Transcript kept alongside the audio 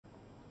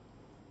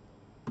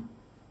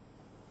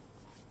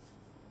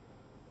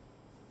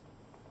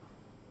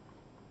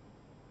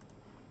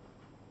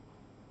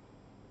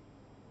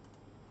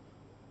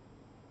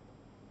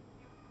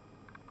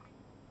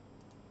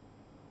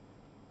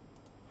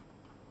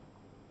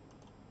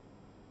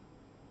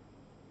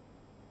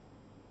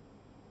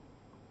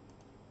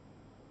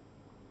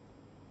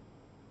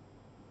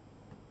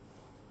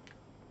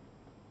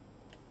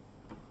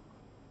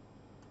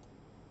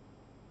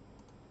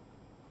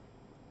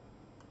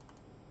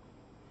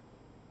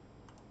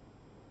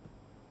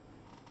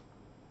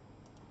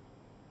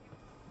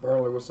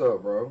Burnley, what's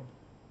up, bro?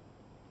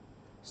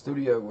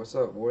 Studio, what's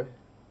up, boy?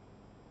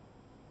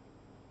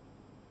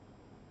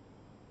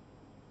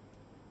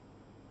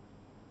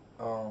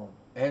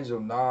 Angel,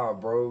 nah,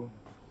 bro.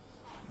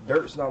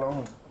 Dirt's not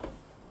on.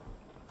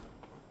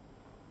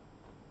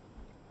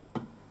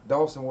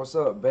 Dawson, what's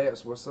up?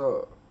 Bats, what's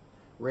up?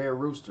 Red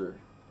Rooster.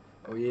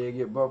 Oh yeah,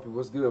 get bumpy.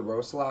 What's good, bro?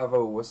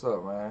 Slavo, what's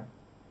up, man?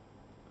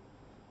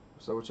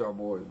 What's up with y'all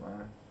boys,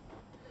 man?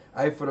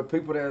 Hey, for the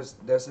people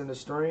that's in the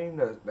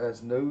stream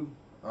that's new,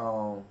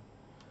 um,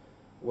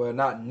 well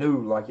not new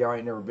like y'all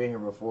ain't never been here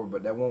before,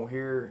 but that won't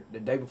hear the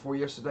day before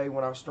yesterday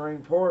when I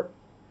streamed part.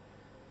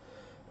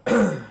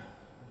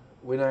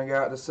 We done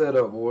got the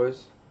setup,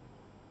 boys.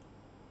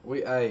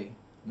 We hey,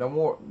 no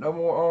more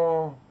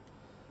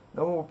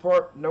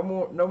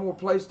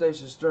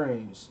PlayStation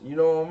streams. You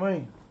know what I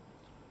mean?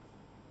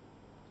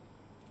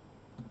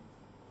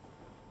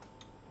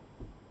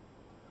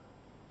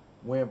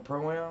 Win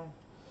pro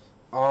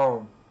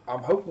am.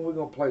 I'm hoping we're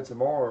gonna play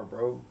tomorrow,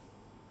 bro.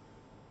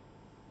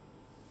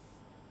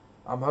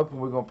 I'm hoping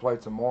we're gonna play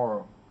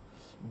tomorrow.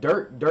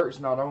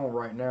 Dirt's not on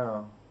right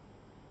now.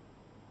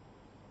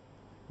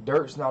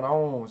 Dirt's not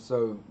on,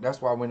 so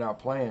that's why we're not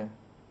playing.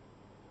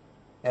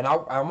 And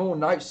I'm on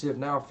night shift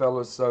now,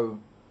 fellas. So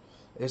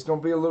it's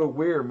gonna be a little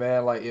weird,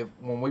 man. Like if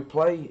when we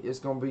play, it's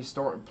gonna be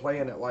starting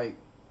playing at like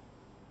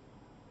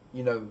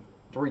you know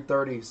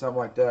 3:30 something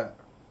like that.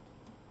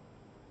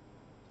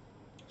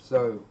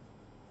 So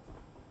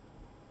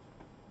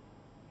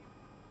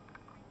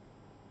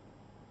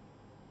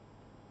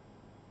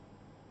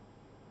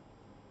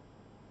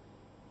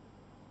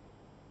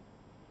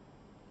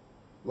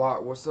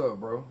Lot, what's up,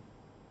 bro?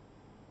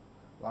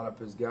 Line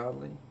up is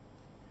godly.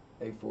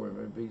 A4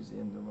 MB's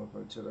in the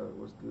motherfucker. Chill out.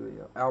 What's good,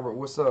 y'all? Albert,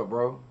 what's up,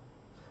 bro?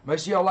 Make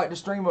sure y'all like the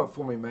stream up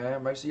for me,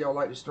 man. Make sure y'all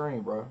like the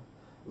stream, bro.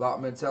 Lot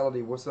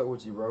mentality, what's up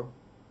with you, bro?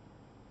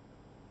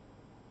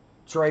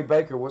 Trey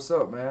Baker, what's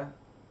up, man?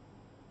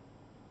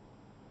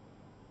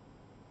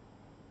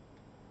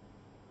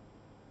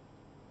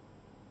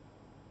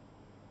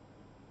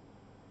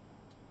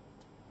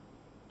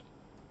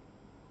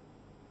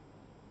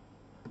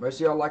 Make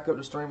sure y'all like up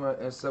the stream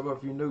and sub up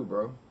if you new,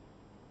 bro.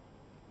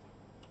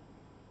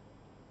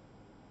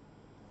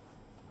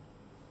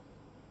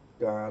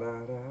 Da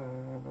da da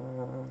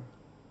da.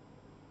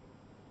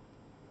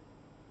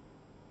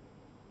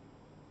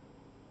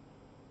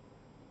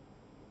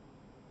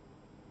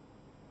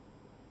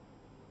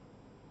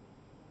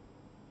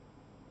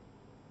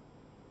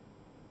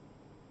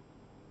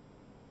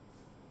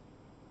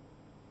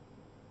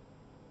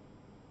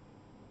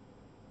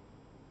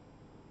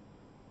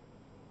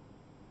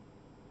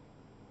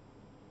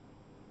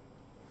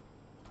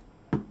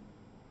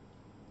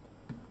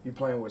 You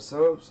playing with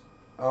subs?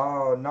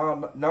 No,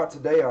 not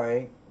today. I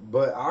ain't.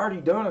 But I already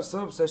done a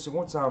sub session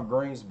one time,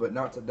 Greens, but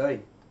not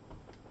today.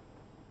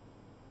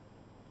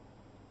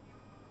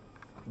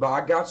 But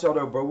I got y'all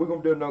though, bro. We're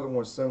gonna do another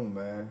one soon,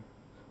 man.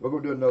 We're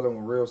gonna do another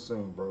one real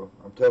soon, bro.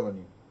 I'm telling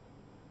you.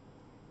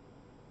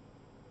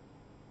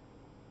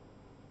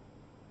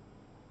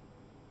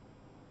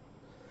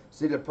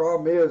 See, the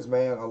problem is,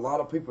 man, a lot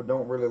of people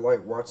don't really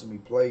like watching me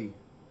play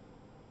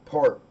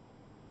part.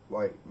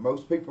 Like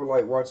most people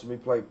like watching me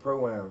play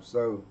pro am.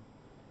 So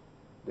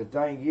the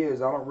thing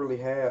is, I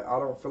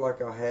don't feel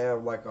like I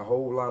have like a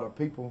whole lot of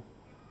people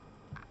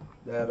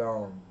that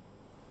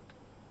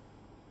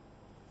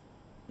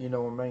you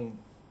know what I mean,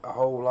 a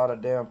whole lot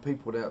of damn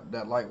people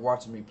that like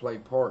watching me play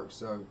park.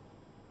 So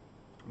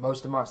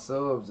most of my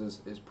subs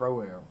is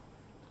pro am.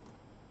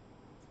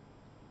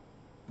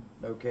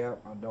 No cap,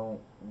 I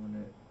don't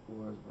when it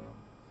was, bro.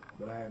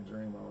 But I had a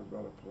dream I was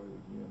about to play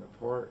with you in the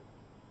park.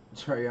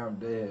 Trey, I'm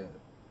dead.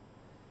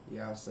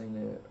 Yeah, I seen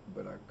it,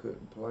 but I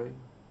couldn't play.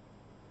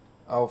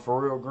 Oh,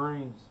 for real,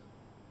 Greens.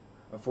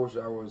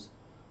 Unfortunately, I was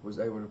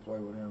able to play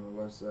with him, and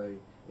let's say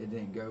it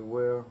didn't go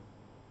well.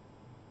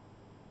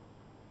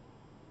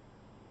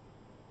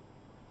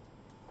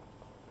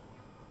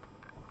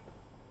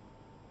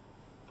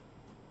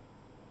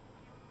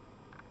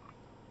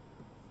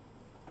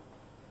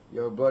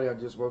 Yo, buddy, I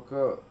just woke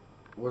up.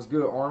 What's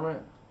good,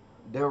 Armand?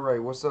 Delray,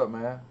 what's up,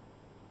 man?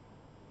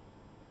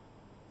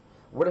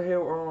 Where the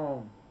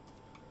hell,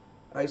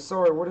 hey,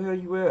 sorry, where the hell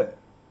you at?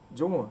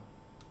 Join.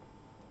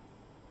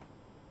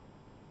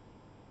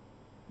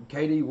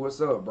 KD,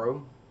 what's up,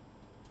 bro?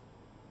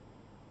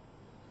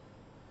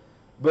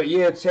 But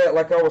yeah, chat.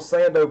 Like I was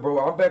saying though, bro,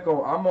 I'm back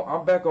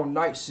on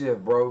night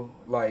shift, bro.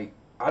 Like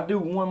I do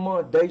 1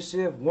 month day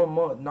shift, 1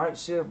 month night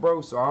shift,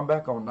 bro. So I'm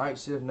back on night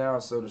shift now.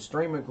 So the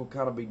streaming can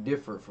kind of be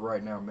different for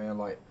right now, man.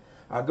 Like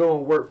I go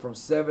and work from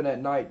 7 at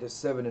night to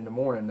 7 in the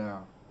morning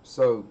now.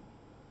 So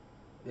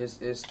it's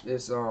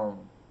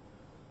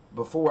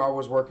before I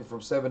was working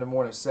from 7 in the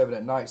morning to 7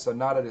 at night. So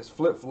now that it's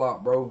flip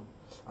flop, bro,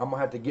 I'm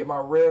gonna have to get my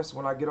rest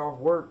when I get off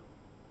work,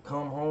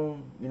 come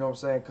home. You know what I'm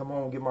saying? Come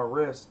home, get my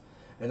rest,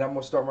 and I'm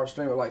gonna start my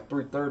stream at like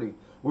 3:30.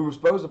 We were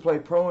supposed to play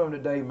pro am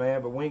today,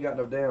 man, but we ain't got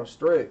no damn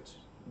stretch.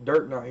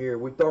 Dirt not here.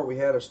 We thought we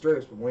had a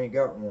stretch, but we ain't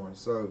got one.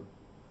 So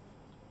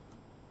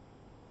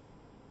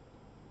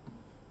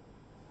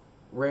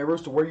Red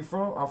Rooster, where you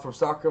from? I'm from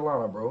South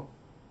Carolina, bro.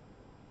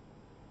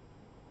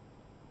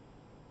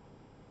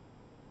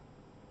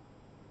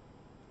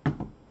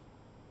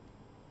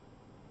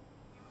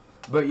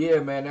 But yeah,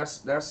 man, that's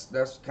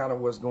kind of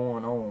what's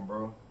going on,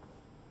 bro.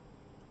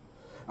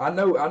 I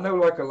know,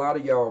 like a lot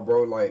of y'all,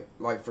 bro,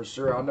 like for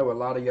sure. I know a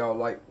lot of y'all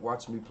like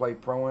watching me play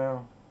pro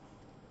am.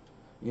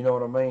 You know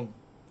what I mean?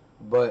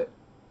 But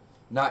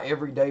not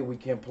every day we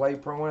can play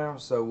pro am.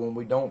 So when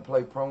we don't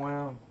play pro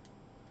am,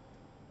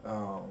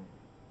 um,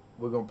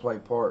 we're gonna play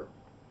park.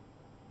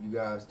 You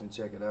guys can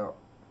check it out.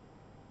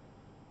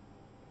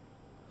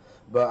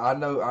 But I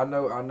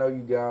know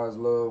you guys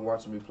love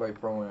watching me play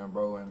pro am,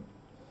 bro. And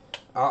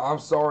I'm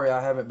sorry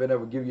I haven't been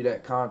able to give you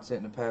that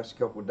content in the past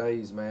couple of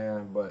days,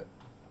 man. But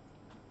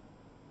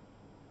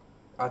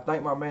I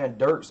think my man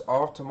Dirk's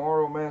off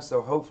tomorrow, man.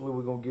 So hopefully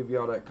we're gonna give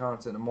y'all that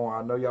content tomorrow.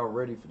 I know y'all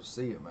ready to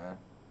see it, man.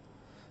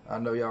 I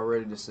know y'all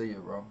ready to see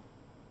it, bro.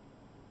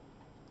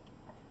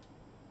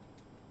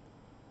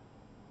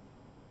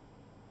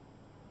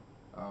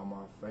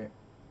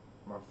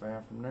 My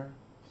fan from there.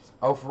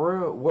 Oh, for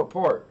real? What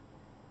part?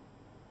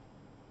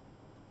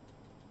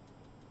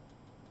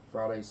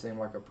 Friday seemed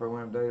like a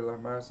pro-am day,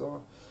 like my saw.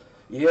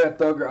 Yeah,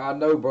 Thugger, I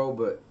know, bro,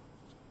 but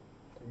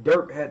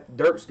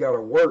Dirk's got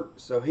to work,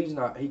 so he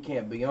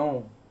can't be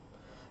on.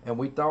 And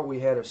we thought we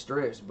had a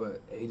stretch,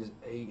 but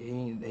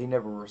he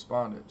never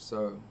responded.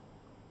 So,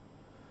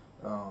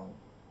 um,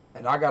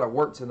 and I got to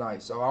work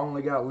tonight, so I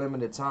only got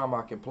limited time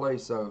I can play.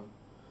 So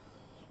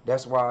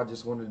that's why I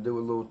just wanted to do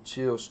a little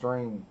chill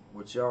stream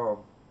with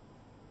y'all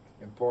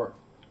in part.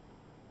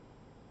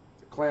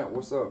 Clamp,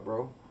 what's up,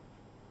 bro?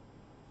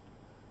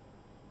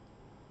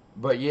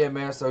 But yeah,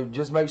 man. So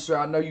just make sure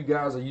I know you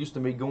guys are used to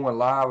me going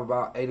live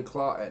about 8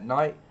 o'clock at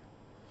night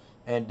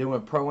and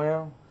doing pro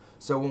am.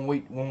 So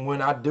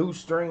when I do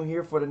stream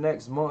here for the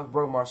next month,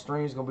 bro, my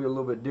stream's gonna be a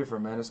little bit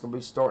different, man. It's gonna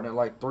be starting at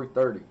like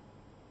 3:30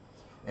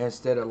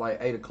 instead of like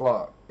 8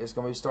 o'clock. It's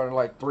gonna be starting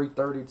like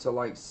 3:30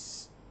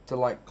 to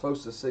like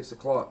close to 6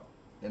 o'clock,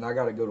 and I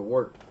gotta go to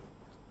work.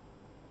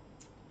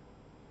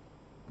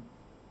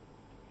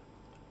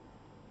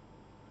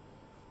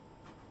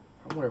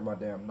 I wonder if my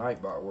damn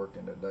Nightbot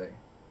working today.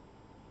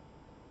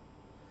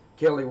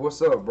 Kelly,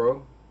 what's up,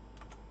 bro?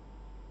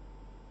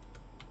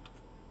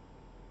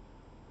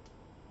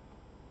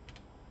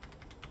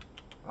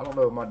 I don't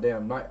know if my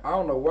damn night. I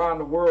don't know why in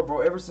the world,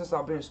 bro. Ever since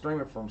I've been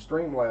streaming from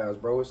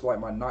Streamlabs, bro, it's like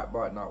my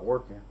Nightbot not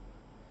working.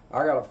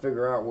 I gotta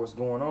figure out what's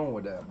going on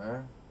with that,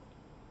 man.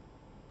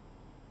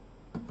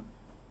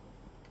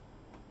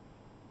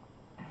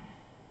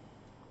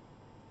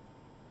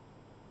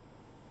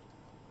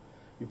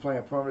 You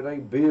playing prom today?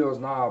 Bills,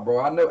 nah, bro.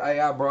 I know,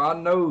 bro.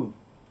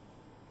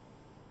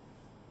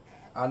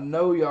 I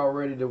know y'all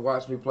ready to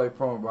watch me play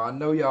prom, bro. I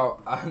know y'all.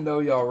 I know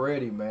y'all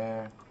ready,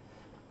 man.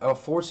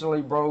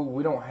 Unfortunately, bro,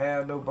 we don't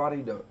have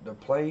nobody to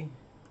play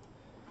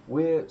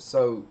with,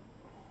 so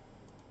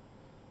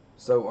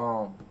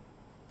so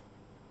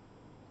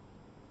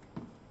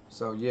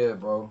yeah,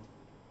 bro.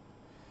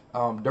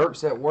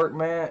 Dirk's at work,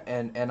 man,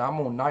 and I'm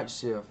on night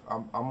shift.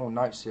 I'm on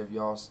night shift,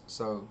 y'all.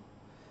 So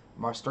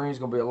my stream's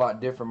gonna be a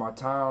lot different. My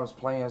times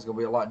playing's gonna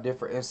be a lot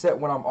different, except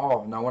when I'm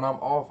off. Now, when I'm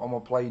off, I'm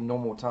gonna play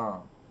normal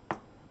time.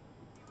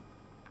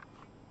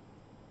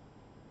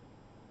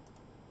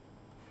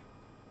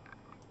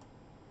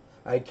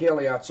 Hey,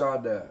 Kelly, I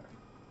tried that.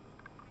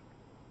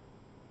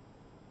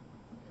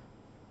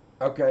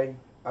 Okay,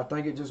 I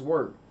think it just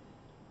worked.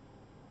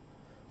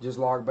 Just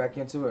log back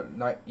into it.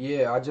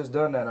 Yeah, I just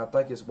done that. I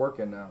think it's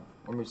working now.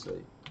 Let me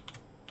see.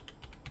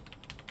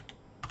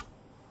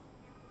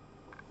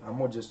 I'm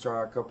gonna just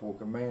try a couple of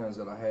commands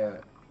that I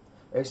had.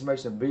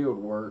 Exclamation build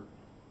work.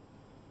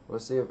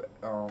 Let's see if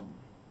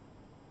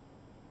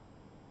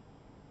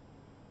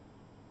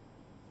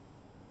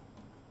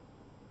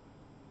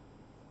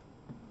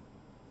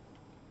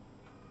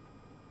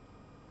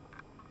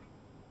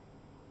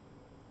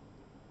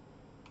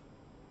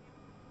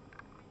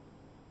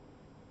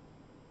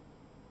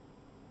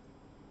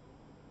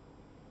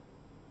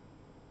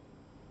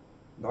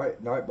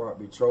Nightbot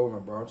be trolling,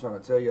 bro. I'm trying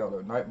to tell y'all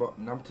though. Nightbot,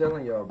 I'm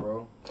telling y'all,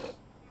 bro.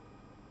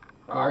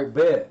 All right,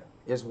 bet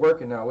it's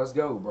working now. Let's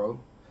go, bro.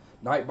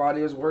 Nightbot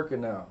is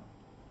working now.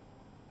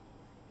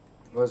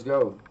 Let's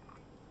go.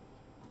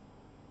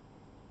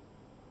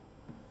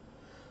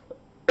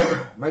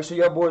 Make sure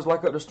y'all boys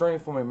like up the stream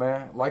for me,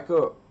 man. Like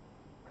up,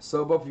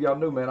 sub up if y'all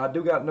new, man. I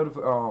do got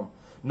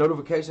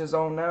notifications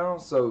on now,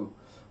 so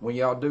when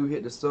y'all do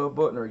hit the sub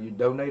button or you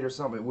donate or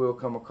something, it will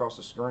come across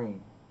the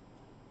screen.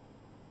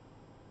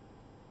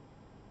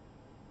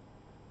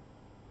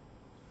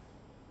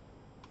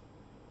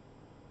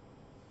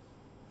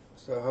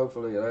 So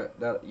hopefully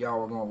that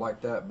y'all are gonna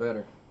like that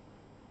better.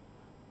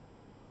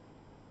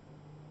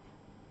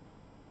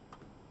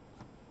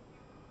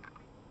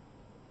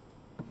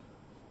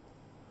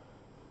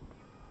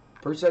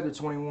 Appreciate the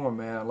 21,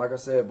 man. Like I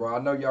said, bro, I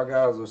know y'all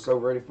guys are so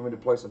ready for me to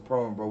play some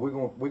prom, bro.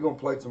 We gonna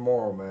play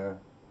tomorrow, man.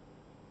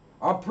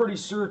 I'm pretty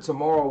sure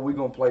tomorrow we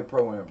gonna play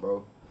pro am,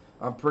 bro.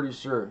 I'm pretty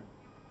sure.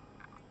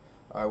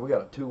 All right, we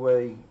got a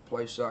two-way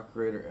play shot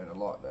creator and a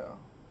lockdown.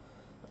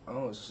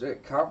 Oh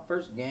shit! Cop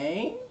first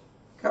game.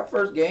 Cop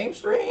first game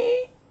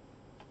stream.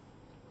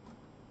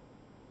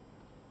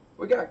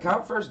 We got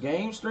comp first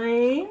game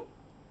stream.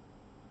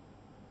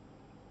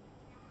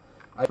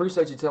 I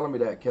appreciate you telling me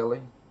that,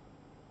 Kelly.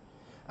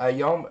 Hey,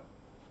 y'all,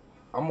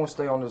 I'm gonna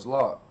stay on this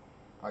lock,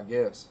 I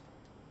guess.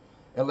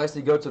 Unless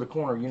he go to the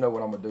corner, you know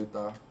what I'm gonna do,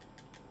 Thaw.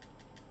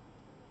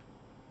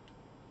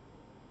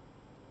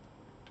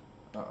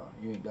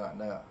 You ain't got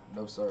that.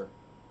 No, sir.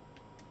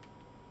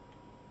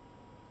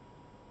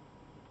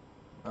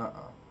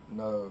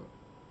 No.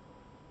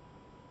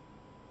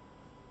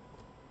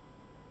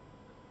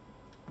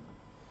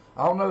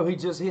 I don't know. He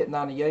just hit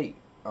 98,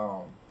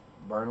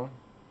 Burnley.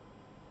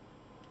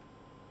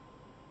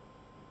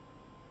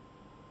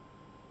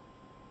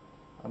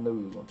 I knew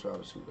he was gonna try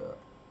to shoot that.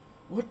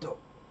 What the?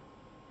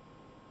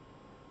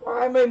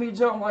 Why it made me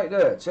jump like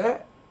that,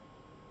 chat?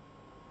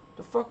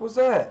 The fuck was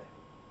that?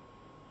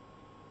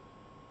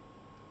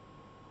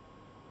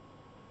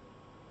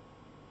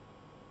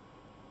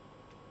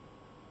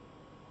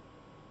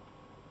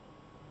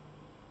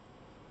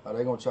 Are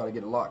they gonna try to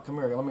get a lock? Come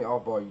here, let me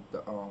off ball you.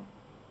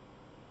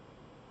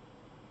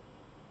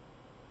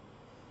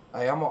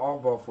 Hey, I'm gonna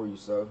off ball for you,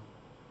 so.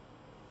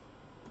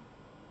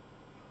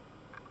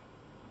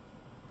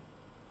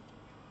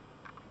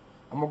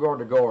 I'm gonna guard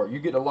the guard. You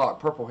get the lock,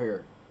 purple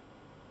hair.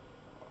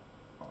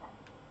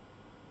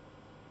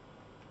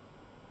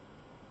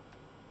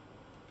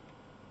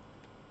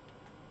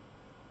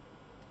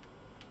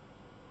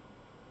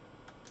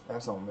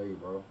 That's on me,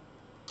 bro.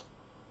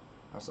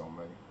 That's on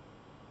me.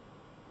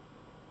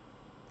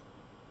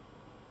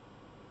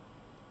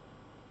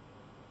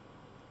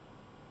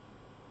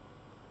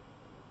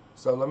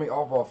 So let me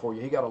off ball for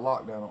you. He got a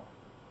lockdown on.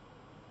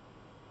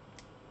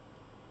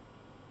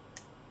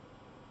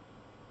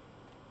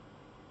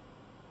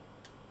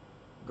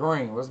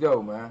 Green, let's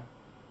go, man.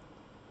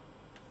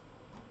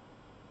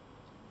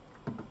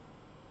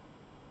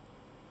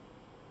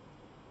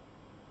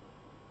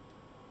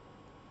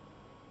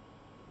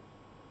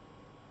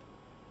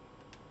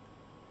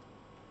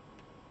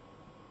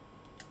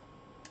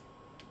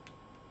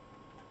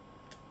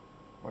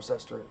 What's that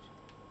stretch?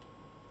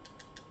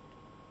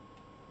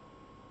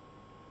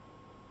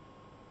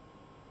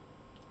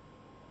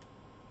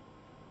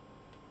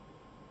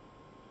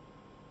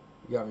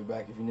 You got me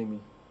back if you need me.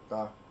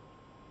 Bye.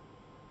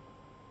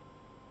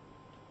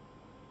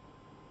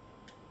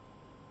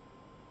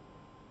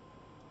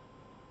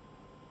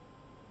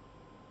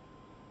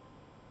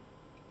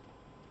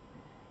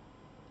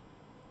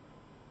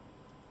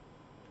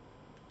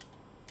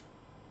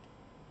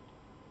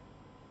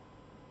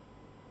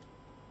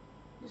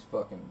 This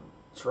fucking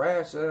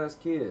trash ass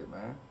kid,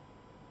 man.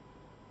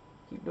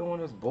 Keep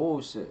doing this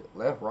bullshit.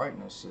 Left, right,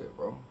 and this shit,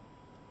 bro.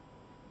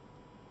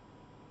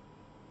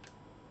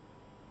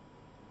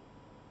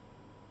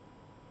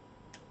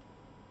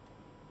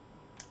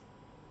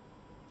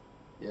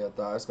 Yeah, I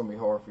thought it's gonna be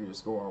hard for you to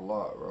score on a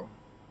lot, bro.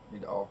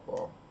 Need the off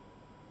ball.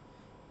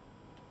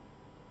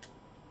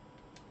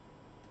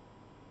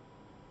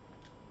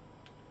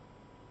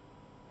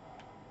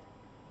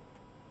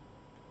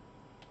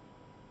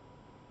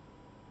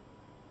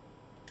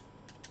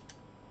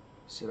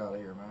 Shit out of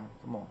here, man.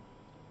 Come on.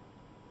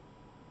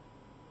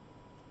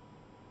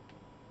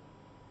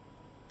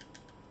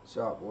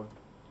 Shot, boy.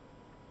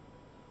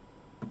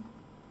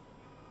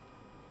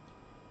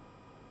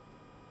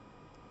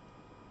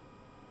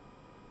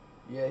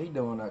 Yeah, he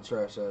doing that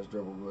trash ass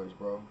dribble glitch,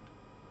 bro.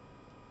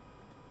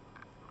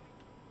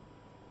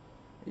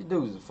 These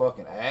dudes are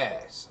fucking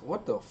ass.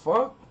 What the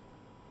fuck?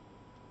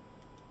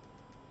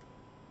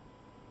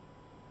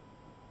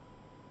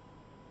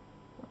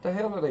 What the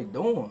hell are they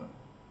doing?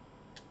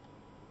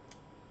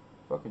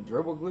 Fucking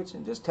dribble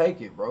glitching? Just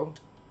take it, bro.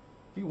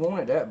 If you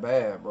want it that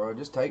bad, bro,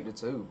 just take the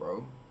two,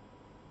 bro.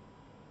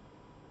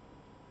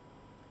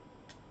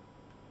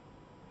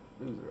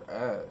 Dudes are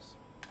ass.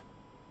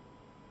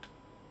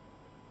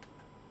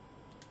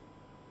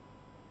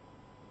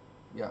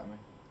 Got me.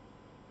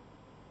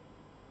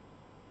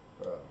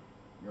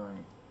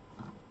 Green.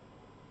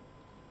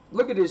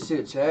 Look at this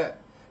shit, chat.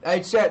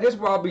 Hey, chat, this is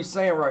what I'll be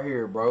saying right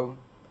here, bro.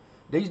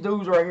 These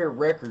dudes right here,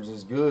 records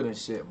is good and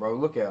shit, bro.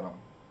 Look at them.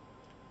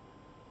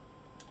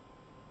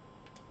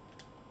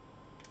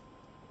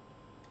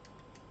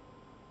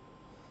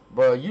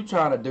 Bro, you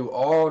trying to do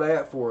all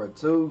that for a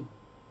two?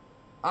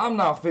 I'm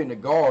not fitting to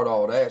guard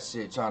all that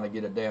shit trying to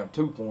get a damn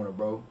two-pointer,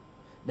 bro.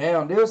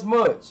 Down this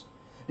much.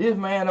 This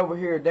man over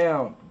here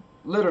down,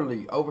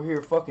 literally over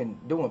here fucking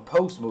doing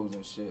post moves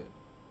and shit.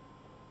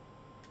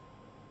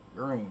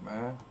 Green,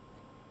 man.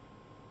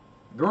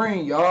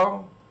 Green,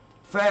 y'all.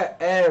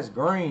 Fat ass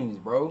greens,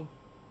 bro.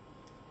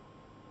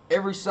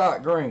 Every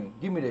shot green.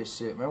 Give me this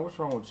shit, man. What's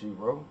wrong with you,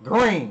 bro?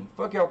 Green.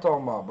 Fuck y'all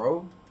talking about,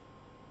 bro.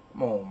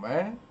 Come on,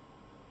 man.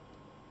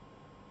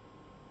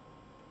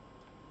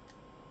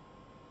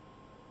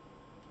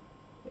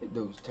 This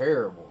dude's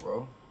terrible,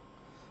 bro.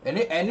 And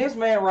this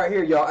man right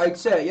here, y'all. Hey,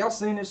 chat, y'all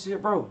seen this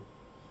shit, bro?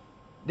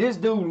 This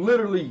dude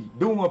literally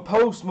doing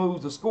post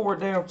moves to score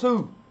down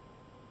two.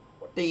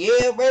 What the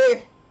hell,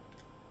 man?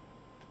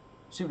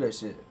 Shoot that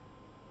shit.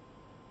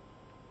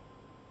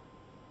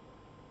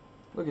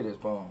 Look at this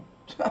palm.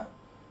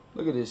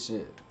 Look at this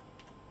shit.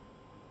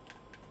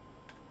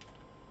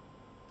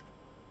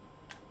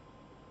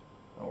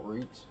 Don't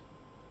reach.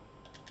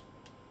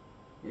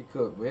 Get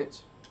cooked,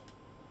 bitch.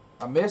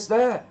 I missed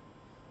that.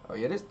 Oh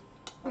yeah, this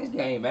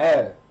game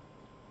ass.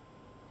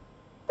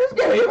 This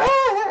game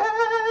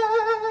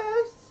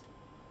ass.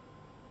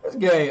 This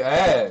game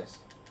ass.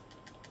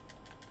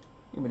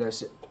 Give me that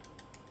shit.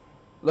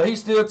 Look, he's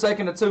still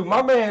taking the two.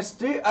 My man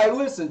still. Hey,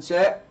 listen,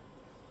 chat.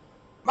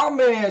 My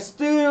man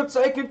still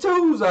taking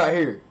twos out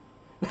here.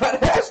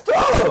 That's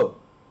tough.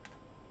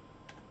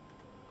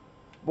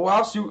 Boy,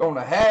 I'll shoot on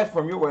the hash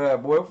from your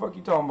ass, boy. What the fuck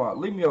you talking about?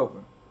 Leave me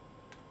open.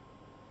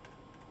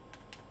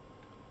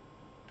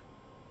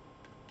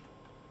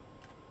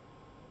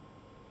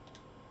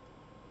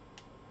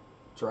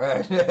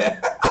 Trash.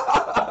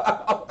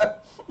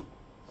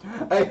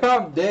 Hey,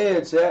 I'm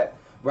dead, chat.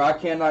 Bro, I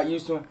cannot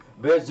use to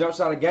best jump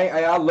shot of the game.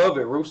 Hey, I love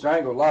it, Rooster. I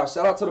ain't gonna lie.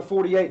 Shout out to the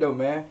 48, though,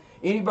 man.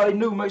 Anybody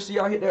new, make sure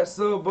y'all hit that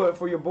sub button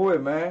for your boy,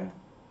 man.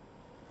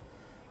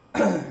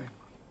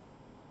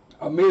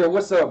 Amir,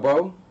 what's up,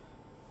 bro?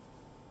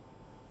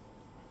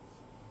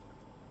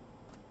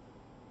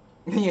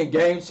 He in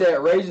game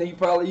chat raging. He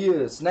probably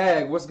is.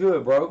 Snag, what's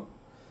good, bro?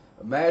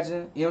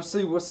 Imagine.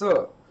 MC, what's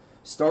up?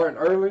 Starting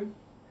early.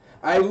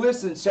 Hey,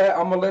 listen, chat.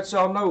 I'm going to let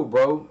y'all know,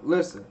 bro.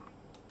 Listen.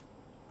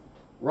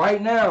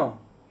 Right now,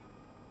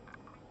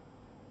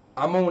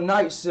 I'm on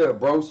night shift,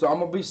 bro. So I'm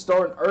going to be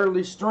starting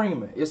early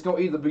streaming. It's going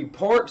to either be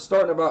Park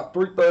starting about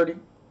 3:30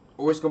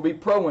 or it's going to be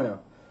Pro-Am.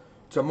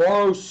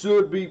 Tomorrow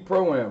should be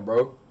Pro-Am,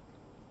 bro.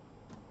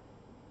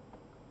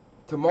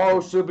 Tomorrow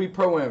should be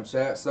Pro-Am,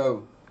 chat.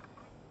 So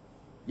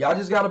y'all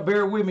just got to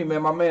bear with me,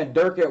 man. My man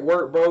Dirk at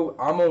work, bro.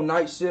 I'm on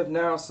night shift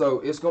now,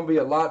 so it's going to be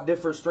a lot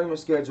different streaming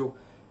schedule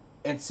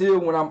until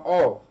when I'm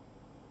off.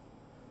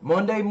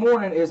 Monday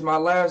morning is my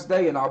last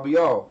day, and I'll be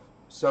off.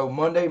 So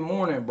Monday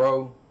morning,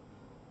 bro,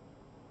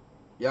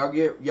 y'all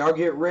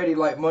get ready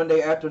like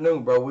Monday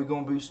afternoon, bro. We're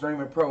going to be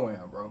streaming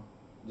Pro-Am, bro.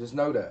 Just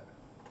know that.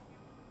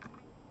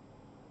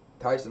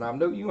 Tyson, I'm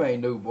new. You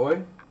ain't new,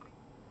 boy.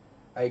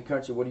 Hey,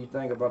 Country, what do you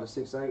think about a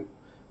 6'8",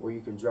 where you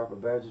can drop a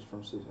badges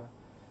from 6'8"?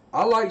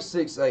 I like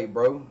 6'8",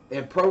 bro,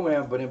 in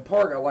Pro-Am, but in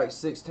Park I like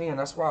 6'10".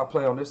 That's why I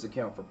play on this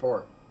account for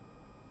Park.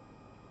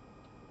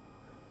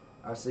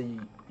 I see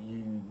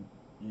you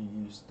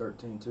use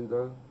 13 too,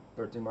 though.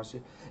 13 my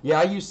shit.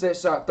 Yeah, I use set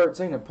shot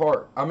 13 in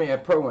Park. I mean, in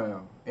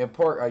Pro-Am. In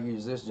Park, I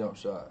use this jump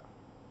shot.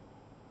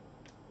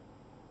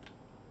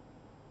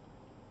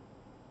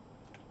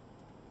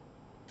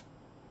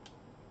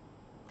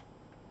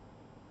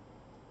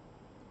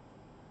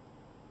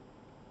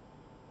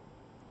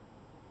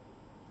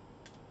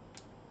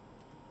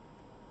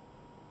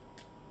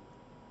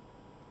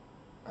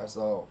 That's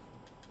all.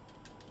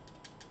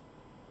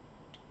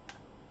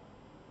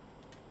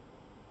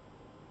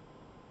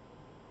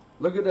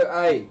 Look at the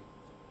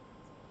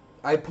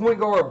hey, point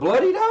guard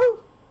bloody though.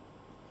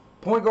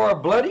 Point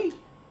guard bloody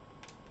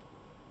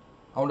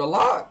on the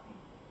lock.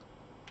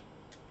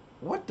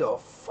 What the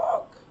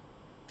fuck?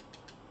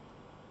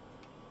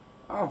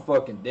 I'm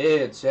fucking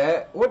dead,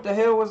 chat. What the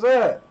hell was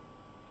that?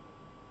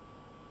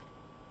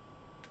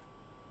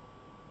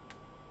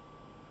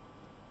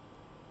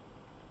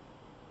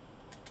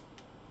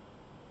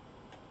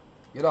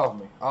 Get off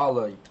me, all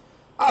of you.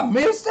 I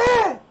missed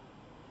that.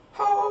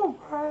 Oh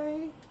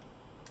my.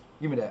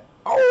 Give me that.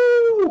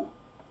 Oh!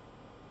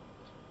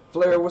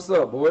 Flair, what's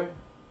up, boy?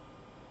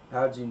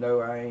 How'd you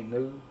know I ain't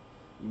new?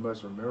 You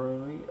must remember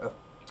me.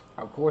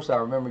 Of course I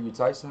remember you,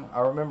 Tyson. I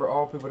remember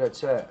all people that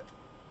chat.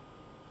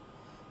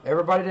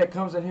 Everybody that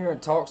comes in here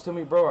and talks to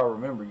me, bro, I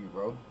remember you,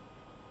 bro.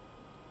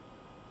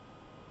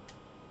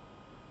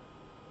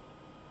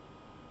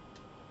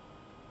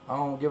 I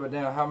don't give a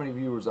damn how many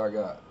viewers I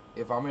got.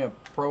 If I'm in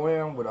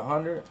Pro-Am with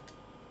 100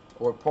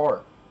 or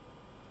Park,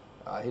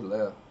 he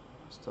left.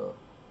 It's tough.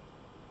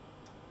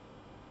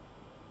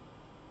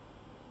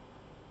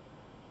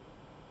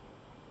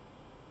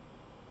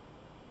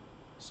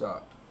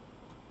 Shot.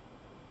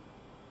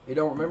 He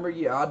don't remember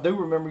you? I do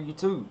remember you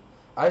too.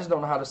 I just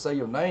don't know how to say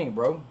your name,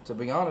 bro, to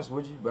be honest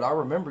with you. But I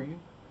remember you.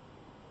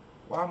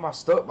 Why am I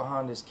stuck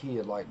behind this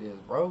kid like this,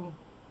 bro?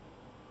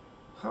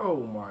 Oh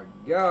my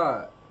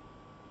God.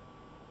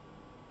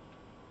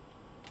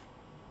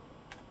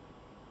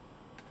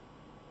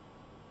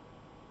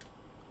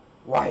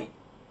 White.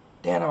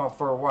 Damn, I'm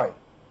for White.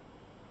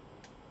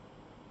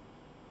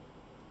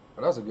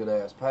 But that's a good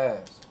ass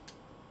pass.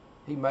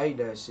 He made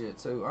that shit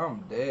too. I'm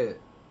dead.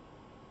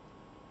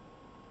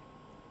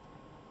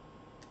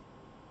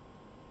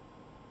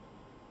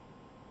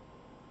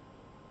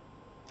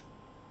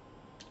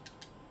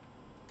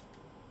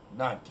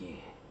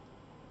 Nike.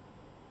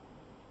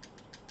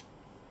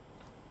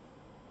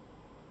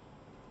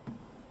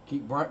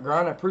 Keep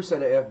grinding.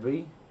 Appreciate it,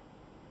 FB.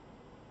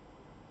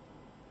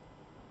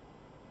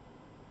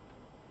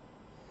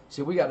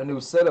 See, we got a new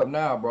setup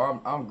now,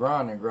 bro. I'm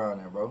grinding,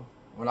 bro.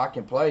 when I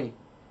can play.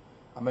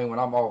 I mean, when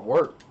I'm off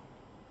work.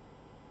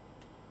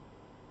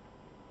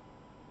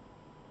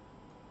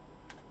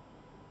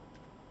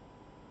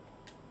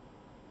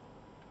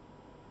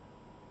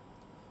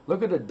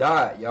 Look at the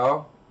dot,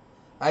 y'all.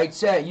 Hey,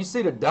 chat, you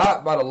see the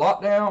dot by the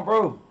lockdown,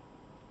 bro?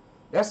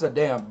 That's a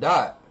damn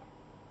dot.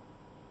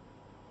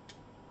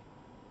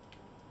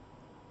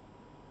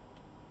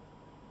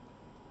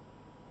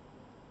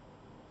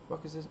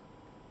 Fuck is this?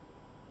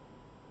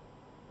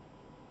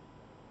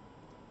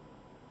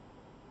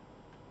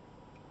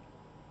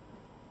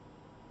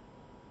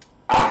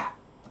 Ah!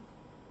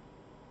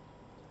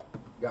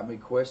 Got me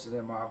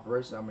questioning my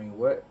operation. I mean,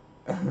 what?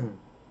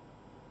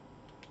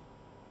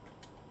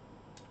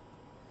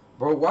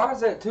 Bro, why is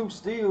that 2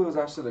 steals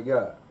I should have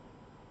got?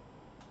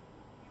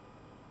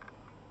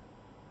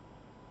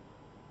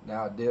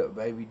 Now dip,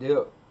 baby,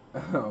 dip.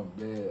 I'm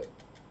dead.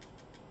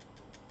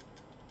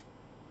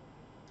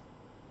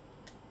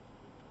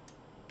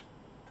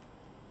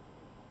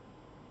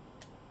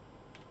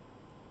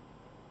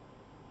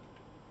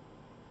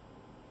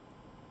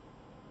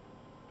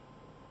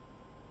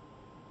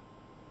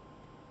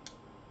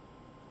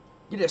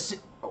 Get that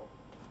shit. Oh.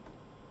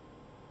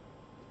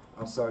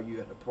 I saw you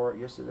at the park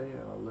yesterday,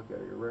 and I looked at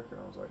your record.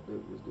 I was like,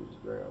 dude, this dude is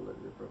great. I looked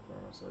at your profile,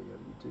 and I saw you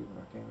on YouTube, and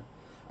I came in.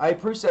 I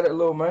appreciate it,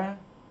 little man.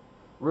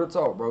 Real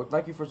talk, bro.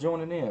 Thank you for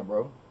joining in,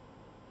 bro.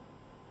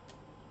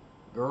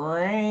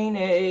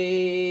 Greeny.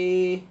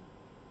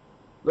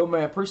 Little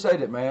man,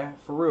 appreciate it, man.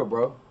 For real,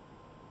 bro.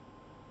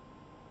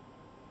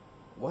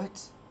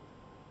 What?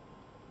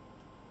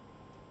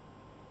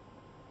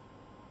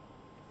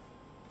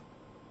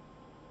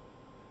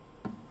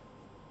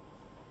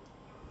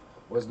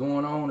 What's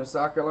going on in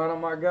South Carolina,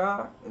 my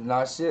guy? It's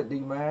not shit, D,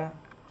 man.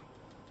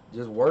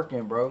 Just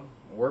working, bro.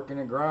 Working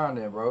and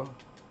grinding, bro.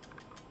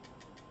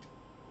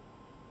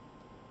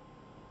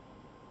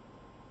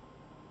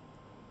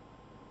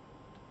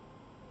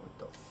 What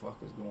the fuck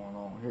is going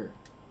on here?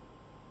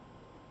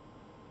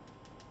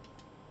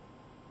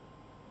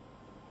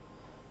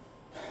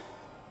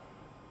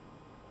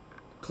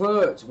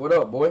 Clutch, what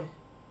up, boy?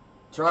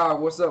 Try,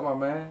 what's up, my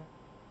man?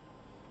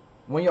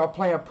 When y'all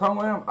playing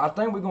Pro-Am, I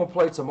think we're going to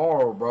play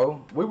tomorrow,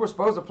 bro. We were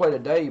supposed to play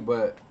today,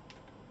 but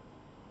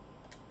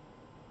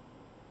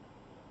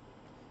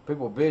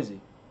people busy.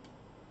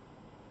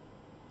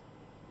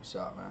 Good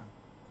shot, man.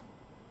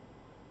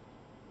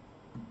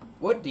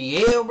 What the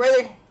hell,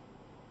 brother?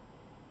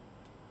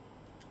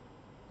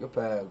 Good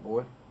pass,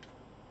 boy.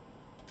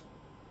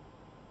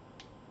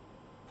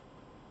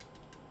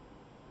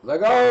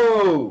 Let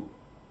go.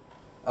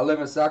 I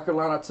live in South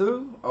Carolina,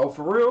 too. Oh,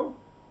 for real?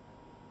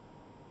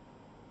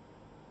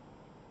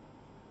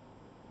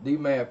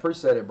 D-Man,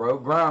 appreciate it, bro.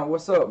 Grind,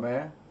 what's up,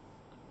 man?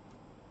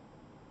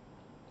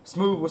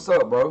 Smooth, what's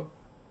up, bro?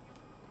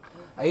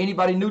 Hey,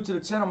 anybody new to the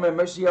channel, man,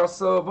 make sure y'all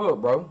sub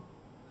up, bro.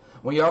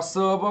 When y'all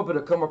sub up,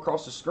 it'll come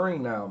across the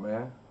screen now,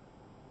 man.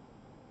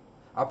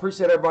 I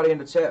appreciate everybody in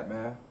the chat,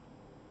 man.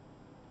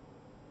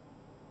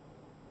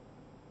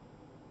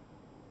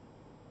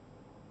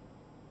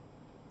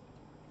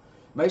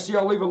 Make sure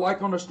y'all leave a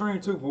like on the stream,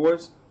 too,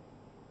 boys.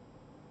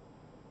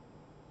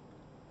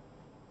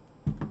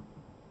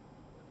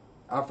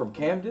 I'm from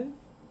Camden?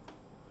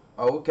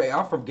 Oh, okay.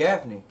 I'm from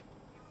Gaffney.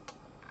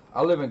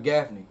 I live in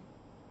Gaffney.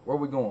 Where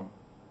we going?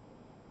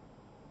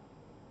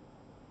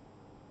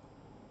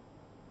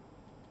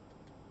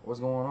 What's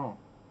going on?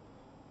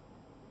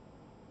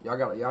 Y'all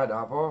got y'all had to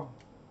hop off?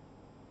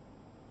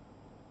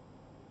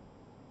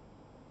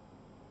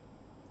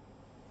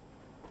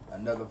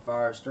 Another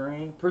fire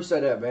stream.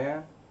 Appreciate that,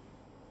 man.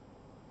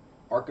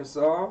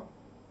 Arkansas.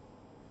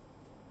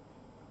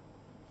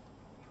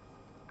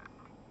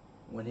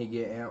 When he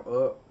get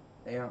amped,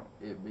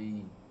 it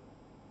be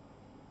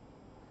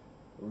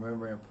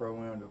remembering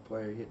Pro-Am, the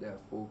player hit that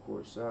full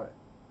court shot.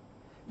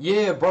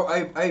 Yeah, bro.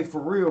 Hey, for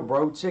real,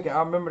 bro. Chicken, I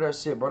remember that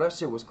shit, bro. That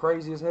shit was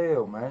crazy as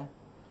hell, man.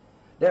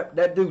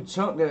 That dude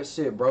chunked that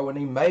shit, bro, and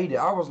he made it.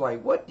 I was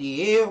like, what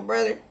the hell,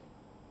 brother?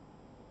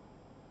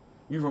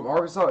 You from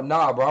Arkansas?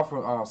 Nah, bro. I'm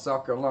from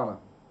South Carolina.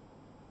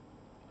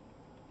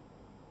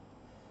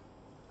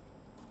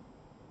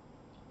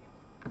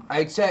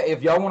 Hey, chat,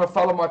 if y'all want to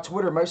follow my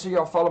Twitter, make sure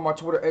y'all follow my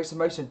Twitter,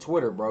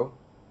 !Twitter, bro.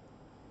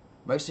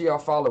 Make sure y'all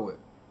follow it.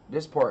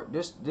 This court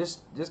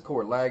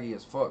laggy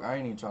as fuck. I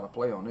ain't even trying to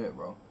play on it,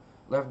 bro.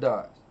 Left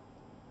dots.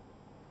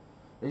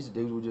 These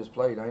dudes we just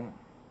played, ain't it?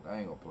 I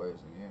ain't gonna play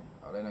this again.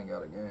 Oh, they ain't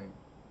got a game.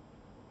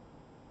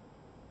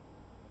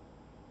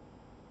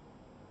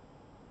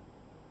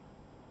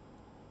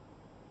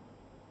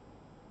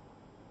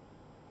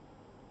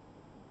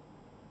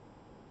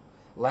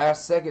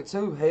 Last second,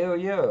 too. Hell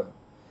yeah.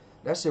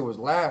 That shit was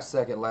last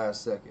second. I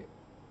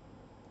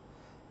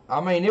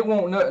mean, it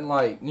won't nothing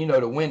like, you know,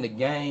 to win the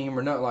game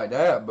or nothing like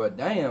that, but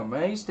damn,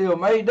 man, he still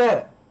made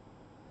that.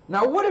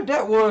 Now, what if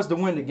that was to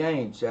win the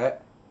game,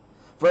 chat?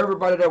 For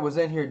everybody that was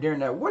in here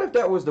during that, what if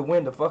that was to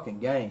win the fucking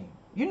game?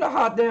 You know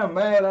how damn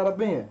mad I'd have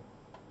been.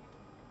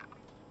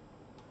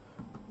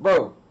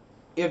 Bro,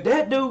 if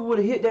that dude would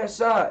have hit that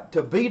shot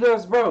to beat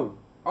us, bro,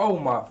 oh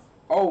my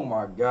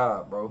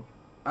God, bro.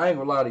 I ain't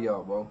gonna lie to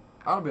y'all, bro.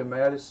 I'd have been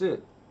mad as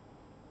shit.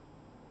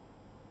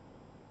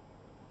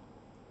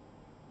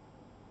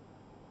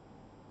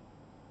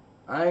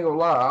 I ain't gonna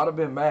lie. I'd have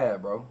been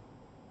mad, bro.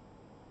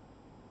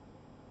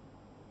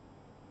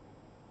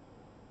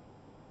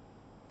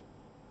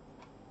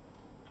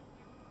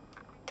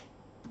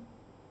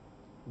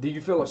 Do you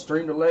feel a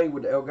stream delay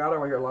with the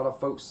Elgato? I hear a lot of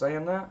folks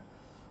saying that.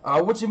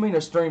 What you mean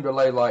a stream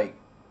delay?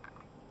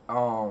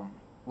 Um,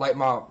 like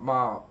my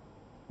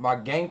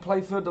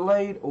gameplay feel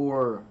delayed,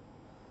 or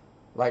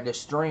like the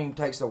stream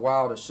takes a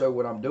while to show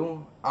what I'm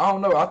doing? I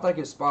don't know. I think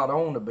it's spot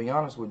on, to be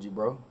honest with you,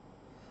 bro.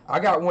 I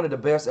got one of the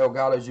best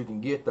Elgatos you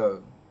can get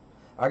though.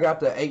 I got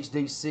the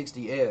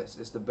HD60S.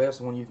 It's the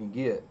best one you can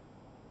get.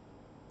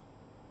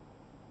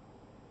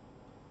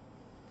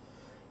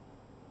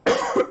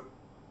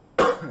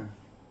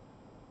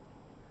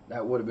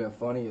 That would have been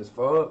funny as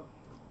fuck.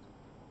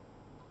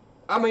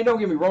 I mean, don't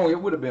get me wrong,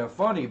 it would have been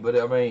funny, but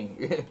I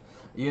mean,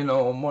 you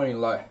know, I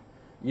mean, like,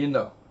 you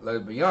know,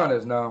 let's be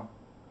honest now.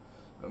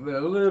 I've been a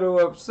little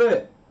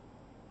upset.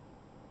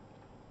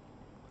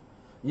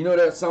 You know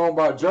that song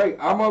by Drake,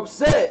 I'm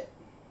upset?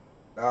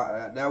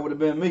 That would have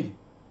been me.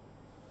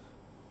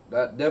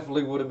 That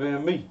definitely would have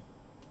been me.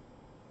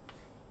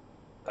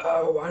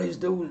 Oh, why these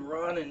dudes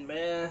running,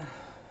 man?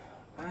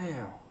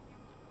 Damn.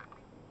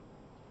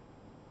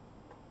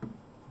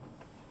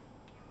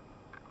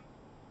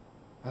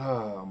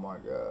 Oh my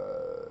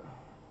god.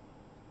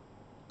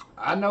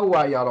 I know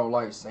why y'all don't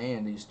like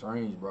saying these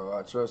streams, bro.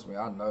 Trust me,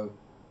 I know.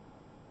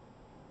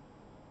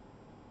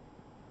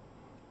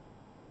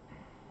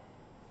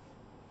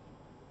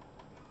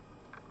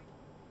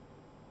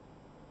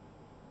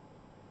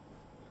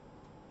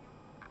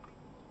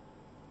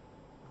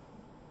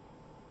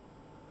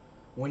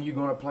 When you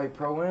gonna play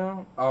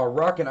Pro-Am?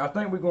 Rockin', I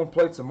think we're gonna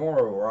play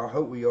tomorrow, or I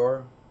hope we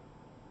are.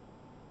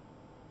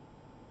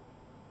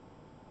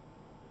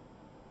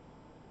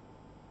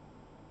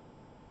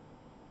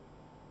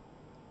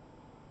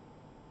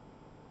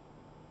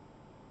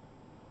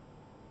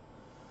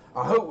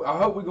 I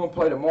hope we're gonna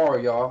play tomorrow,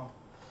 y'all.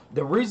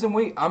 The reason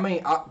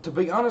to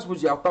be honest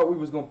with you, I thought we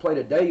was gonna play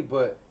today,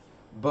 but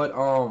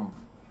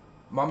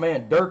my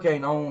man Dirk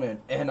ain't on,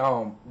 and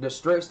the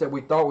stretch that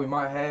we thought we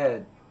might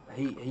had,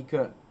 he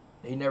couldn't,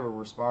 he never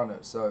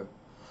responded. So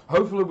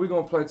hopefully we're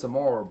gonna play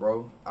tomorrow,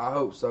 bro. I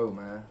hope so,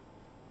 man.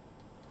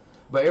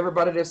 But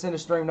everybody that's in the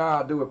stream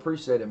now, I do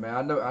appreciate it,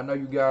 man. I know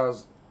you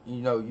guys,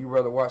 you know, you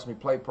rather watch me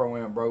play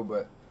Pro-Am, bro,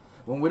 but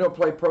when we don't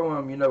play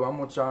Pro-Am, you know, I'm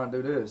gonna try and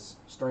do this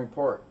stream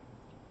part.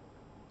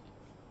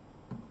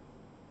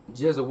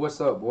 Jizzle, what's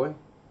up, boy?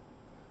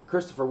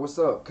 Christopher, what's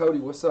up? Cody,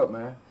 what's up,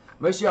 man?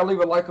 Make sure y'all leave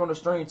a like on the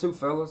stream too,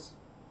 fellas.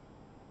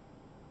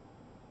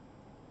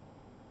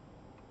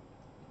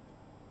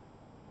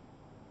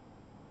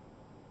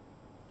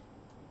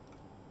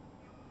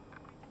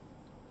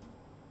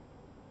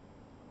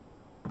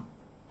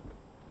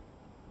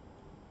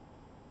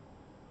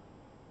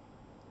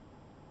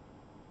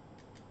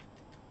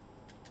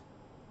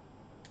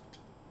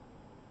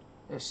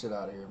 Get that shit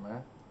out of here,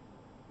 man.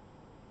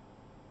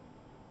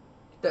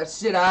 Get that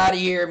shit out of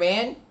here,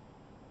 man.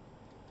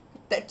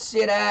 Get that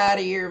shit out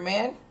of here,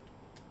 man.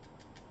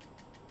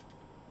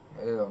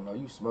 Hell no,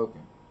 you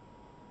smoking.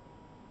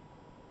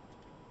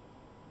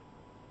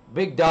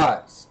 Big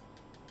dots.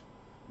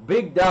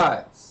 Big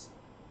dots.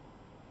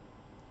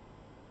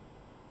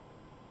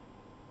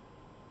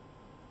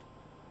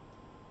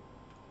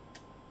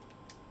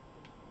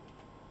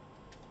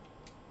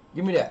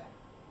 Give me that.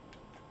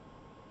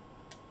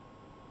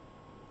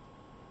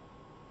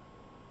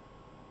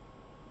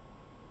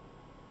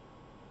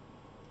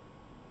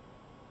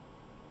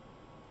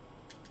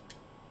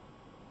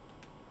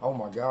 Oh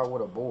my god,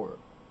 what a board.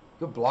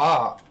 Good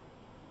block.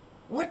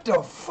 What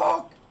the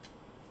fuck?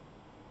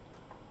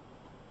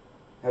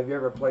 Have you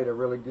ever played a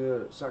really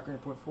good shotgun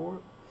point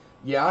forward?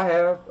 Yeah, I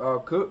have.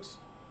 Cooks.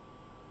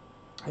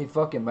 He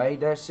fucking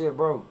made that shit,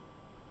 bro.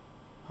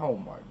 Oh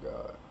my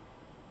god.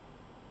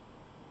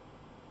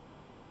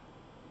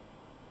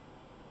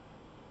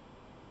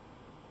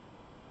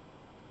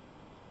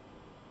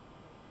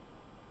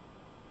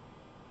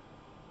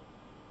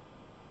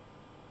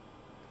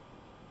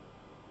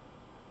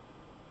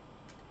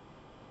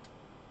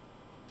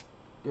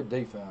 Good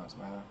defense,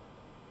 man.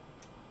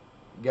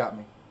 You got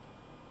me.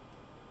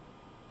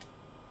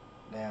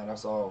 Damn,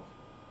 that's all.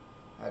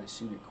 I had to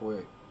shoot it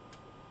quick.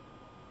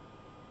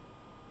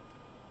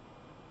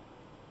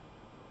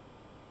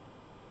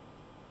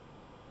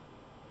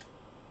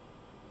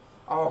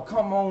 Oh,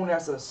 come on.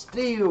 That's a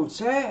steal,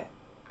 chat.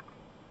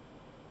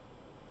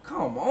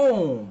 Come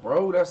on,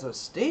 bro. That's a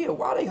steal.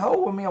 Why they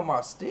holding me on my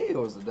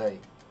steals today?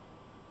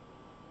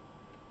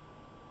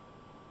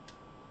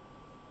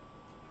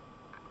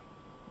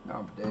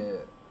 I'm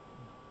dead.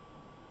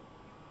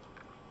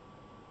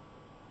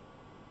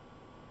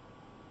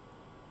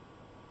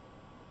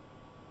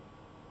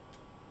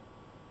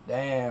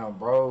 Damn,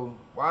 bro.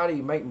 Why do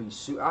you make me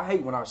shoot? I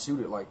hate when I shoot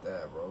it like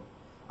that, bro.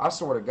 I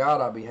swear to God,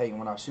 I be hating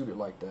when I shoot it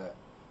like that.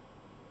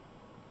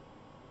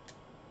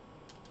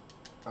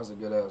 That's a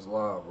good ass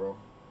lob, bro.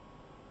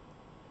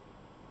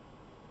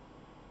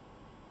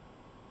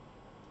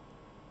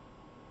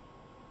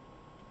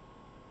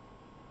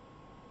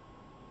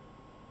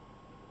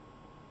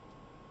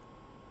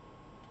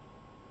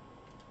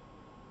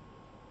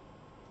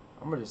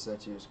 I'm gonna just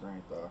set you a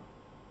screen though.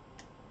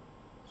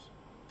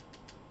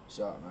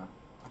 Shot, man.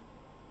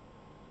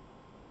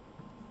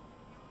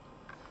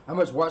 How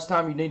much watch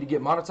time you need to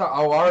get monetized?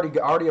 Oh, I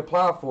already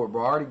applied for it,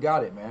 bro. I already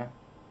got it, man.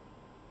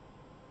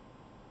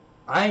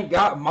 I ain't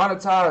got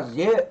monetized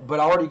yet, but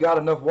I already got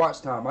enough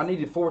watch time. I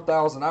needed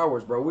 4,000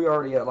 hours, bro. We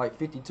already at like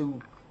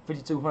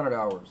 5,200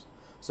 hours.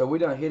 So we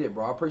done hit it,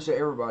 bro. I appreciate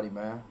everybody,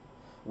 man.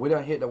 We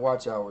done hit the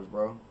watch hours,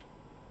 bro.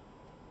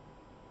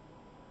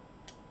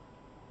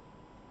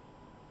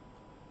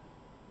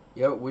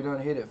 Yep, we done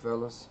hit it,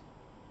 fellas.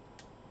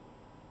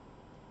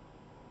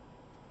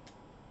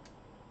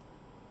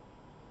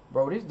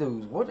 Bro, these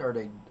dudes, what are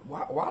they?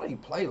 Why they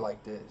play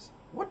like this?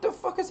 What the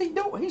fuck is he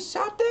doing? He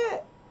shot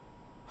that.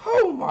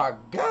 Oh my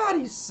God,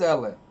 he's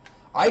selling.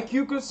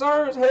 IQ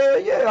concerns? Hell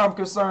yeah, I'm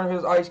concerned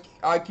his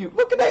IQ.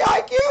 Look at their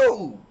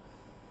IQ.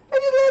 They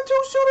just let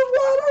two shooters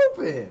wide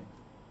open.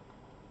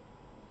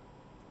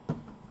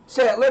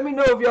 Chat, let me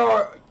know if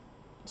y'all.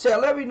 Chat,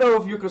 let me know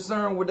if you're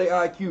concerned with their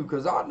IQ,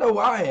 cause I know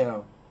I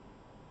am.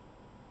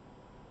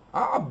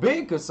 I'm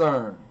big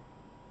concerned.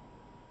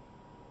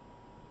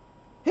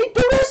 He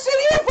threw that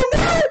shit in from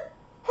there.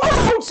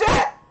 Hold on,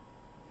 chat.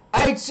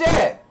 Hey,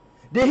 chat.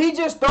 Did he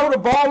just throw the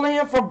ball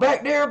in from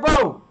back there,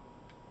 bro?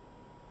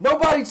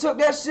 Nobody took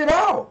that shit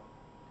out.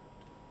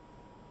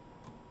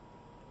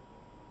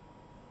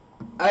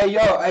 Hey,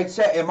 yo, hey,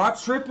 chat, am I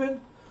tripping?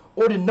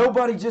 Or did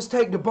nobody just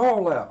take the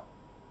ball out?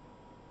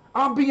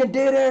 I'm being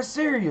dead ass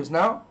serious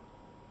now.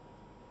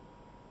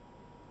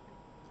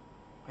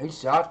 He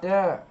shot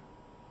that.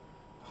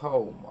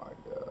 Oh, my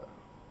God.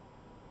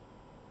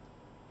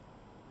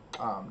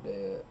 I'm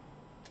dead.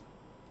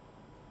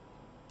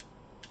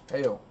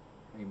 Hell,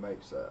 he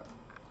makes that.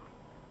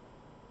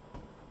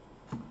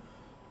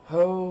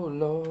 Oh,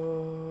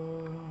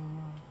 Lord.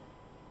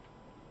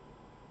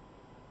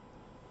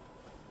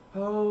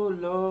 Oh,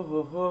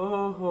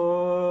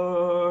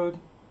 Lord.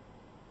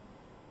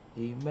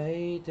 He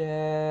made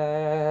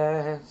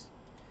that.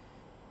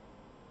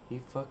 He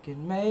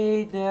fucking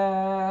made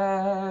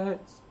that.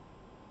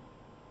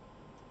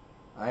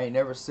 I ain't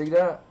never see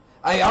that.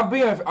 Hey, I'm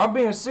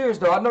being serious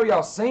though. I know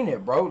y'all seen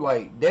it, bro.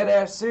 Like dead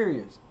ass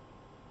serious.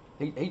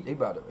 He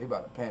about to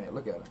panic.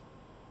 Look at him.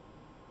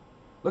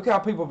 Look how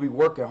people be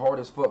working hard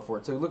as fuck for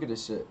it too. Look at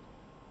this shit.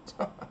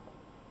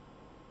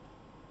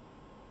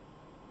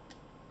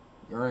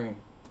 Green.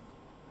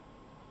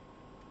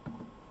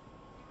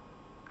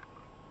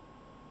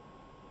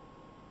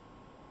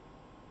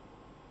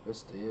 Good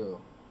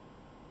steal.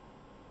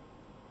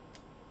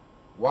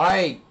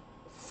 White.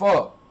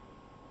 Fuck.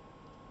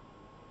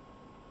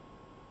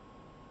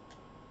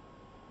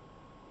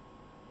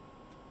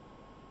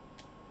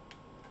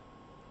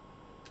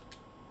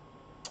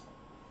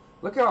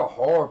 Look how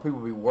hard people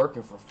be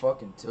working for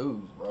fucking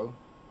twos, bro.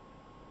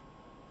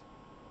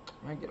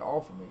 Man, get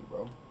off of me,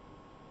 bro.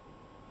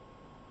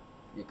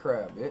 Get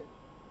crab, bitch.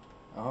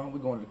 We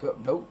going to the cup.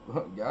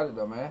 Nope. Got it,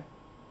 though, man.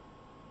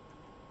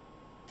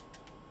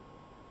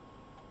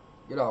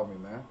 Get off me,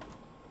 man.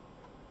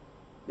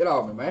 Get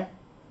off me, man.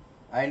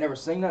 I ain't never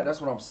seen that.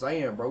 That's what I'm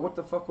saying, bro. What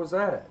the fuck was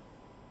that?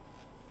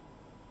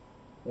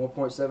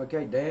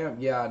 1.7K. Damn.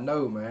 Yeah, I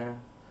know,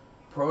 man.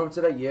 Pro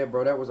today? Yeah,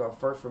 bro. That was our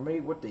first for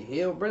me. What the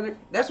hell, brother?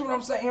 That's what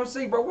I'm saying,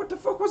 MC, bro. What the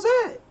fuck was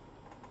that?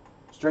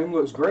 Stream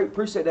looks great.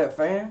 Appreciate that,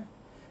 fan.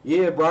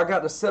 Yeah, bro. I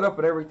got the setup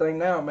and everything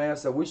now, man.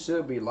 So we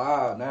should be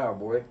live now,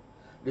 boy.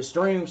 The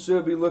stream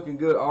should be looking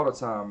good all the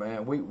time,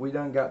 man. We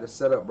done got the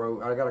setup,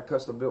 bro. I got a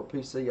custom built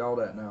PC, all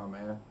that now,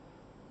 man.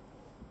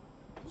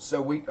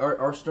 So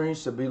our stream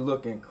should be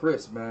looking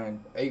crisp,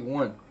 man.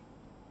 8-1.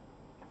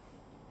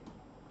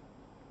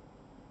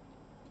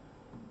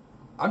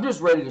 I'm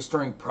just ready to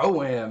stream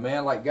Pro-Am,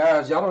 man. Like,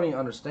 guys, y'all don't even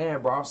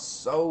understand, bro. I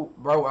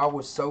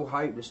was so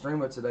hyped to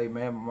stream it today,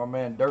 man. My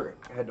man Dirt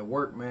had to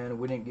work, man.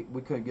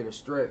 We couldn't get a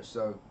stretch,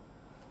 so.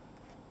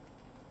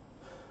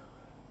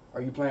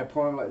 Are you playing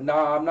Pro-Am? Like,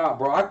 nah, I'm not,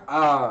 bro.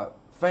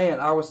 Fan,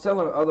 I was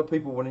telling other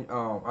people when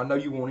I know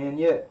you weren't in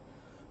yet,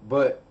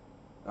 but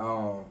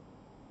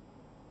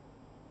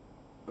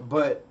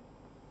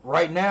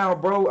right now,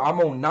 bro, I'm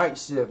on night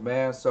shift,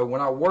 man. So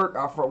when I work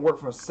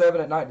from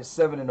 7 at night to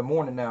 7 in the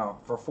morning now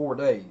for 4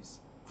 days,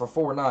 for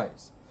 4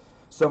 nights.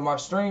 So my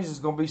streams is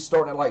gonna be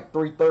starting at like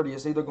 3:30.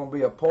 It's either gonna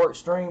be a part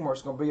stream or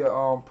it's gonna be a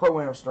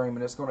Pro-Am stream,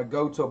 and it's gonna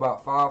go to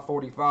about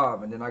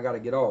 5:45, and then I gotta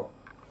get off,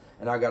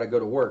 and I gotta go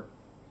to work.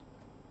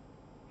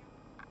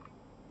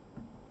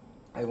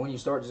 Hey, when you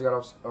start, just got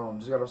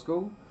off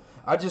school.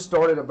 I just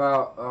started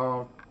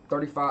about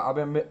 35.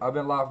 I've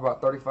been live for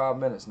about 35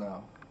 minutes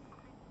now.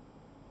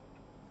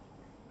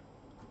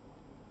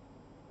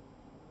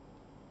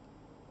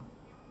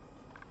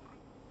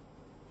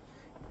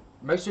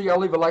 Make sure y'all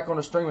leave a like on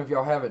the stream if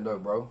y'all haven't, though,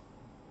 bro.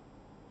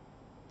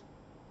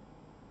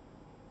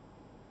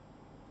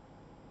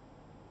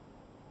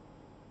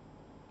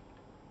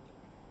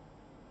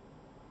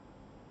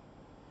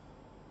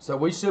 So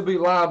we should be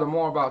live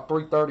tomorrow about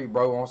 3:30,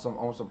 bro, on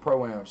some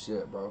Pro-Am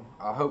shit, bro.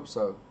 I hope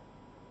so.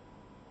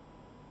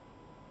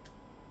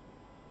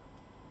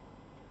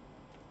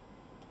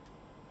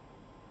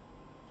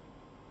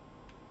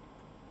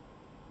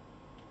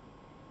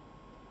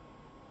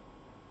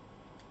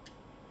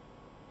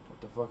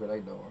 fuck are they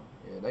doing?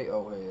 Yeah, they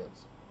old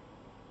heads.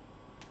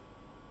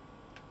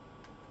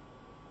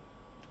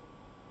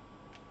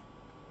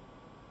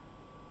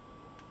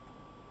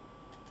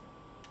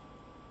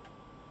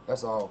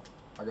 That's all.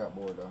 I got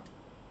bored though.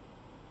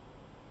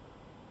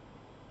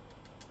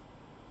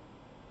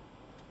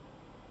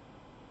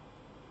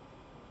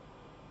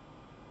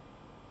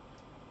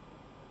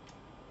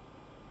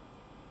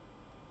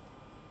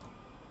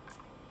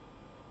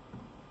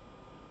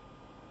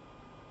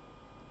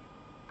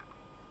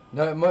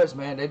 Not much,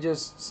 man. They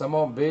just some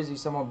of them busy,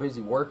 some of them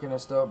busy working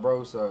and stuff,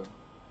 bro. So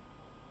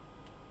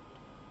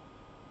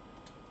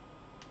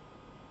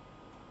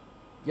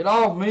get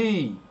off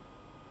me.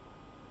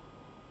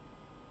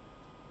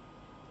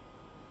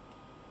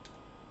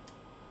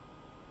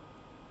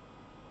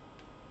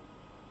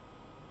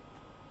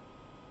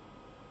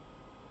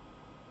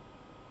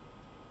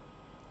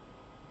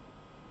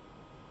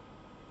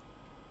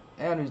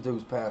 And these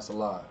dudes pass a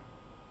lot.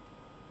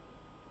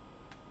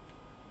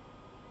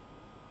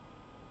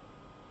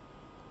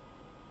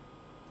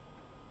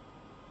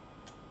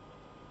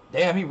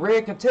 Damn, he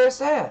red contest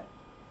that.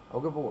 Oh,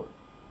 good board.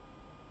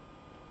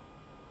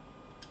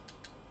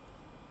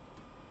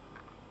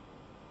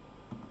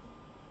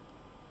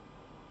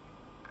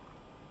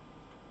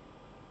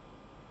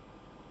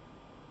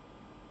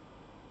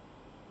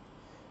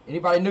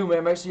 Anybody new,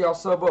 man, make sure y'all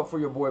sub up for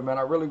your boy, man.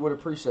 I really would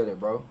appreciate it,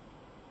 bro.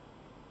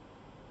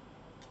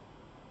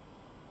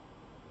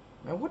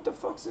 Man, what the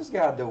fuck's this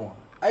guy doing?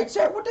 Hey,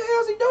 chat, what the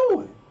hell's he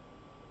doing?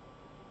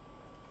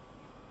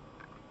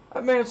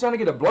 That man trying to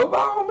get a blow by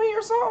on me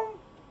or something?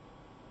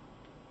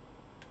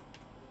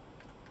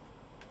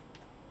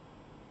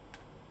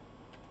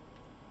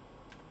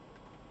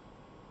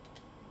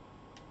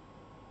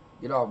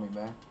 Get off me,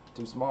 man.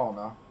 Too small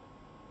now.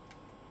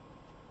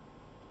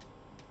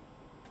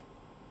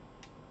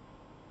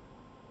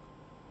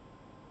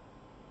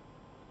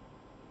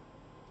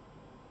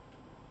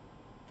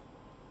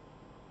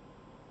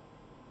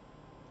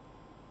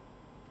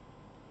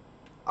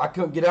 I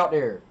couldn't get out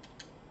there.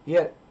 He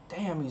had,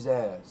 damn, his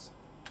ass.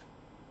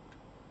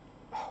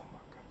 Oh my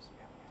goodness,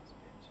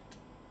 bitch.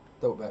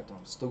 Throw it back to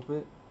him,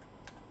 stupid.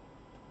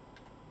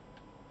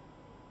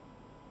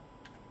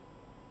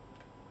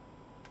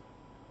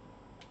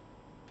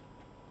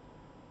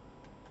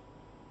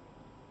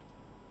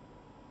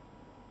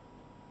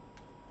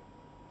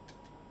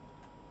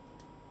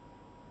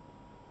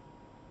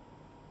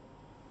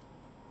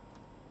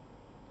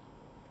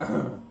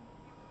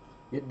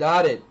 Get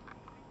dotted.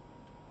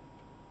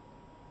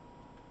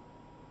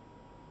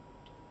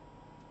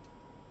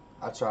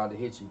 I tried to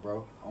hit you,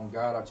 bro. On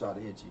God, I tried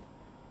to hit you.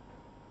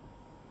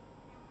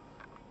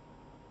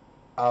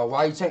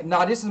 Why you change?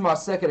 Nah, this is my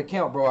second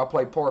account, bro. I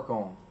play Park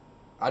on.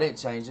 I didn't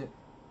change it.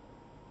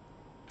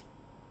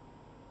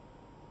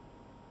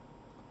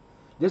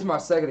 This is my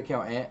second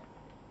account, Ant.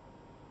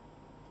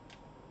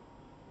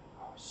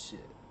 Oh, shit.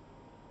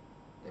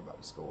 They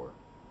about to score.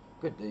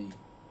 Good D.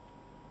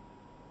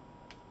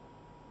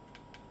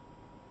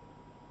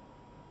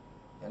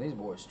 And these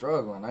boys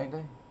struggling, ain't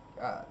they?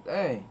 God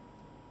dang.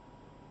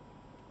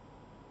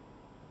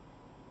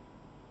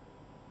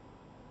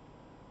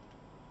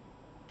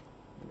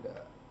 Look at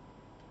that.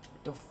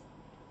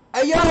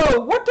 Hey,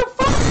 yo, what the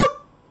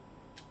fuck?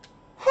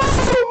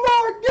 Oh,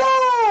 my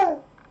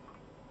God.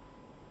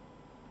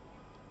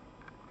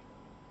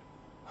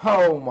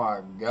 Oh,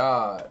 my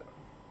God.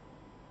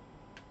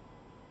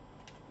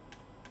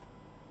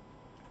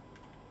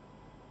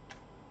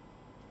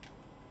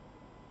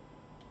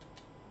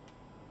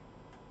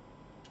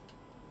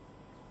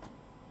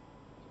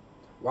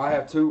 Well, I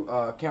have two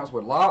accounts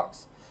with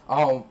locks.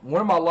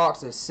 One of my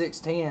locks is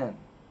 6'10"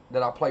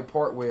 that I play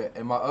part with,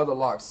 and my other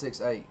lock's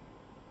 6'8".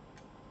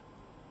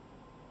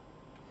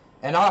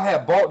 And I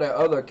had bought that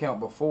other account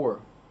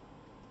before,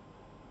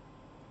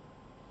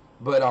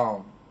 but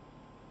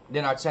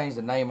then I changed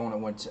the name on it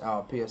when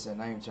PSN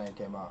name change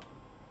came out.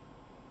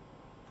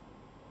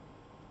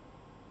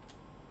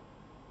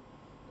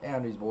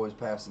 Damn, these boys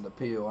passing the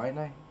pill, ain't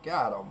they?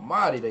 God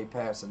almighty, they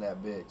passing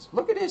that bitch.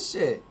 Look at this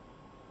shit.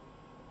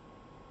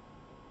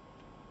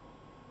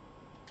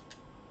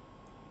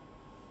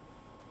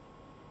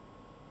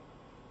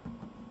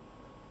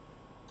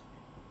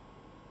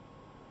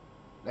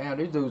 Damn,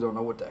 these dudes don't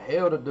know what the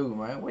hell to do,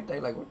 man. What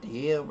they like, what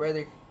the hell,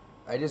 brother?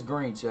 Hey, this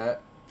green,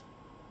 chat.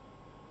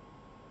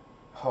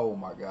 Oh,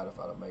 my God, if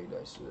I'd have made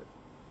that shit.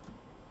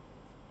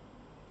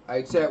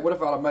 Hey, chat, what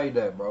if I'd have made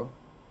that, bro?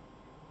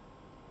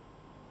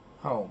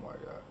 Oh, my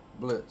God.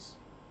 Blitz.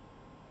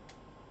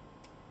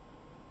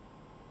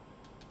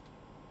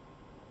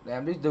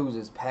 Damn, these dudes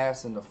is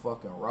passing the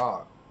fucking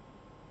rock.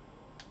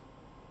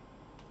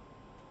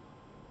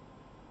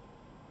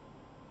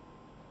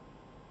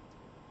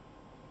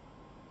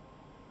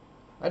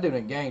 That dude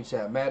in game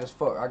chat mad as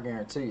fuck, I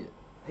guarantee it.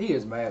 He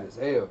is mad as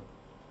hell.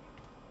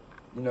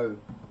 You know,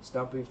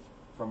 Stumpy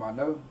from I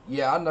Know?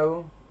 Yeah, I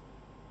know him.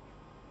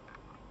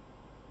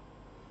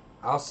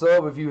 I'll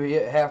sub if you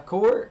hit half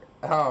court.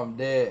 I'm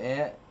dead,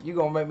 Ant. You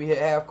gonna make me hit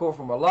half court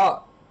from a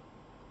lock.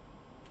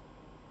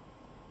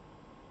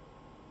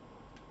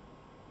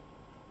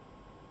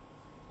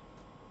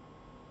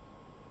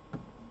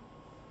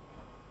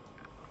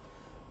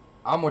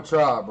 I'm gonna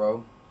try,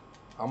 bro.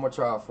 I'm gonna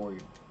try for you.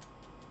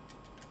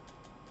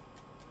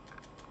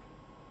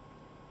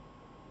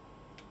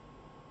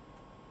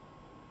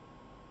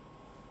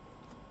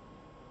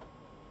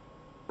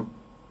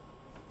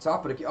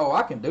 Top of the key. Oh,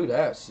 I can do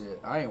that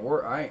shit.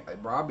 Bro,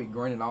 I be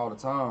greening all the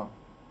time.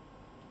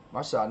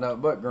 My shot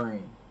nothing but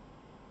green.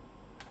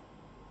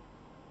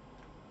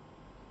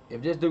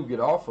 If this dude get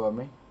off of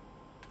me.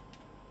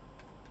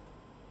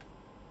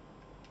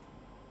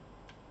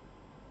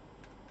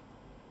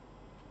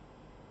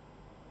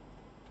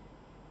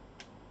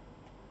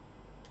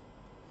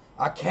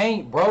 I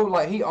can't, bro.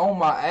 Like, he on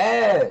my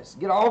ass.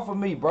 Get off of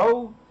me,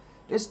 bro.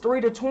 It's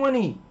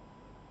 3-20.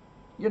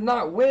 You're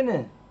not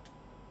winning.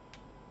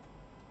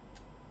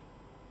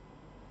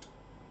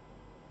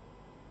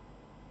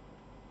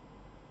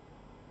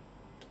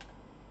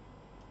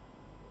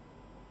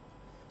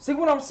 See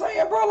what I'm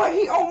saying, bro? Like,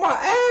 he on my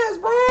ass,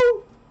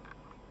 bro.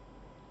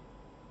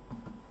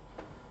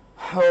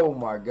 Oh,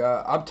 my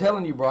God. I'm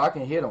telling you, bro. I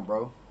can hit him,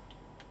 bro.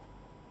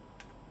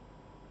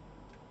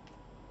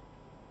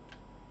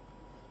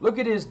 Look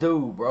at this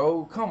dude,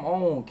 bro. Come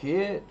on,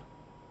 kid.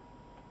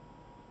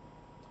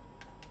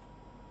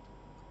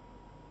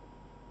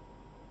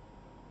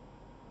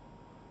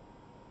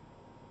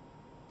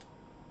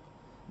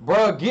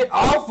 Bro, get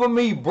off of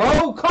me,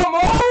 bro. Come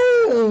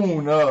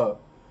on.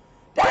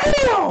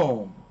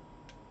 Damn.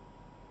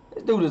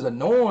 This dude is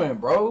annoying,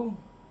 bro.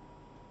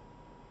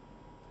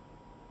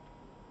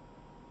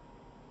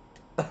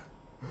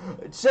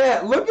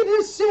 Chat, look at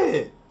this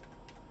shit.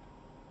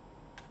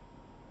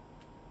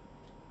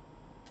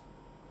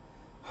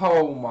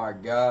 Oh my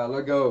God,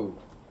 let go.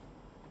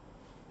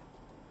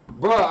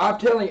 Bro, I'm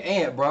telling you,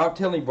 Ant, bro. I'm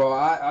telling you, bro.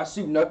 I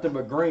shoot nothing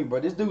but green,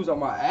 but this dude's on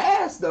my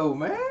ass, though,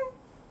 man.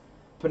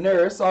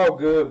 Panera, it's all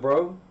good,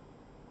 bro.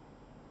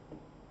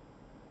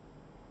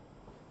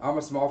 I'm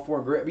a small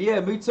forward grip. Yeah,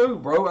 me too,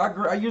 bro.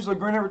 I usually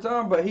grin every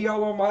time, but he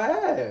all on my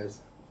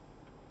ass.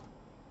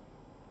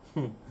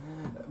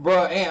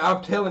 Bro, Ant,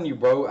 I'm telling you,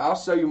 bro. I'll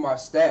show you my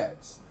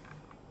stats.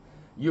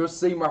 You'll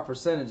see my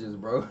percentages,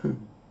 bro.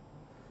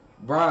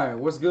 Brian,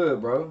 what's good,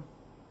 bro?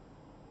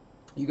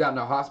 You got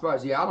no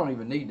hotspots? Yeah, I don't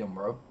even need them,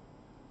 bro.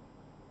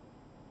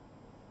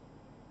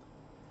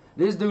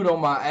 This dude on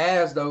my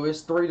ass though,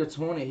 it's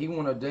 3-20. He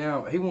wanna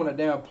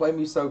down play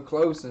me so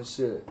close and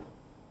shit.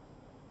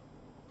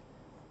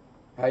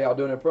 How y'all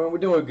doing in pro? We're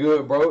doing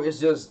good, bro.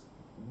 It's just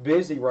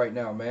busy right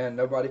now, man.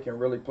 Nobody can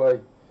really play.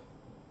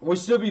 We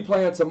should be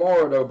playing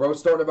tomorrow though, bro.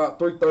 Starting about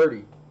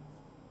 3:30.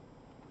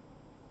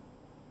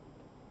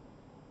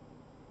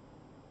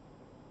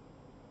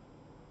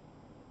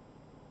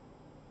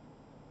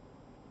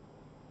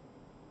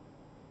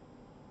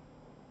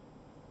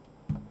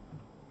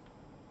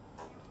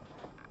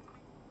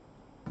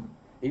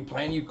 He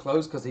playing you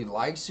close because he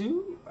likes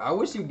you? I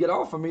wish you'd get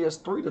off of me. It's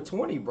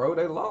 3-20, bro.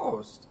 They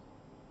lost.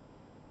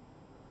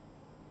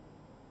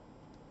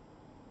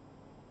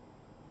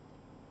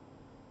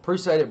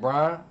 Appreciate it,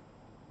 Brian.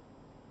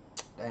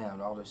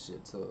 Damn, all this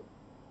shit took.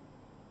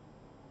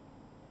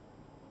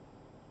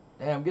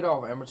 Damn, get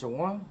off, Amateur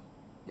 1.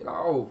 Get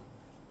off.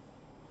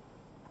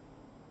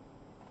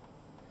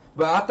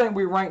 But I think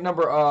we ranked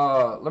number,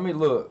 let me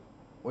look.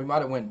 We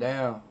might have went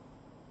down.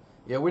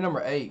 Yeah, we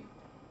number 8.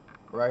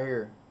 Right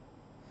here.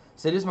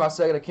 See, this is my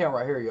second account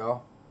right here,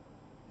 y'all.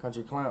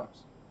 Country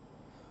Clowns.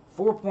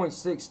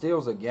 4.6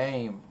 steals a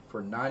game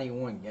for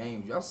 91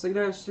 games. Y'all see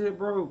that shit,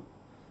 bro?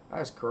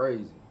 That's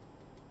crazy.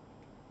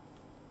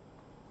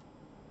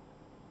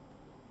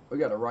 We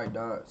got the right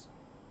dots.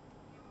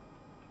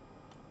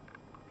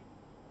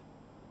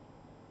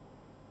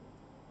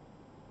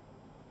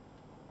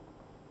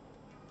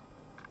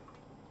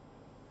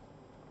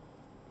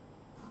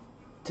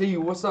 T,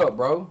 what's up,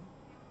 bro?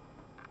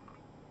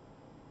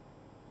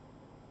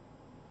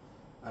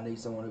 I need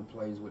someone who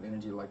plays with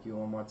energy like you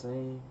on my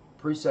team.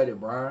 Appreciate it,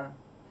 Brian.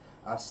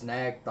 I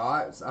snag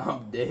thoughts.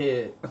 I'm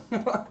dead.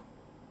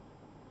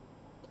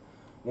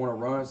 Want to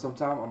run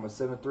sometime? I'm a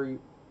 7'3",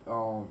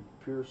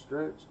 pure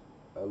stretch.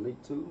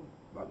 Elite 2.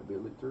 About to be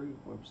Elite 3.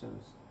 1%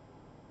 is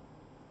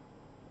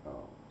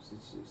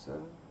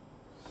 667.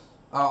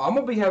 I'm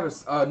going to be having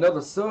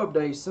another sub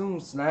day soon,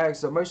 Snag.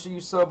 So make sure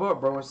you sub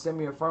up, bro, and send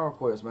me a friend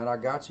request, man. I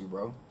got you,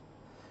 bro.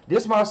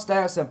 This is my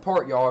stats in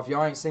park, y'all. If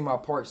y'all ain't seen my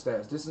park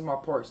stats, this is my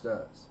park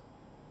stats.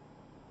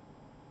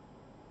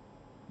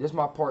 This is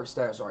my park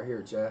stats right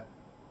here, chat.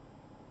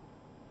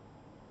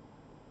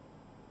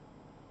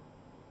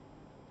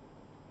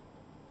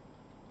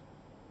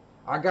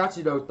 I got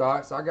you, though,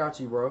 Thoughts. I got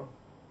you, bro.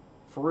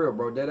 For real,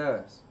 bro. Dead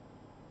ass.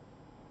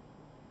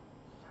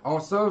 On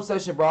sub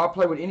session, bro, I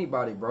play with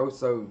anybody, bro.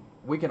 So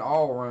we can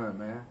all run,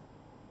 man.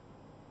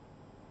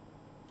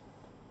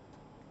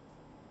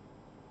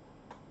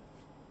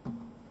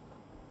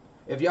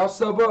 If y'all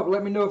sub up,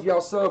 let me know if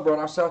y'all sub, bro,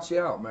 and I'll shout you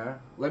out, man.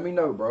 Let me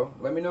know, bro.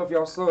 Let me know if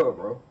y'all sub,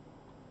 bro.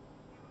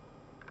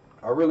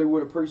 I really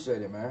would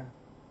appreciate it, man.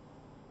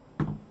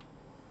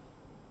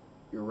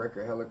 Your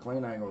record hella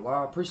clean, I ain't gonna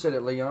lie. Appreciate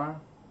it, Leon.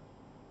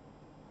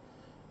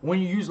 When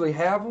you usually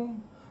have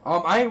them?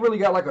 I ain't really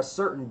got like a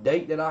certain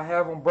date that I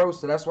have on, bro.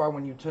 So that's why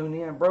when you tune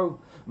in, bro,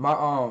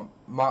 my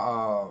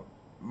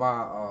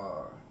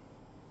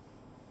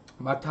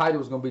my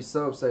title is gonna be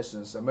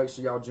Subsession. So make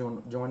sure y'all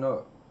join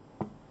up.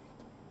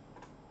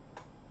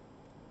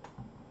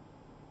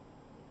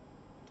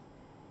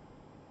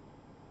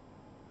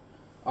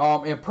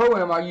 In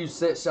Pro-Am, I use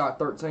set shot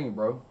 13,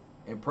 bro.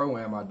 In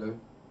Pro-Am, I do.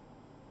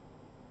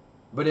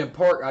 But in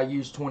Park, I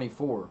use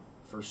 24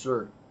 for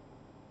sure.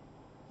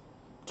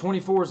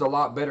 24 is a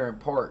lot better in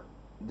Park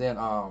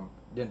than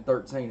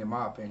 13, in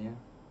my opinion.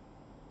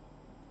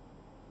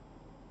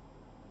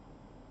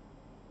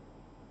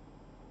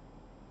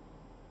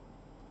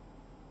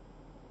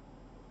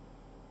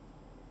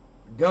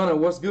 Gunna,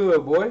 what's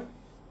good, boy?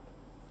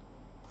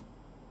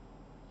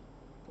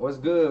 What's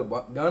good,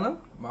 Gunna?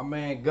 My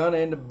man Gunna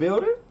in the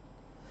building.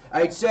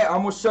 Hey, chat,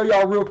 I'm gonna show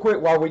y'all real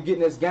quick while we get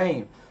in this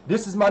game.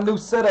 This is my new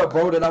setup,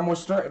 bro, that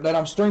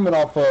I'm streaming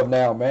off of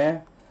now,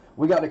 man.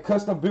 We got the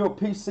custom built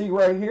PC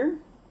right here.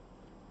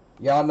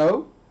 Y'all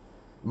know.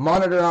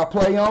 Monitor I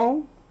play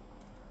on.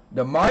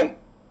 The mic,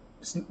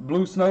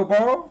 Blue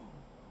Snowball,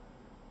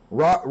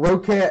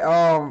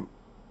 Rocat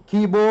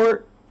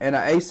keyboard, and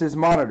an Asus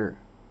monitor.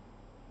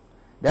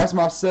 That's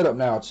my setup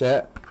now,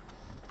 chat.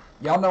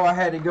 Y'all know I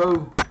had to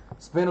go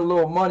spend a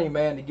little money,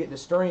 man, to get the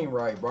stream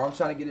right, bro. I'm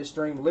trying to get this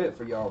stream lit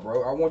for y'all,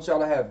 bro. I want y'all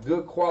to have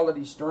good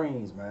quality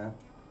streams, man.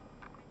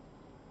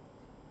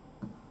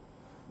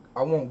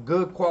 I want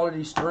good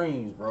quality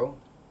streams, bro.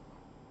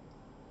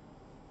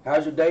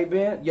 How's your day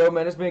been? Yo,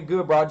 man, it's been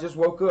good, bro. I just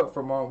woke up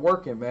from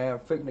working, man. I'm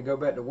fixing to go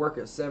back to work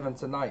at 7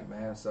 tonight,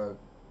 man. So,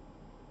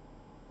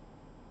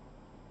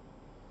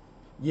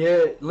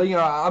 yeah,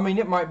 Leon, I mean,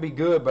 it might be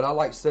good, but I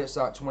like set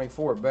shot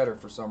 24 better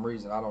for some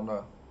reason. I don't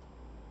know.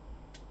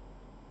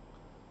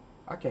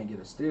 I can't get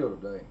a steal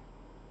today.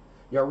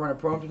 Y'all running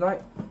Pro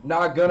tonight?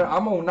 Nah, Gunner,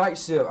 I'm on night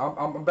shift.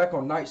 I'm back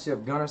on night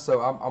shift, Gunner,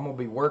 so I'm going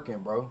to be working,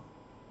 bro.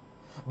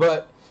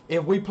 But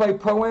if we play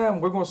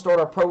Pro-Am, we're going to start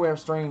our Pro-Am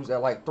streams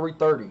at like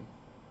 3:30.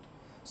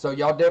 So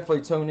y'all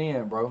definitely tune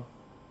in, bro.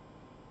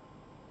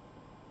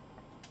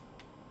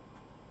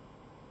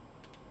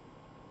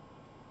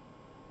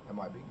 That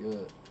might be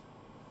good.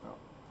 Oh.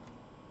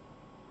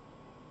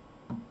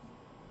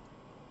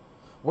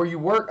 Where you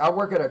work? I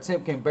work at a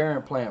Timken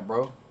bearing plant,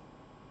 bro.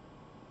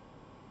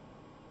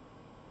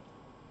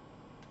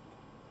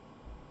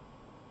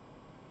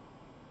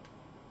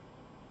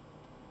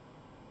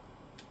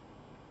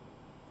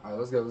 All right,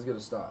 let's go. Let's get a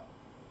stop.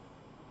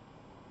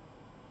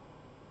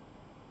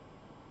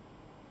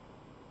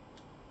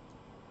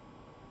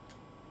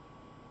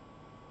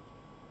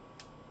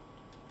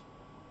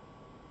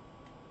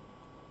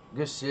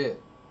 Good shit.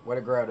 Way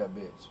to grab that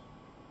bitch.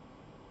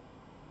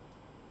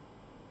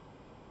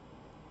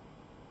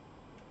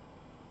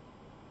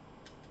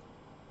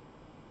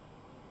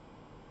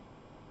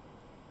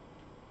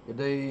 Good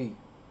day.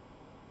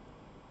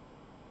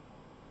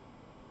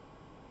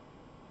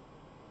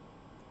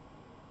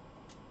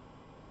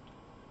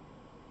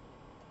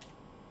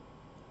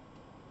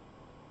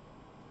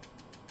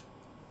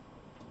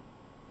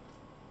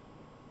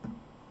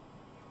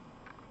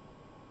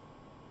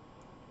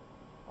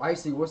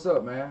 Icy, what's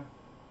up, man?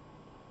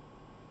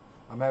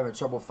 I'm having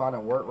trouble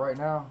finding work right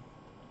now.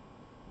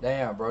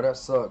 Damn, bro, that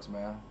sucks,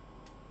 man.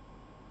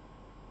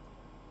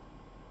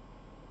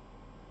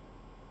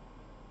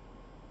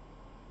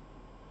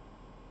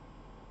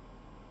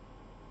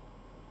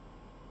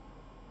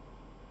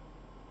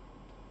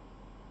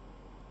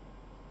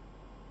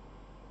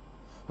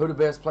 Who the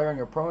best player in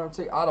your Pro-Am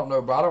team? I don't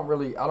know, bro. I don't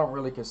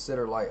really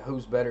consider like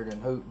who's better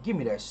than who. Give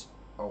me that.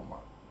 Oh my.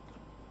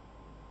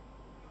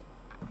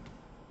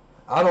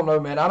 I don't know,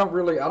 man. I don't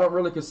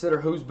really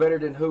consider who's better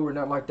than who or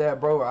nothing like that,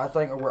 bro. I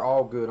think we're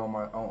all good on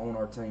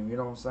our team. You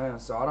know what I'm saying?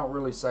 So I don't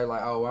really say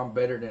like, oh, I'm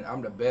better than,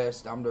 I'm the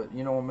best. I'm the,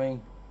 you know what I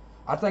mean?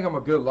 I think I'm a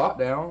good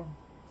lockdown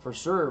for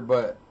sure,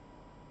 but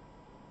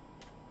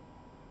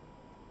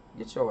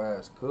get your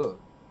ass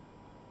cooked.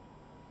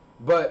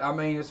 But I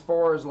mean, as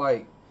far as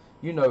like,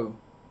 you know,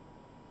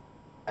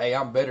 hey,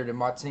 I'm better than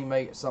my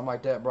teammate, something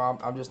like that, bro.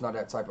 I'm just not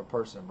that type of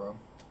person, bro.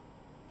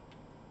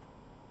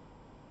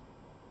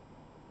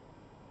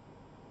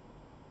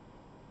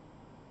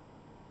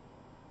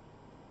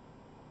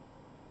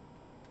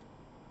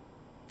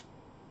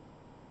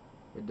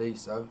 It D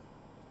so.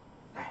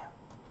 Damn.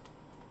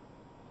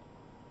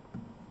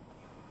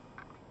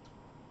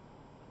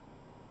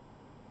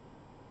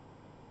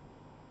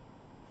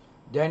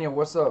 Daniel,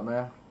 what's up,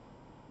 man?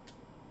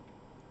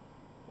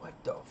 What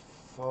the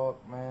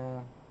fuck,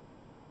 man?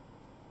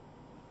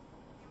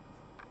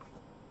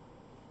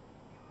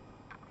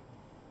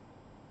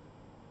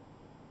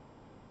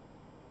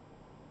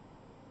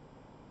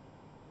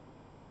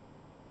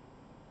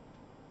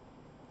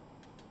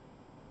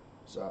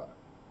 Shot.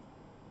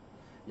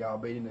 Y'all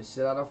beating the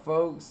shit out of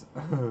folks?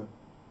 I'm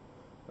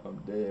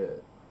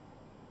dead.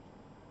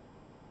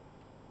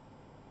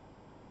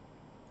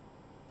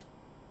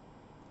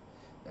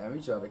 Damn,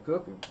 each other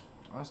cooking.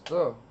 That's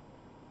tough.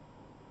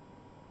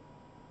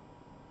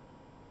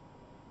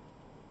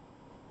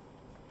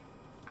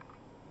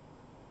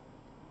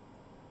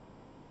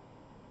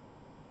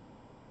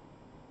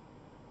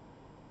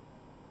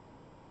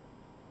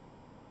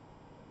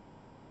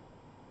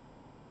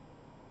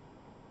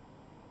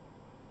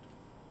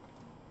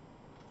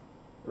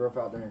 Rough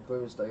out there and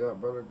clear. Stay up,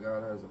 brother.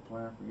 God has a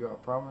plan for you. I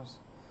promise.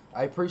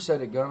 I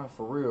appreciate it, Gunner.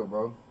 For real,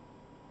 bro.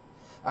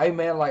 Hey,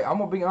 man. Like, I'm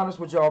gonna be honest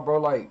with y'all, bro.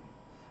 Like,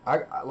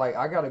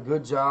 I got a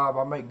good job.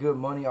 I make good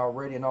money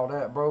already and all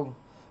that, bro.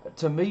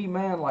 To me,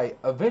 man, like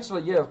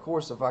eventually, yeah, of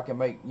course, if I can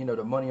make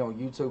the money on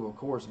YouTube, of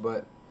course.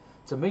 But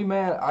to me,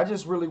 man, I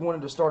just really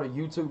wanted to start a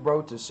YouTube,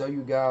 bro, to show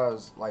you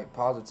guys like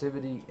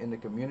positivity in the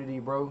community,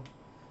 bro,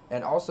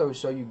 and also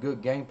show you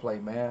good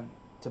gameplay, man.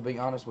 To be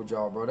honest with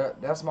y'all, bro,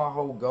 that's my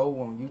whole goal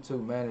on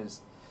YouTube, man.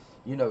 Is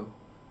you know,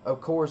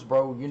 of course,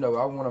 bro.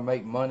 I want to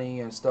make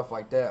money and stuff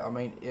like that. I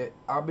mean,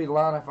 I'd be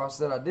lying if I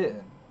said I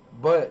didn't,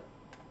 but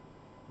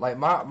like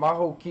my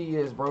whole key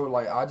is, bro,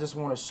 like I just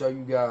want to show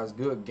you guys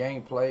good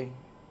gameplay.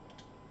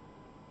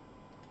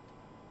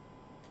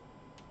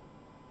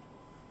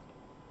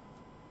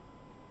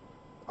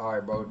 All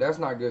right, bro, that's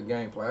not good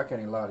gameplay. I can't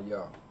even lie to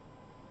y'all.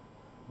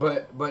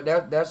 But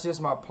that's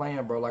just my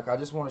plan, bro. Like I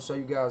just want to show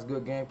you guys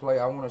good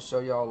gameplay. I want to show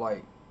y'all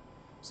like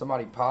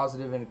somebody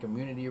positive in the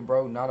community,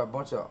 bro. Not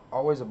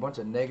always a bunch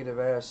of negative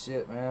ass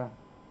shit, man.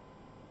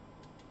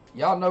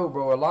 Y'all know,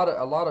 bro. A lot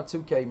of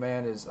 2K,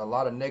 man, is a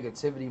lot of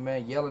negativity,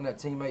 man. Yelling at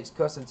teammates,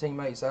 cussing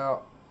teammates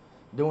out,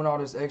 doing all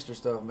this extra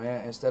stuff,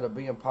 man. Instead of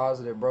being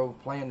positive, bro,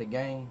 playing the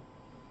game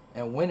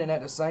and winning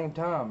at the same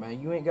time,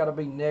 man. You ain't gotta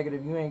be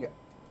negative. You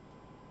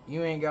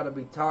ain't gotta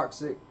be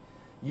toxic.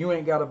 You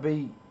ain't gotta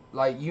be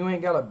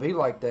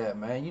like that,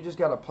 man. You just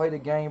gotta play the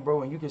game,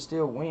 bro, and you can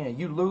still win.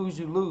 You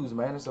lose,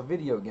 man. It's a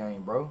video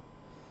game, bro.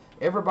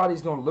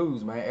 Everybody's gonna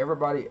lose, man.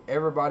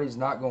 Everybody's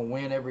not gonna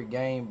win every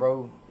game,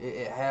 bro.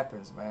 It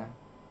happens, man.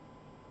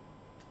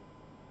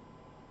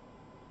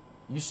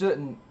 You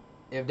shouldn't.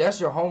 If that's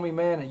your homie,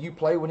 man, and you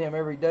play with him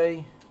every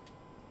day,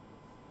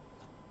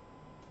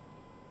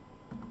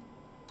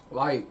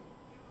 like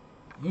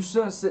you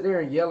shouldn't sit there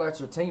and yell at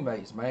your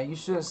teammates, man. You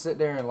shouldn't sit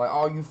there and like,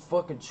 oh, you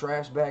fucking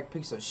trash bag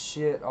piece of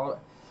shit. All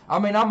I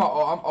mean, I'm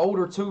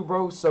older too,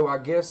 bro. So I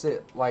guess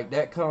it like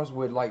that comes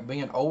with like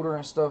being older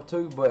and stuff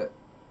too. But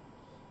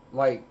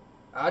like,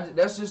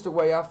 that's just the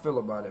way I feel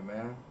about it,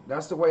 man.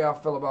 That's the way I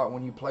feel about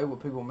when you play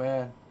with people,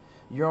 man.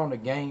 You're on the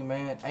game,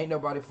 man. Ain't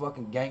nobody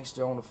fucking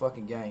gangster on the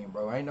fucking game,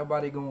 bro. Ain't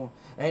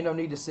no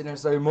need to sit there and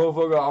say,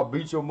 motherfucker, I'll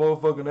beat your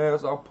motherfucking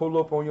ass. I'll pull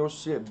up on your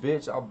shit,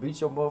 bitch. I'll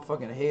beat your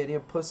motherfucking head in,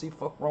 pussy.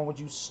 Fuck wrong with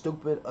you,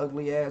 stupid,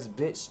 ugly ass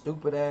bitch,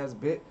 stupid ass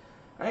bitch.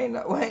 Ain't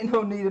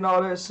no need in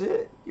all that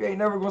shit. You ain't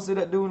never gonna see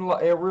that dude in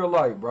real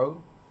life,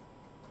 bro.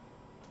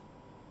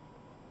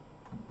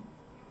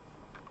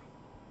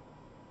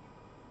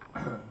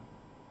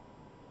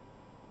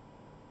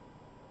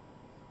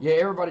 Yeah,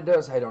 everybody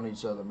does hate on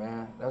each other,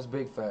 man. That's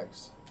big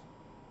facts.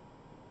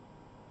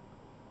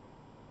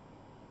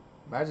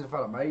 Imagine if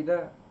I'd have made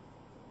that.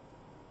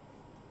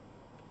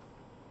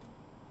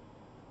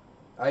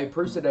 I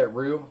appreciate that,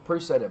 real.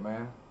 Appreciate it,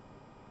 man.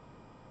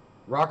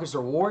 Rockets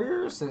or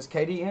Warriors since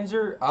KD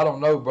injured? I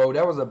don't know, bro.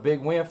 That was a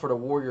big win for the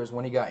Warriors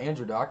when he got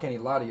injured, though. I can't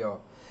even lie to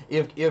y'all.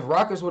 If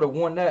Rockets would have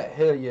won that,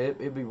 hell yeah,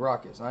 it'd be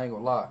Rockets. I ain't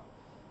gonna lie.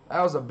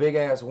 That was a big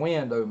ass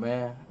win, though,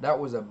 man. That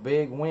was a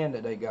big win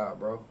that they got,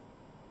 bro.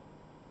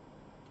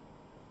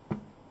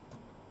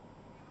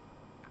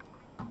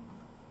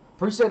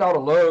 Appreciate all the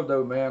love,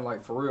 though, man.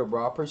 Like, for real,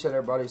 bro. I appreciate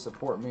everybody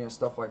supporting me and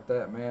stuff like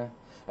that, man.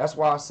 That's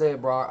why I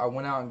said, bro, I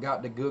went out and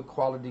got the good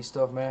quality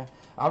stuff, man.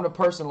 I'm the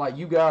person, like,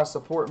 you guys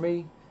support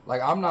me.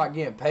 Like, I'm not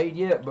getting paid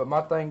yet, but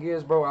my thing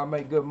is, bro, I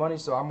make good money,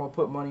 so I'm going to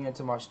put money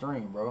into my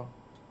stream, bro.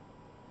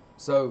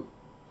 So,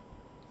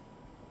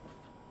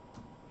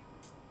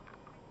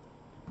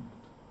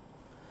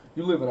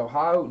 you live in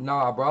Ohio?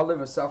 Nah, bro, I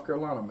live in South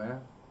Carolina, man.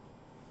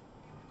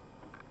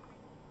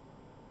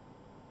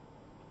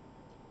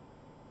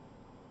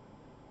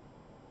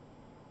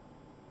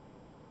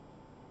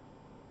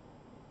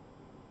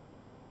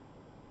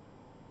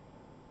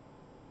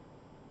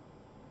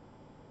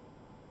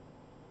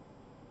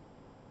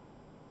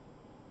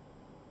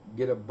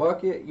 Get a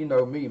bucket, you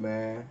know me,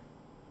 man.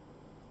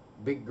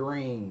 Big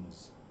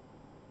greens.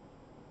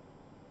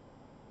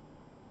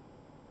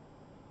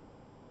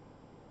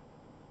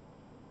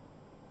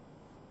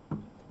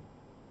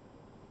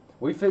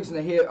 We fixing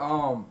to hit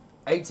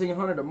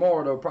 1800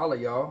 tomorrow though,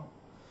 probably y'all.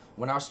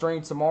 When I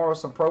stream tomorrow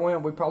some pro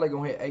am, we probably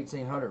gonna hit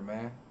 1800,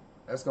 man.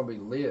 That's gonna be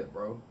lit,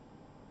 bro.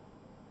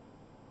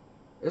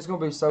 It's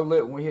gonna be so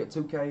lit when we hit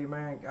 2K,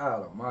 man.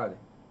 God Almighty.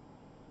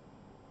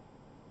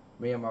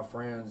 Me and my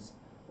friends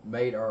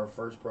made our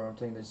first pro am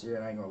team this year,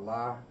 and I ain't gonna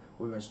lie,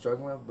 we've been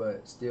struggling,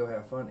 but still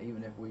have fun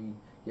even if we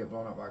get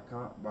blown up by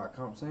a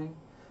comp team.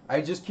 I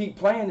just keep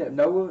playing it,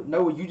 Noah.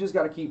 Noah, you just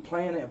gotta keep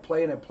playing it and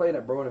playing it and playing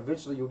it, bro, and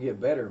eventually you'll get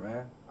better,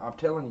 man. I'm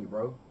telling you,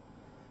 bro.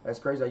 That's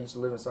crazy. I used to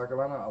live in South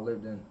Carolina. I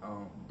lived in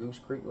Deuce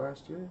Creek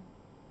last year.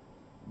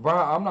 Bro,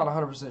 I'm not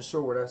 100%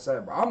 sure where that's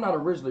at, bro. I'm not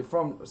originally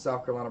from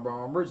South Carolina,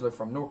 bro. I'm originally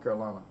from North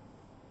Carolina.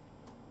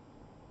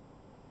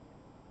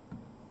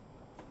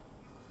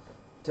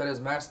 Tell this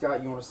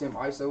mascot you want to see him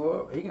ISO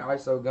up. He can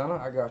ISO Gunner.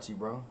 I got you,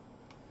 bro.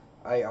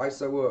 Hey,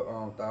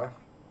 ISO up, Thigh.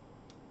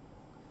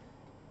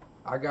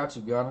 I got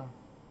you, Gunner.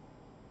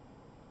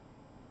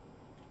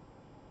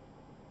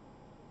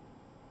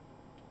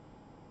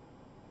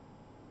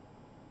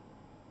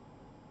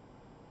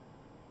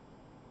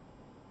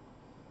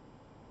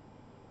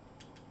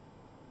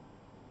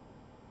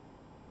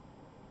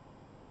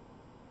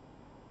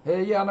 Hell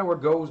yeah, I know where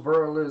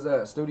Goldsboro is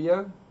at.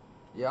 Studio.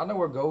 Yeah, I know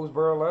where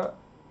Goldsboro at.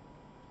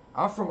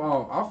 I'm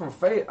from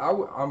Fayette.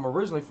 I'm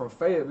originally from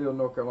Fayetteville,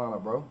 North Carolina,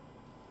 bro.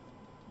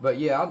 But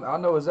yeah, I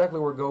know exactly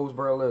where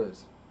Goldsboro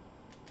is.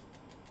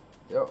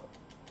 Yep.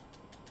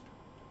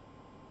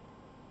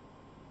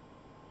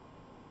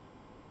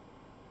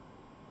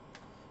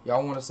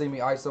 Y'all want to see me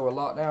ISO a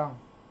lot now?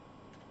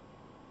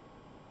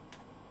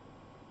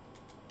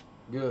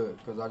 Good,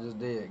 because I just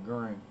did.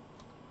 Green.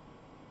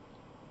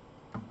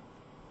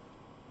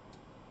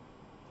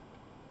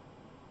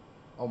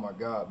 Oh my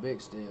God,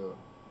 big steal.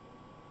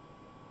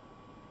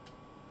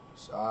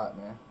 Shot,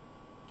 man.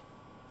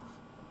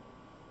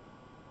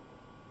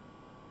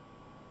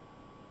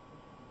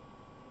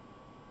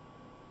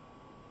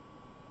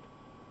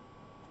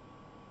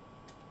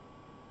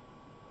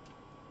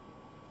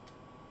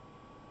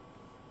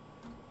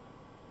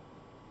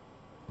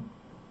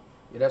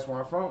 Yeah, that's where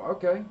I'm from?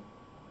 Okay.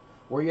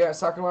 Where you at,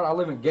 South Carolina? I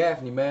live in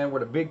Gaffney, man,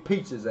 where the Big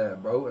Peach is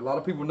at, bro. A lot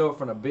of people know it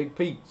from the Big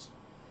Peach.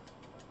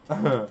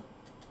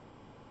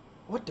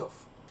 What the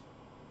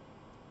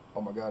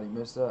Oh my God, he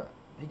missed that.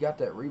 He got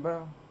that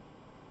rebound?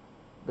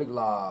 Big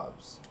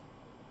lobs.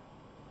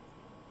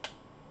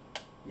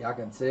 Yeah, I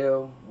can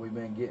tell we've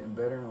been getting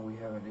better and we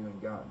haven't even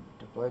gotten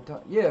to play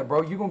time. Yeah,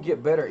 bro, you're going to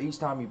get better each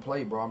time you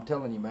play, bro. I'm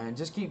telling you, man.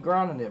 Just keep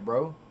grinding it,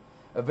 bro.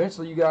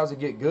 Eventually, you guys will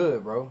get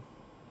good, bro.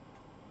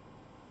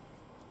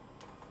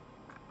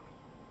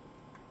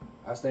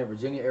 I stay in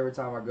Virginia every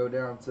time I go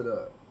down to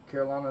the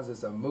Carolinas.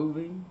 It's a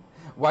movie.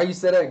 Why you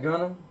say that,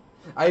 Gunner?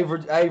 Hey,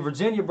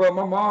 Virginia, bro.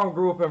 My mom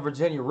grew up in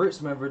Virginia,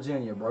 Richmond,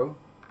 Virginia, bro.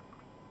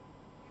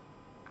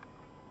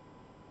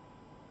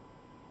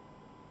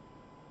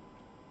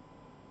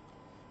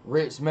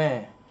 Rich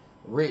man.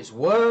 Rich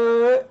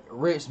what?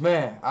 Rich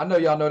man. I know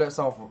y'all know that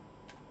song from.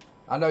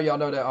 I know y'all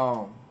know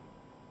that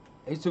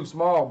he's too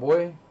small,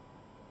 boy.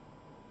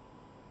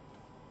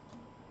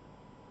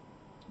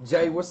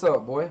 Jay, what's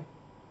up, boy?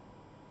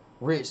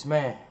 Rich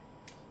man.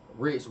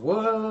 Rich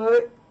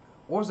what?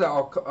 What was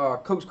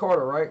that? Coach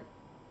Carter, right?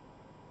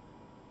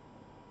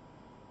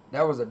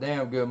 That was a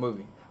damn good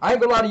movie. I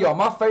ain't gonna lie to y'all.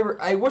 My favorite.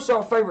 Hey, what's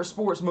y'all favorite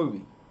sports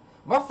movie?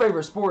 My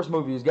favorite sports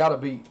movie has gotta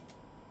be.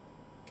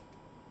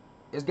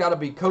 It's gotta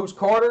be Coach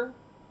Carter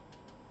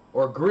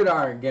or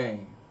Gridiron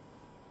Gang.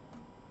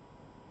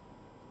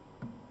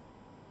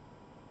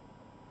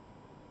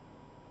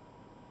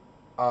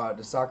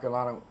 The South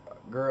Carolina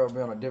girl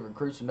being a different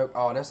creature. No,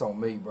 oh, that's on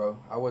me, bro.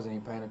 I wasn't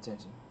even paying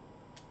attention.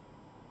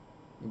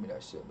 Give me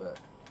that shit back.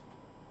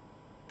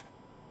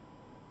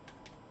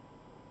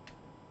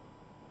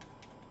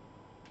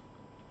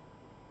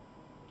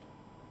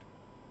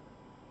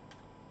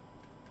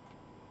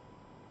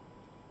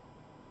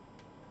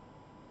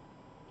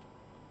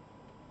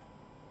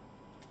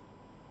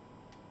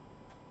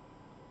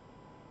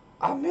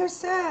 I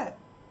missed that.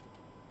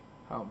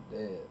 I'm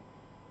dead.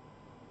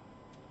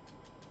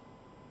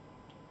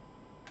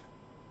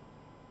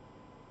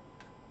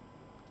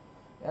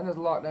 And this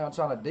lockdown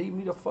trying to D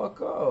me the fuck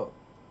up.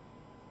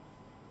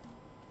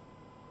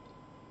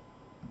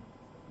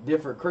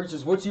 Different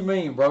creatures. What you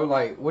mean, bro?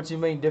 Like, what you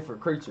mean,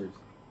 different creatures?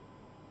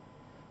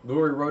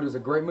 Glory Road is a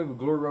great movie.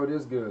 Glory Road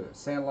is good.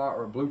 Sandlot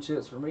or Blue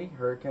Chips for me.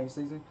 Hurricane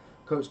Season.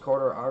 Coach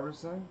Carter or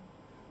Iverson.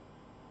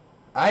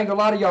 I ain't gonna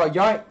lie to y'all.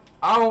 Y'all,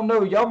 I don't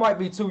know. Y'all might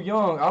be too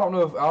young. I don't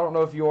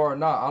know if you are or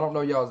not. I don't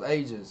know y'all's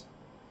ages.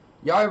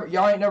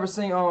 Y'all ain't never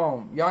seen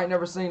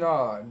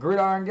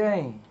Gridiron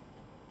Gang.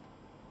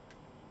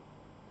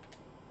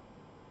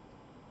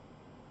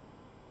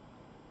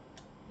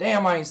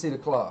 Damn, I ain't see the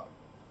clock.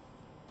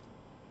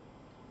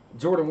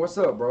 Jordan, what's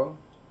up, bro?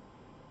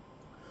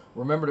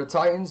 Remember the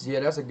Titans?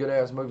 Yeah, that's a good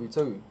ass movie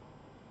too.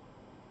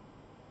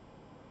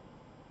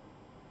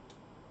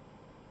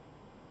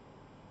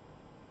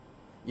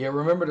 Yeah,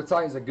 Remember the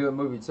Titans a good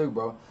movie too,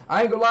 bro.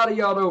 I ain't gonna lie to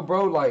y'all though,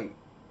 bro. Like,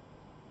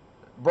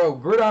 bro,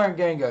 Gridiron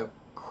Gang a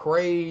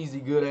crazy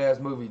good ass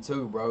movie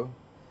too, bro.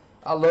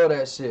 I love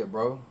that shit,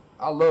 bro.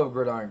 I love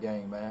Gridiron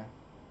Gang, man.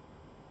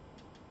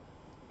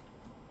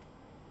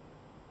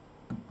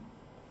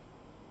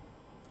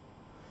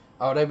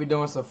 Oh, they be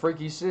doing some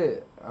freaky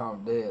shit.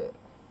 I'm dead.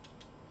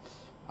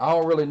 I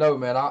don't really know,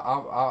 man.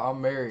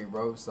 I'm married,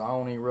 bro, so I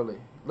don't even really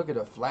look at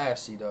the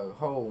flashy though.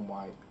 Oh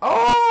my.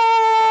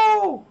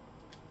 Oh.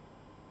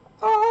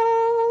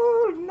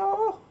 Oh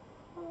no.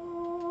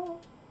 Oh.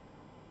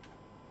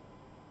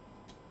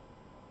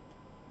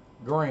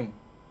 Green,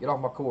 get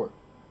off my court.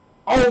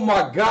 Oh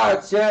my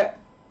God, chat.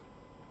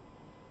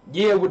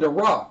 Yeah, with the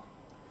rock.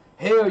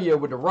 Hell yeah,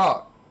 with the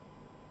rock.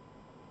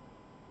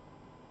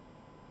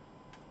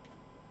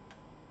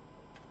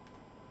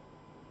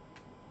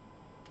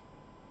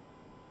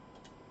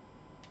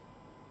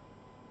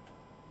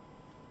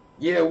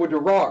 Yeah, with the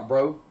rock,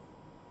 bro.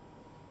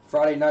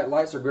 Friday Night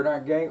Lights or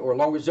Gridiron Gang or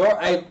Long as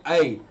Yard.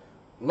 Hey,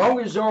 Long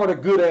as Yard a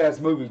good ass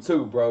movie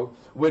too, bro.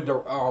 With the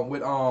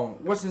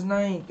what's his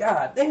name?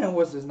 God damn,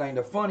 what's his name?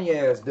 The funny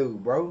ass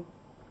dude, bro.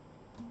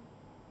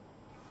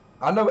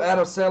 I know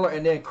Adam Sandler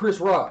and then Chris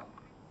Rock.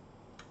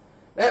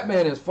 That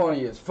man is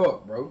funny as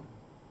fuck, bro.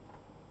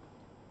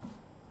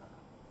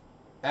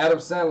 Adam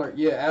Sandler,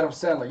 yeah, Adam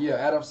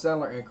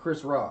Sandler and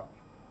Chris Rock.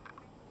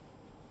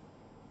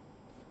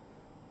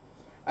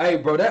 Hey,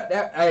 bro,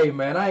 hey,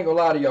 man, I ain't gonna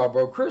lie to y'all,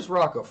 bro. Chris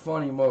Rock a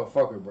funny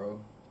motherfucker, bro.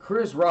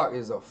 Chris Rock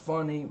is a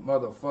funny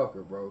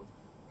motherfucker, bro.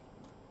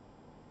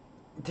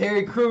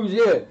 Terry Crews,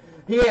 yeah,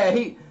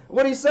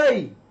 what he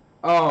say?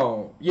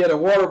 Yeah, the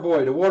Water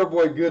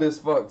Boy, good as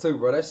fuck too,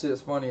 bro. That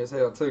shit's funny as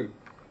hell too.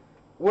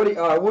 What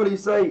he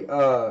say?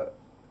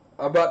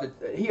 About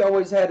he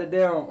always had the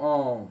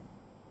damn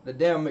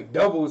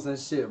McDoubles and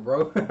shit,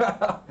 bro.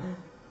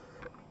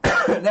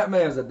 That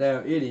man's a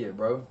damn idiot,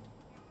 bro.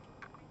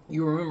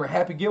 You remember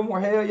Happy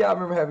Gilmore? Hell yeah, I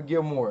remember Happy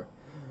Gilmore.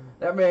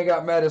 That man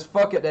got mad as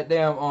fuck at that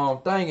damn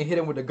thing and hit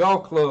him with the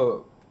golf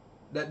club.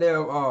 That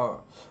damn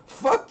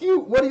fuck you.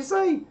 What he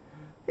say?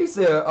 He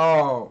said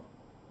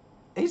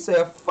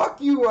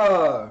fuck you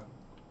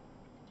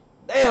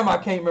damn, I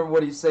can't remember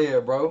what he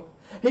said, bro.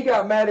 He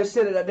got mad as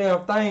shit at that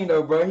damn thing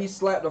though, bro. He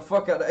slapped the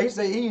fuck out of. He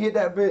said he hit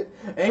that bit,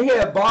 and he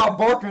had Bob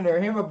Barker in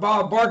there. Him and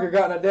Bob Barker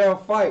got in a damn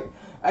fight.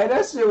 Hey,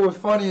 that shit was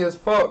funny as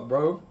fuck,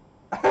 bro.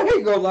 I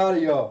ain't gonna lie to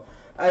y'all.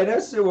 Hey,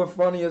 that shit was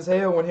funny as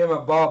hell when him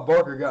and Bob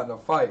Barker got in a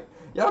fight.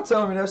 Y'all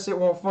telling me that shit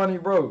wasn't funny,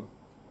 bro?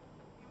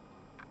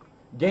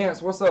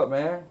 Gantz, what's up,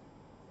 man?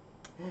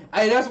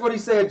 Hey, that's what he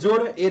said,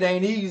 Jordan. It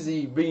ain't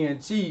easy being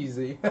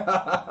cheesy.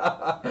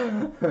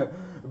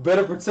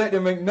 Better protect the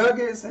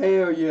McNuggets?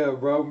 Hell yeah,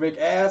 bro.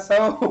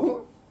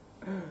 McAsshole.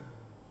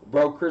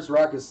 Bro, Chris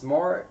Rock is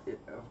smart.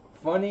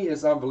 Funny.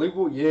 It's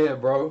unbelievable. Yeah,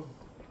 bro.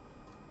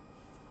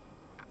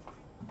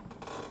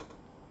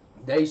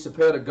 Dave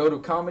Chappelle to go to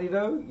comedy,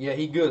 though? Yeah,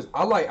 he good.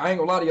 I ain't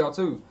gonna lie to y'all,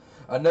 too.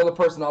 Another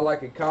person I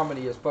like in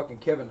comedy is fucking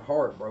Kevin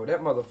Hart, bro. That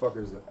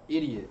motherfucker's an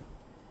idiot.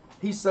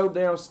 He's so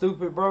damn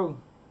stupid, bro.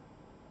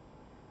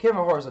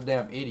 Kevin Hart's a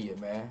damn idiot,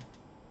 man.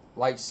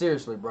 Like,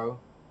 seriously, bro.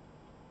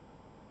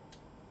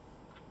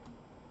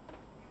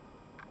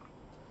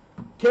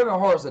 Kevin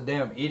Hart's a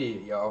damn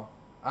idiot, y'all.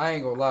 I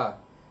ain't gonna lie.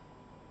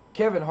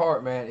 Kevin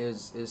Hart, man,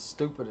 is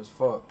stupid as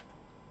fuck.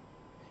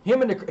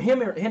 Him and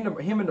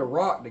the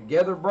Rock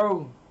together,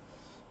 bro,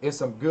 is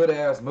some good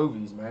ass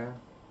movies, man.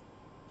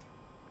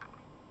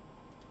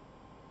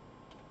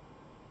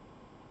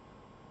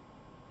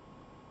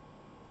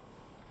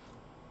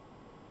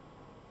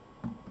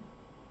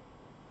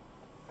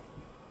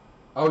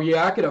 Oh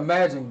yeah, I could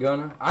imagine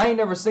Gunner. I ain't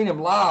never seen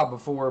him live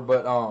before,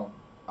 but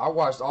I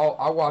watch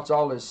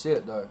all his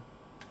shit though.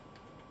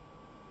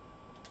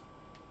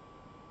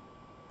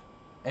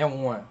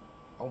 And one.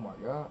 Oh my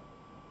god.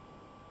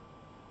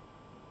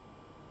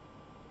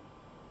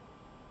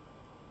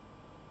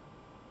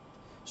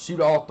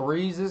 Shoot all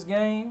threes this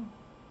game?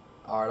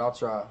 Alright, I'll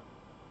try.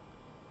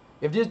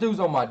 If this dude's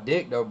on my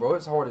dick though, bro,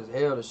 it's hard as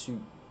hell to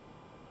shoot.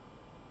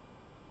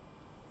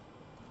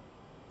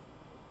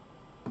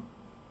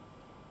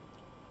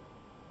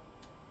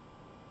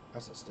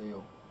 That's a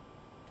steal.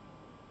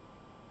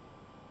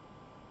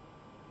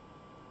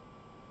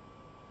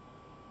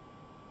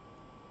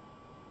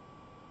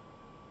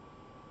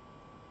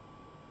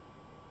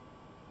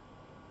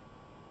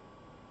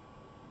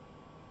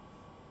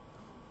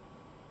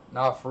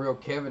 Nah, for real,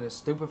 Kevin is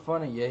stupid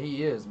funny. Yeah,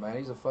 he is, man.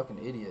 He's a fucking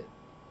idiot.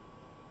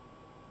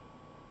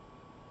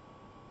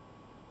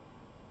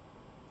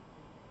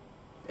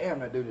 Damn,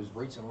 that dude is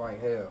reaching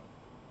like hell.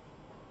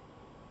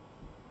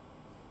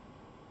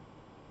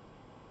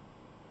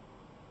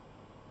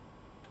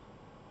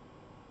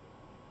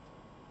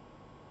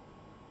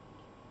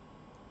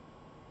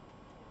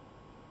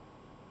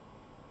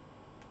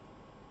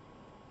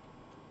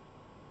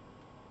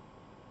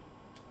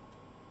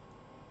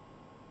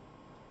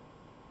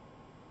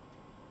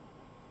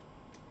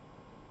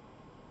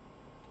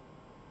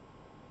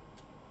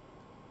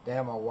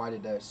 Damn, I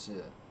whited that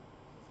shit.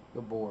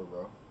 Good board,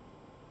 bro.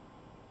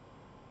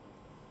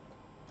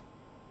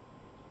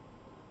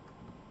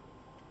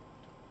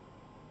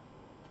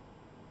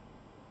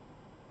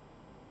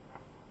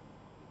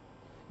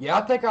 Yeah,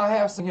 I think I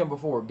have seen him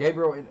before.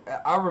 Gabriel,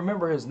 I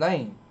remember his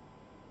name.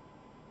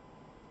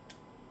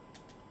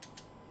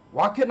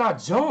 Why couldn't I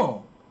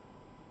jump?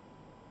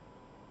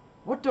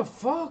 What the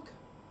fuck?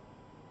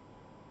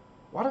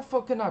 Why the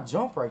fuck couldn't I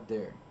jump right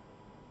there?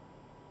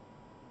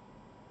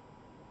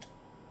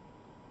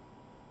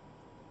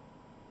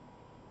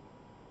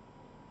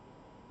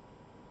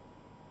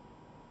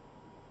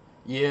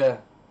 Yeah.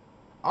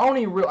 I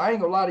ain't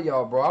gonna lie to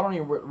y'all, bro. I don't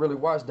even really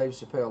watch Dave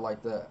Chappelle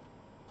like that.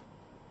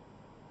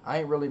 I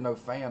ain't really no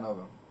fan of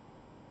him.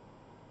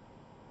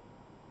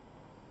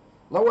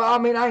 Well, I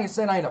mean, I ain't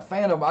saying I ain't a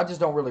fan of him. I just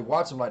don't really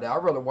watch him like that. I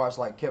really watch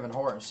like Kevin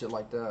Hart and shit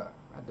like that.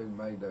 That dude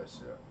made that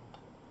shit.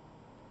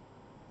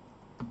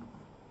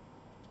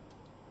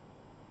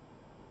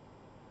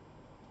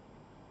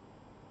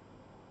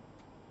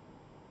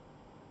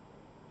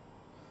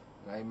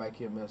 And they make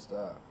him messed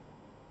up.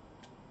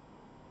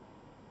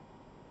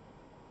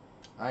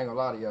 I ain't gonna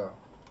lie to y'all.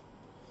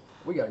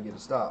 We gotta get a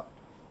stop.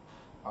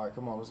 Alright,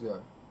 come on, let's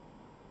go.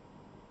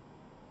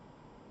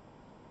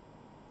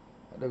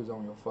 That dude's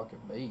on your fucking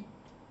beat.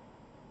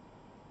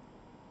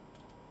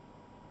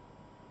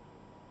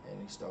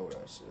 And he stole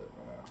that shit,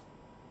 man.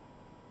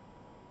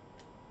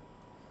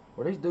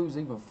 Were these dudes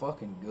even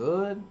fucking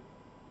good?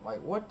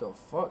 Like, what the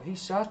fuck? He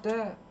shot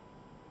that?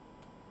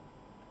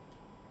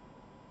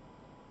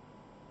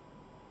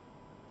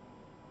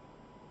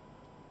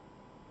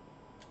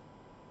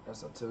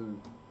 That's a 2.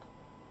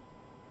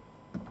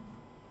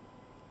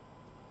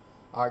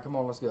 Alright, come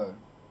on, let's go.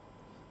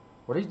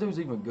 Were these dudes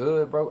even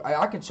good, bro?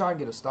 I can try and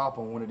get a stop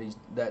on one of these,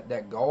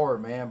 that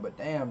guard, man, but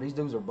damn, these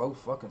dudes are both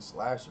fucking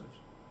slashers.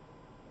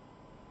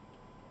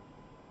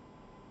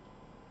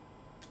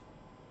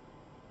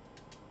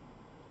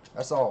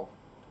 That's all.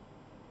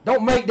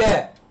 Don't make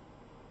that!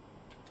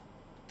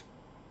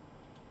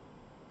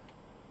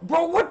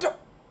 Bro, what the...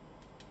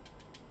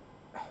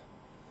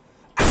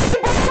 What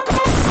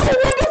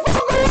the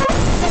fuck going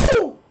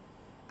on?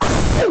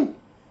 Hey!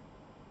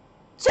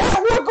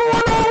 Chat, what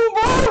going on,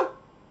 bro?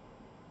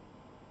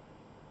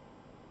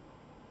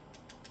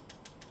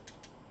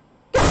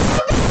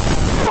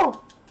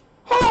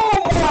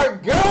 Oh my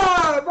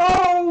god,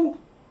 bro!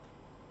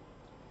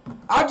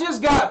 I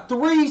just got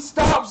 3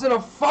 stops in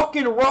a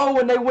fucking row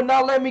and they would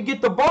not let me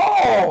get the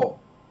ball.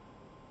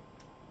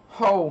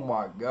 Oh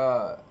my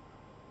god.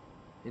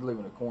 He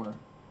leaving the corner.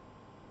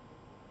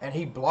 And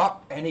he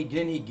blocked and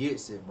then he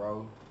gets it,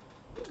 bro.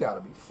 You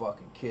gotta be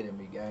fucking kidding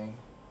me, gang.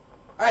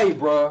 Hey,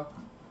 bro.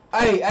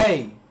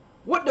 Hey.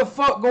 What the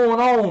fuck going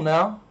on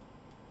now?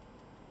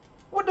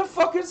 What the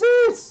fuck is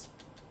this?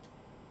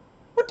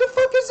 What the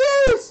fuck is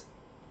this?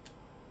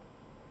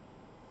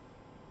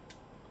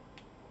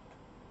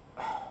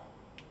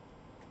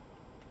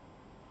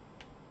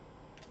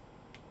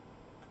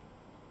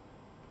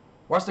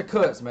 Watch the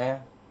cuts,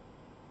 man.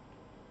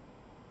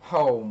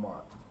 Oh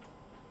my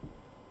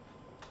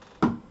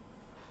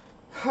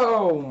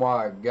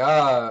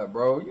god,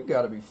 bro. You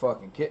gotta be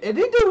fucking kidding. And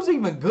these dudes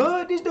even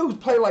good? These dudes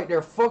play like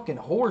they're fucking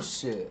horse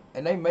shit.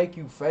 And they make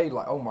you fade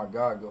like, oh my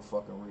god, good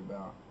fucking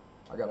rebound.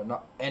 I gotta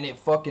knock. And it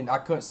fucking, I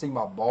couldn't see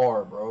my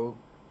bar, bro.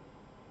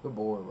 Good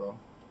board, bro.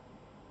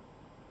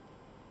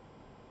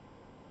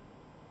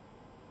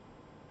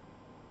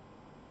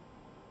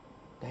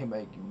 They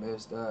make you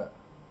miss that.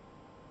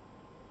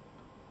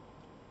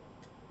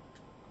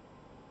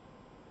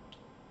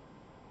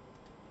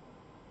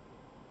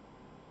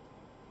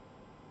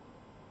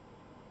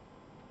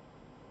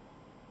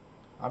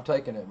 I'm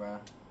taking it, man.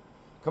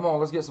 Come on,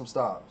 let's get some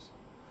stops.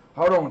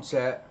 Hold on,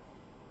 chat.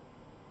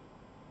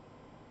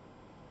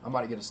 I'm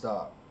about to get a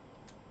stop.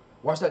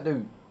 Watch that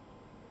dude.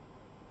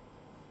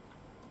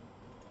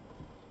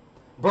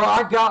 Bro,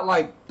 I got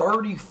like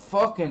 30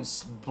 fucking...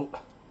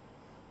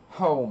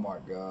 Oh my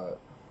god.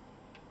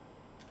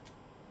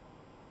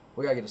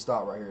 We gotta get a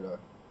stop right here, though.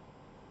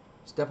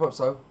 Step up,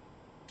 so.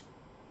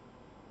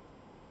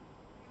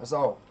 That's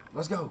all.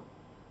 Let's go.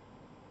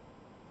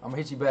 I'm gonna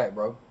hit you back,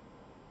 bro.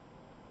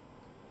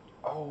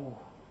 Oh.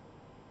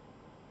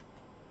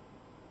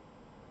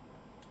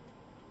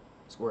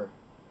 Square.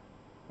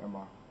 Never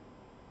mind.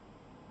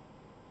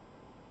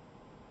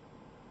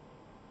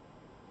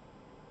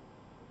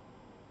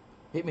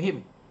 Hit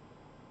me.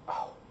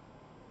 Oh.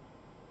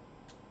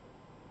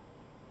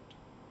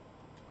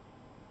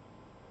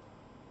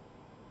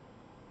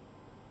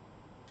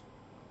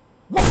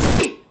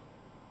 Wait!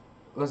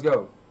 Let's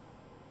go.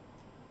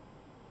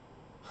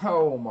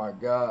 Oh my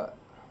god.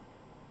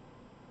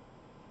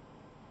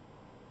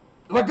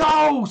 Let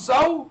go,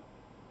 so.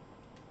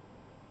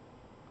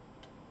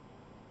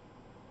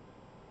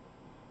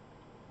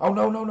 Oh,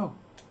 no.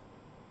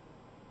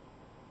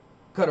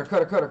 Cut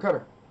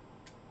her.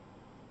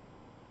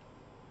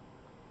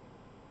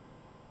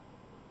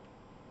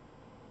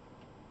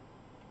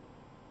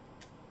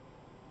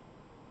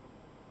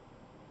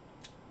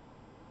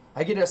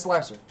 I get that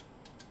slasher.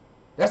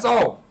 That's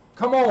all.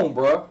 Come on,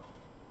 bro.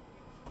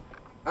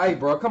 Hey,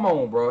 bro, come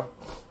on, bro.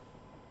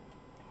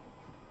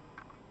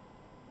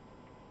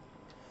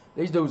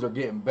 These dudes are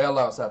getting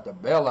bailouts after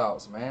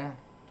bailouts, man.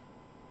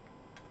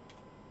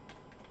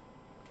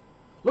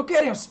 Look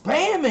at him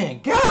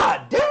spamming.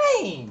 God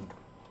dang.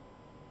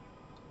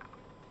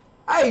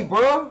 Hey,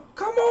 bro.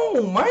 Come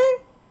on, man.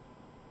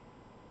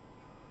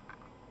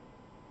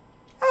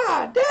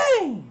 God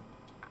dang.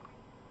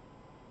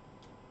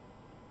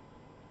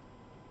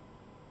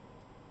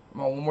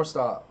 Come on, one more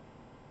stop.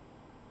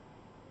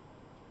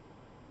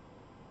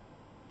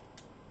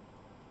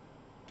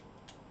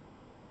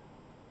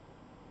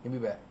 Give me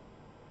back.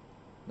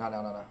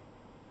 No.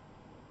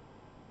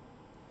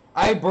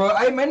 Hey, bro.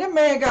 Hey, man, that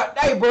man got...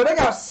 Hey, bro, they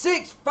got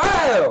 6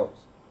 fouls.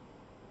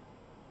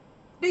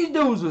 These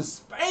dudes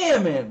was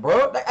spamming,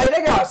 bro.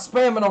 They got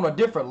spamming on a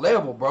different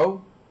level,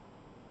 bro.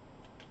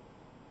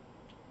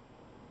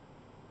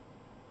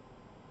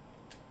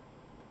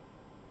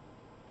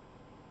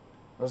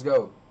 Let's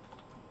go.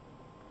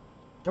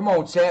 Come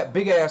on, chat.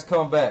 Big ass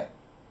comeback.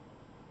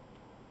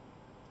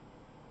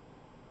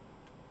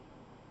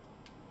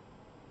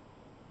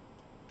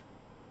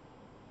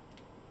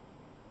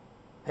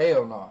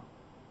 Hell no.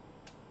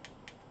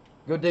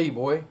 Good D,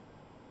 boy.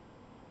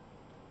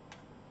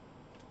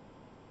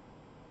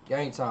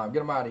 Game time.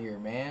 Get him out of here,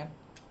 man.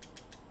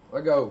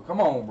 Let's go. Come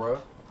on,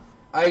 bro.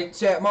 Hey,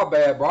 chat, my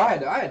bad, bro.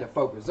 I had to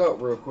focus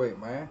up real quick,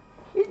 man.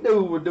 He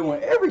dude was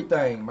doing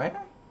everything, man.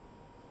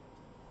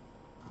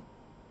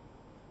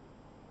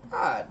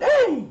 God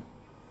dang.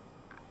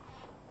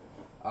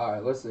 All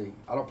right, let's see.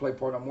 I don't play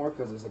part no more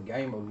because it's a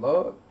game of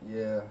luck.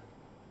 Yeah.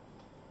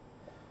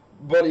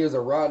 Buddy is a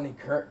Rodney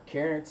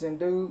Carrington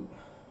dude.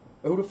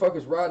 Who the fuck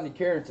is Rodney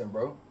Carrington,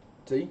 bro?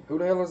 T? Who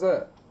the hell is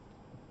that?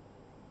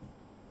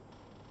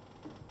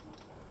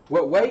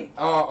 What weight?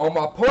 On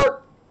my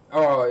part,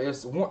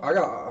 it's one. I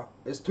got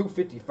it's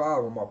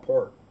 255 on my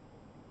part.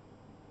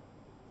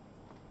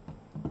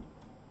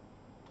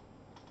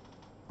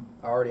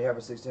 I already have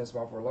a 610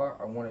 small for a lot.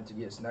 I wanted to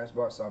get snatch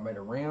box, so I made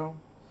a rim.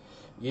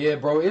 Yeah,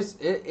 bro,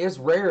 it's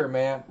rare,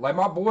 man. Like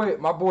my boy,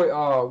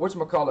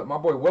 whatchamacallit, my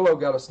boy Willow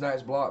got a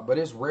snatch block, but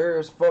it's rare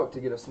as fuck to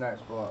get a snatch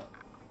block.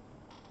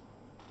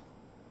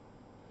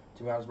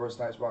 To be honest, bro,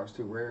 snatch box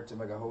too rare to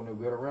make a whole new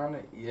build around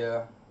it.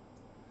 Yeah.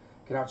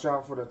 Can I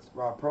try for the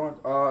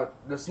pro?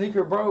 The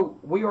sneaker, bro.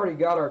 We already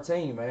got our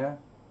team, man.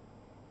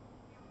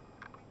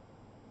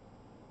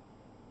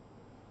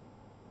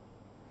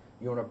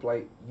 You wanna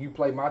play? You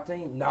play my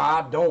team? Nah,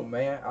 I don't,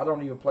 man. I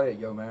don't even play it,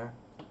 yo, man.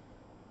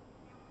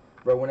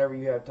 Bro, whenever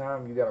you have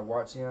time, you gotta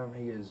watch him.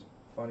 He is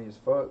funny as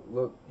fuck.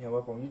 Look him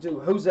up on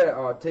YouTube. Who's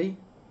that? T?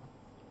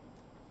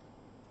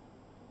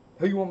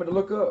 Who you want me to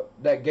look up?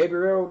 That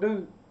Gabriel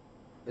dude?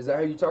 Is that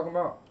who you talking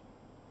about?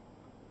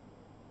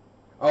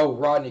 Oh,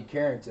 Rodney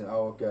Carrington.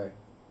 Oh, okay.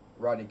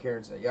 Rodney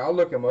Carrington. Yeah, I'll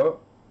look him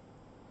up.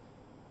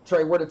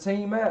 Trey, where the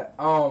team at?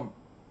 Well,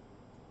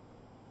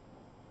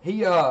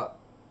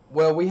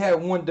 we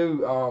had one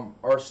dude,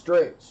 our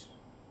stretch.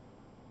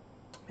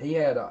 He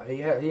had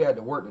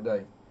to work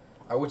today,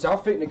 which I'm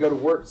fitting to go to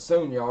work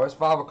soon, y'all. It's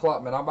 5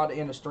 o'clock, man. I'm about to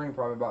end the stream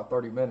probably about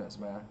 30 minutes,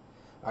 man.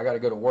 I got to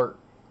go to work.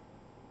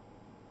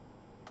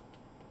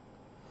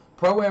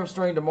 Pro-Am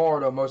stream tomorrow,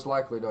 though, most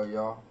likely, though,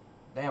 y'all.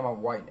 Damn,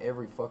 I'm whiting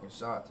every fucking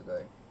shot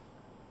today.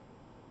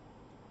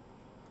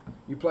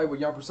 You play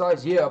with Young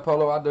Precise? Yeah,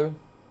 Polo, I do.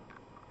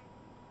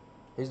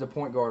 He's the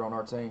point guard on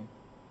our team.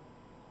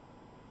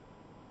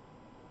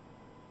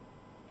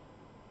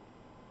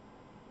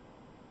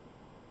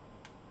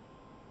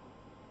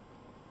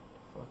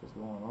 What the fuck is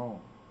going on?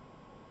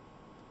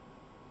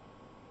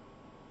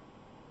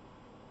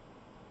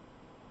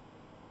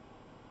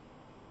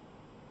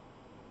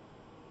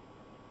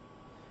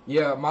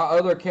 Yeah, my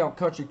other account,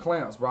 Country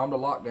Clamps, bro. I'm the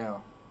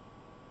lockdown.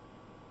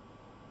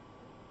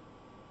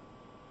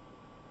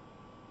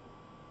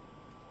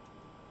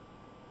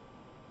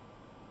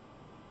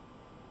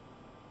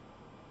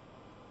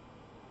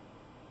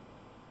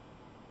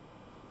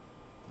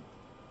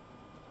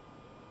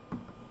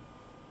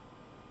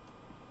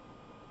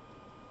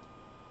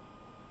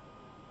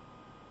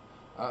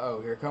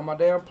 Uh-oh, here come my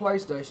damn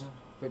PlayStation.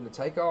 Fitting to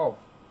take off.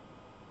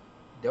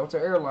 Delta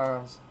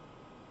Airlines.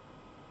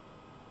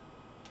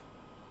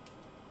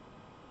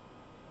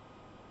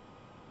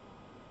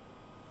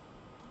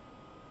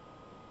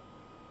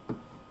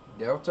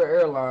 Delta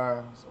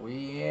Airlines.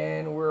 We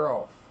in, we're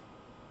off.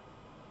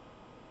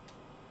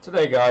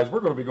 Today, guys, we're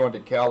going to be going to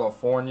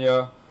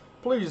California.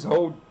 Please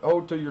hold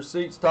to your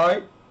seats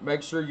tight.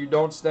 Make sure you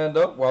don't stand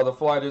up while the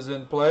flight is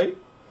in play.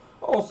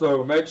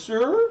 Also, make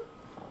sure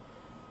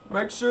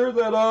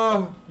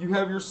that you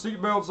have your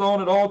seatbelts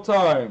on at all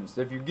times.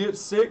 If you get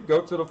sick,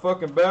 go to the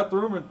fucking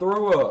bathroom and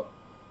throw up.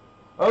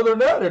 Other than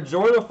that,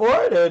 enjoy the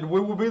flight, and we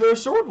will be there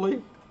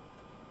shortly.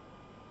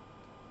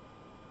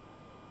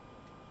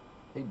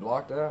 He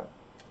blocked that.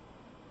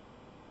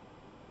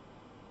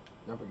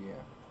 Jump again.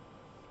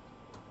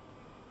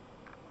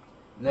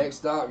 Next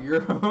stop,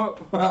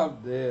 Europe. I'm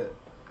dead.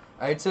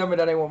 Hey, tell me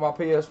that ain't what my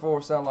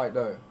PS4 sound like,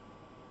 though.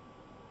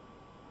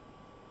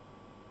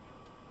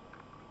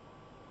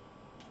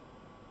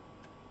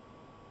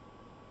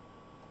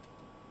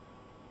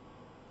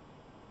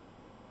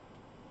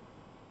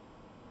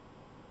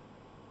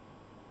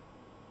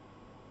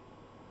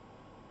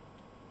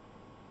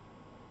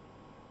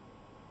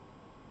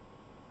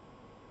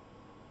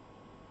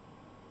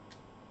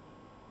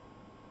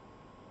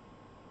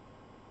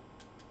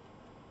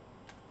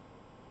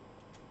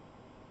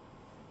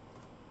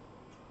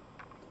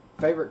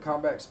 Favorite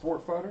combat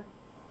sport fighter?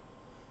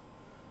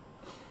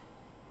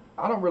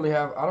 I don't really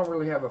have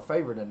a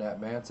favorite in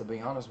that, man, to be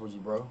honest with you,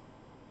 bro.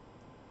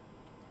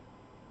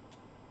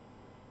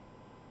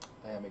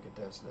 Damn, he could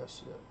test that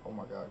shit. Oh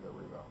my god, good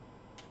rebound.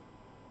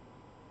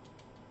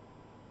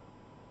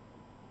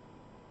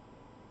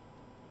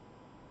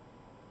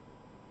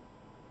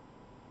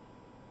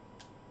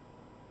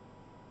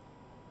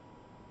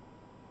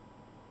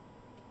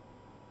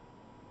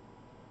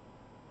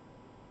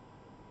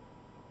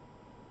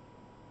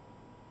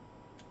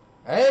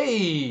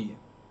 Hey!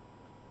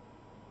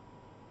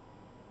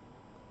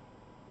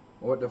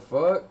 What the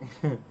fuck?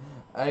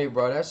 Hey,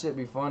 bro, that shit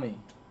be funny.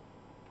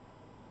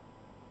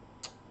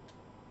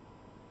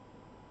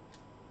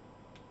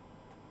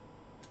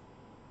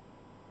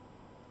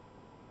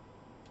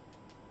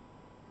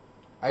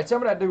 Hey, tell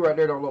me that dude right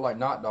there don't look like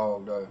Not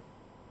Dog, though.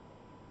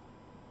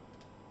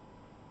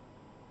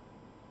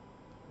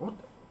 What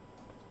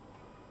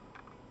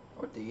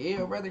the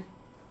hell, brother?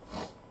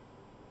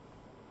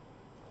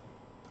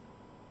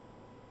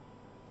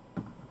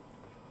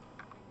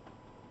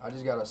 I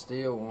just got a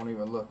steal, won't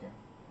even looking.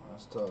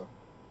 That's tough.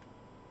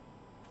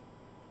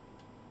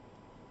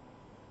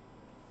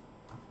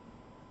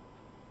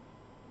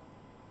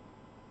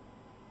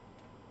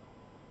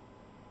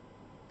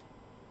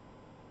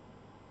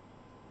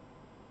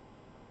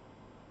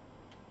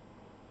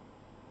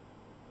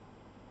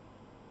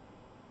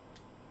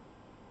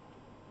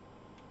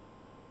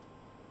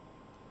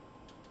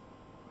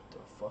 What the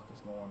fuck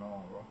is going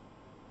on, bro?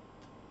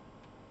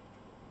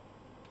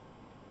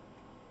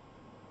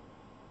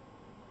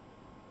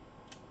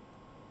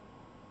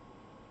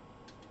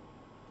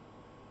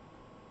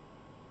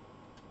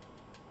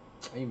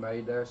 He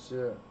made that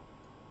shit.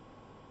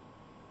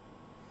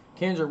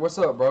 Kendrick, what's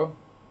up, bro?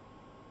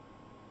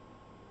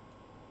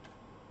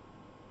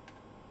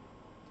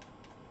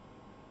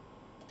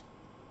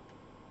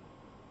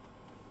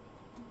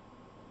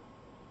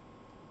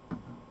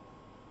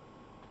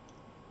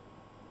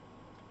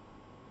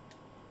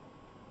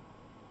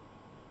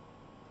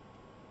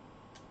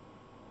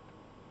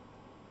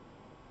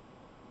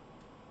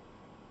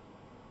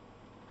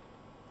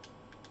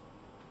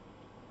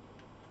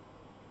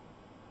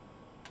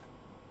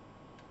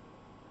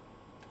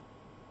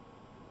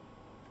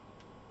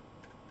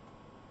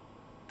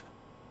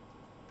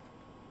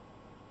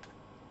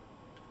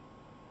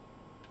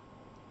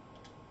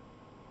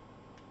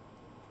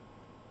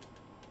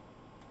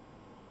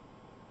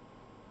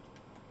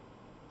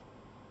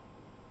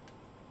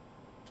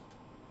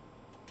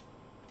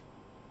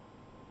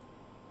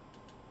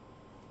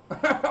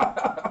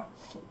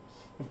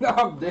 No,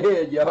 I'm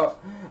dead, y'all.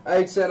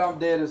 I said I'm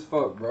dead as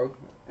fuck, bro.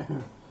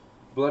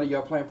 Bloody,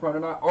 y'all playing pro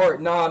tonight? Alright,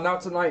 nah,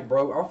 not tonight,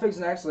 bro. I'm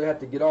fixing to actually have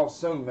to get off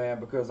soon,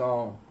 man, because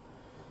I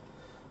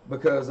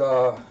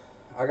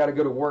gotta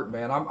go to work,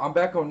 man. I'm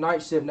back on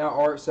night shift now,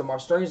 Art, so my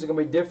streams are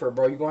gonna be different,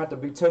 bro. You're gonna have to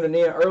be tuning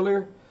in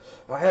earlier.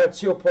 I had a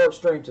chill part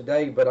stream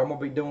today, but I'm gonna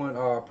be doing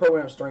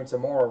pro-am stream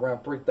tomorrow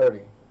around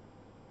 3:30.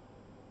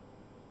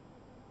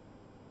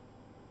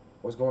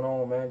 What's going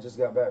on, man? Just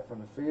got back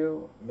from the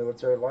field.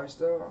 Military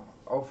lifestyle.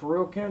 Oh, for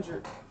real,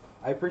 Kendrick?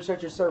 I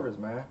appreciate your service,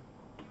 man.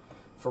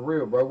 For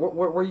real, bro.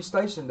 Where you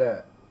stationed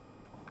at?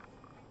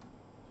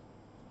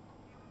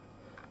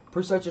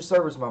 Appreciate your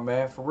service, my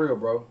man. For real,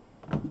 bro.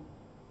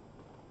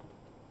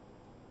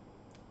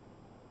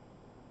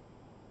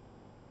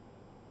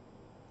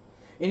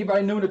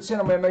 Anybody new to the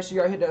channel, man, make sure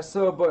y'all hit that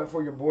sub button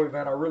for your boy,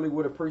 man. I really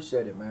would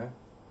appreciate it, man.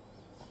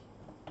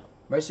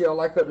 Make sure y'all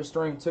like up the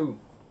stream, too.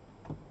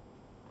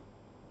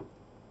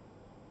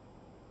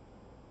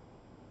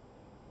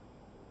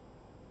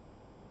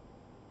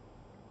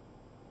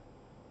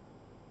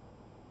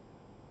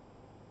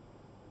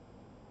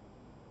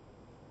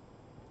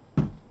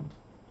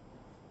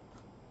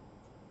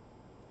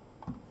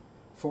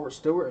 Fort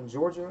Stewart in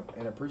Georgia,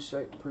 and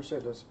appreciate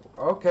this.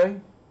 Okay.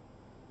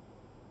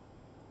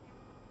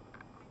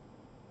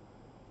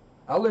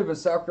 I live in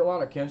South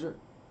Carolina, Kendrick.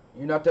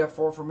 You're not that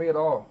far from me at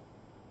all.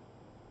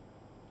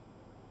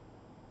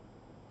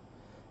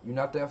 You're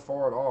not that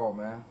far at all,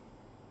 man.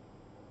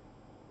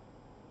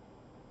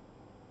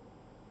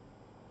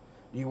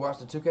 Do you watch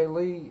the 2K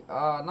League?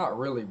 Not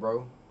really,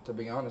 bro. To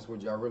be honest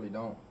with you, I really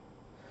don't.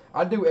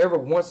 I do every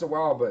once in a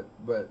while,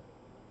 but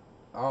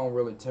I don't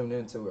really tune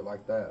into it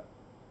like that.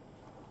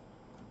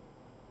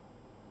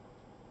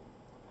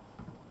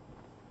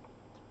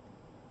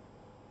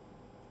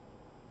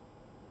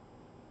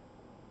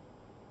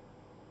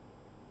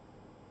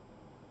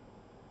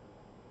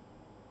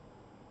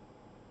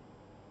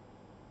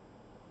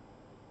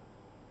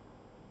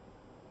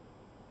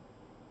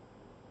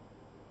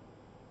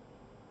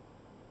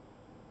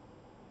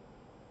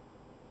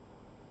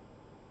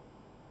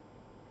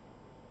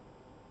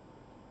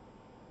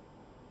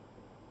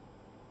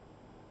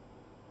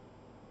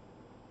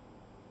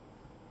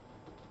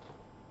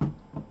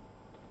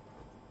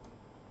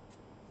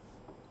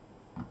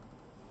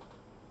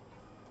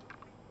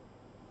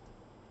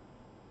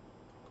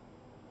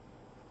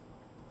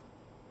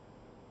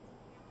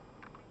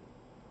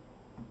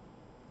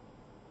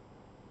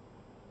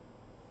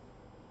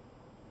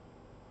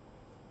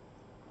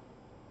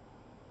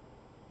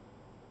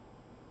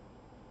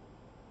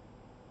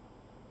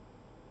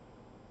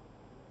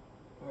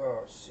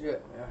 Oh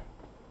shit, man.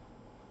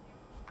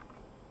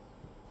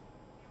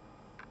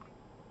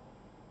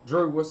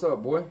 Drew, what's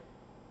up, boy?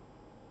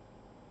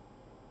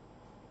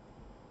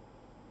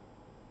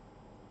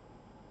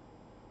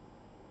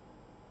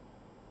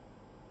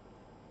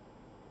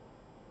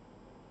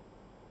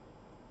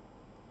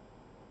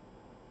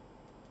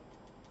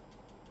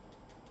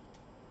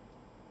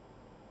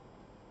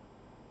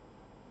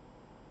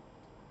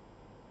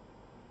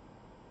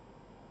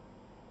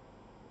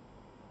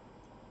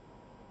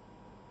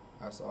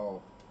 That's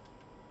all.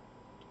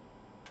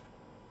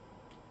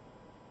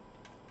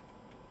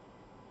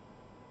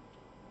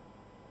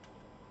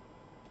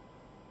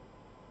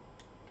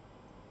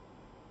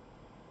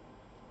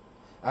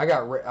 I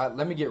got red.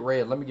 Let me get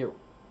red. Let me get.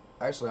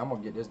 Actually, I'm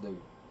gonna get this dude.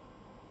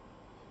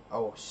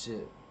 Oh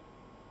shit.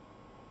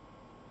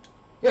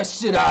 Get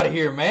shit out of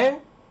here, man.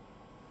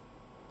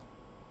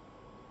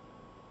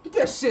 Get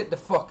that shit the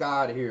fuck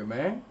out of here,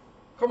 man.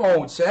 Come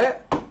on,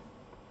 chat.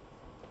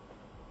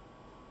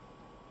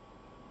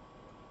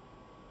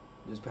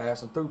 Just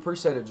passing through.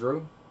 Appreciate it,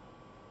 Drew.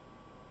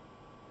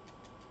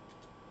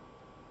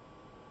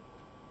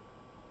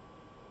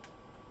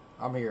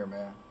 I'm here,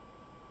 man.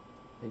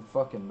 He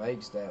fucking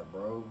makes that,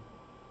 bro.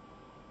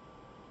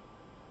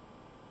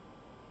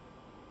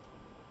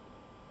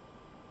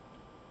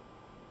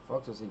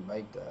 Fuck does he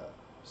make that?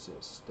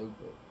 Shit's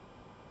stupid.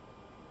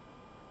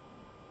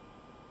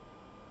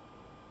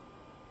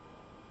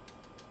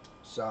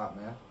 Shot,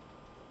 man.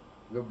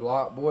 Good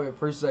block, boy.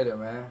 Appreciate it,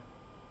 man.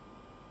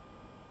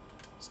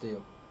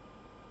 Still.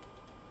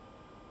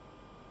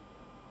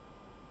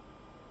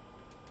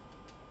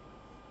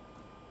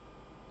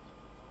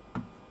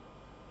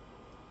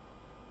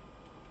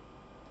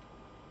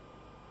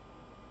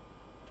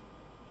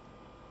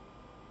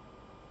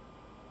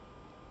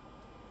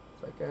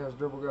 Fake ass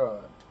dribble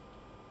god.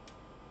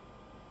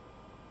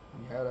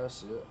 You had that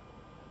shit.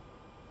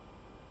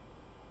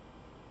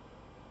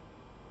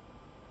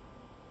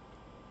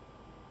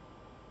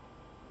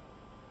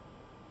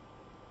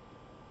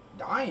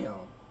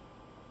 Damn.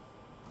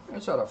 I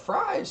try to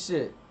fry his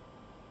shit.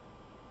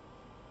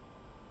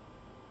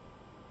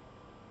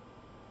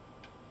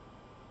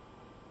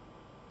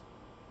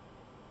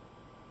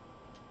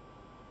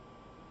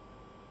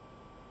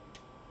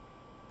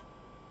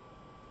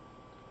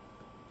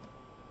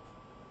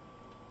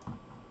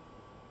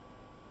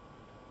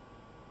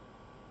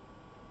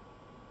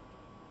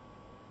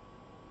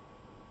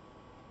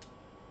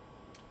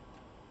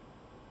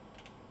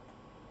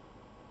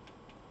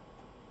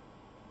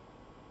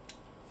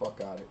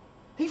 Fuck out it.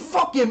 He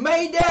fucking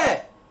made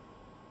that!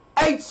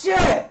 Hey,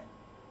 chat!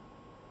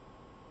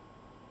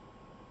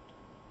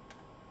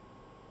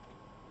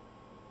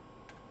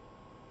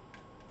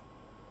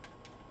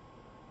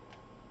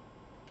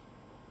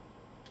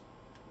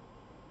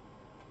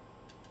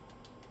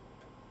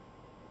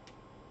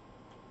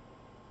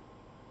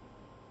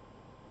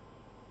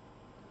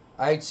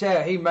 Hey,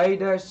 chat, he made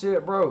that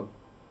shit, bro.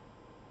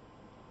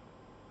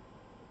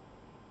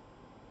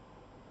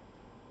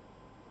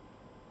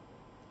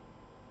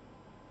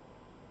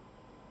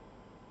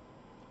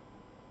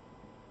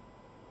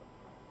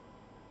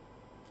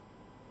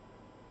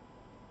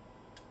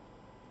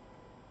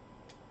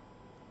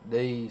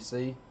 D,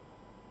 see?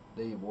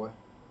 D, boy.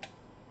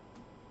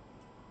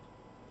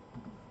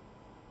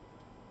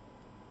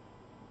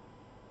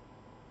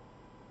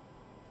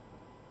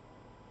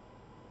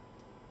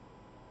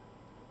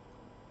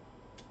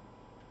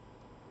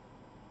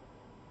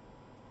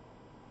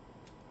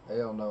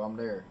 Hell no, I'm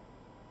there.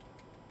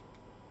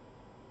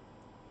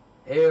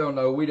 Hell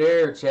no, we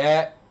there,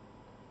 chat.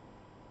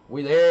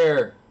 We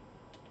there.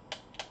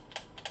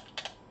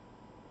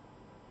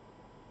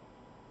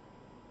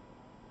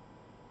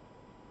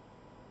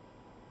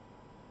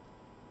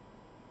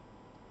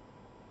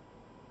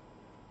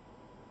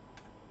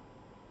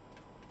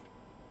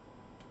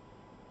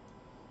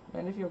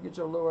 Man, if you don't get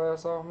your little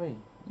ass off me,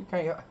 you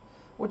can't.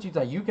 What you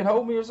think? You can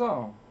hold me or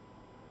something?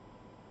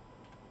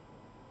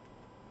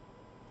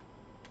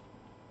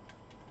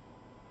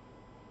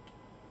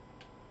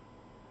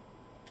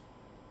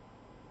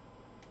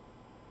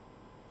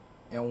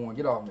 And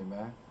get off me,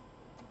 man.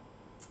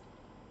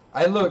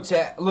 Hey, look,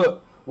 chat.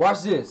 Look,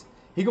 watch this.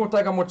 He gonna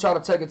think I'm gonna try to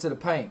take it to the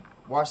paint.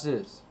 Watch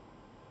this.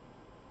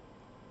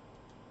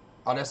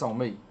 Oh, that's on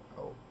me.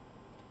 Oh,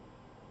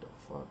 the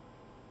fuck.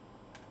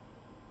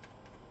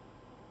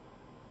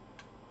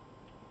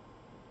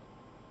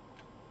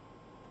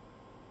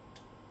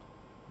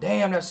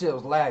 Damn, that shit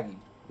was laggy.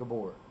 Good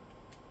board.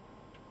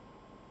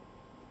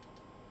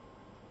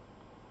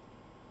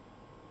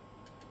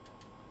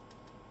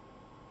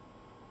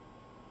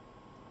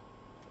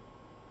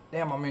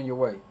 Damn, I'm in your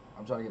way.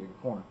 I'm trying to get to the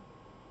corner.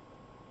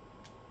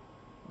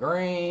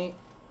 Green.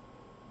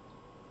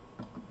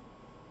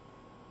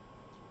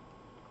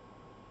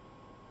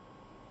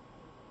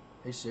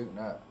 He's shooting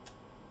that.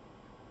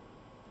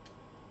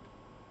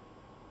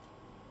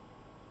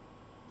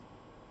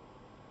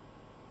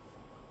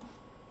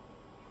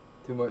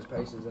 Too much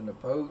patience in the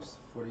post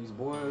for these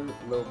boys,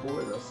 little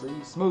boys. I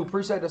see. Smooth,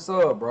 appreciate the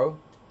sub, bro.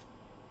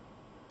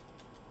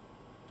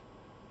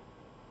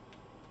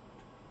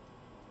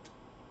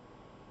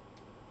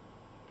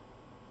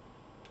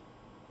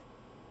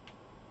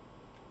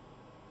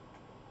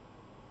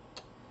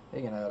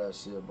 He can have that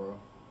shit, bro.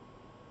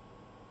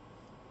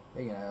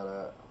 He can have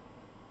that.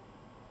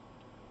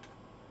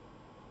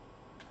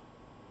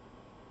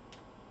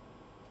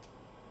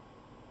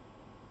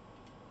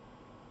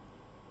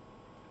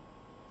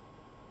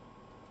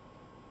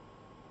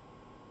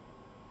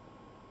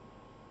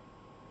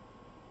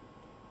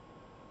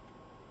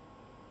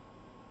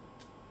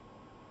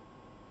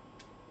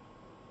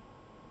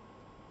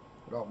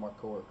 Get off my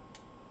court.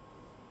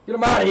 Get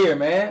him out of here,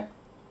 man.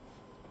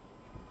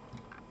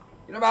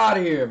 Get him out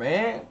of here,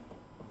 man.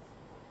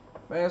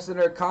 Man, sitting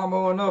there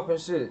comboing up and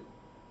shit.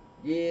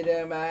 Get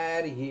him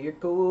out of here,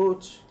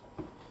 coach.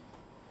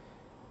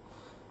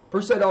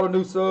 Appreciate all the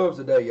new subs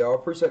today, y'all.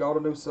 Appreciate all the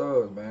new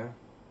subs, man.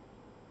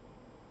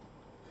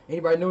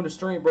 Anybody new in the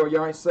stream, bro,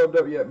 y'all ain't subbed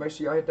up yet. Make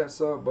sure y'all hit that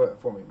sub button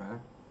for me,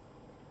 man.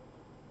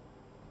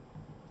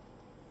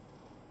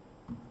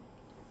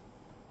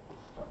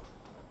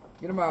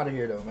 Get him out of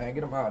here, though, man.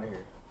 Get him out of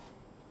here.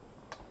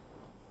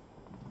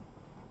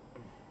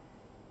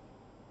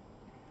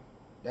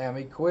 Damn,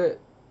 he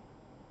quit.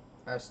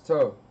 That's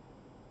tough.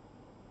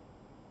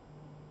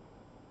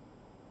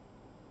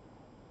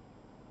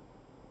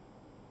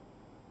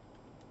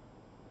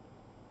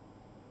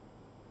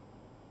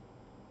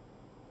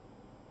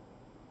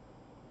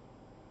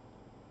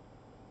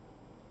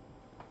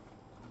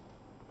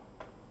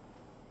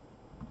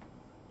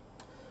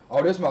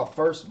 Oh, this is my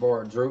first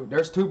bar, Drew.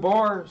 There's 2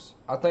 bars?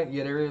 I think,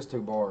 yeah, there is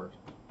 2 bars.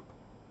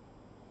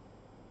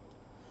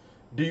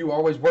 Do you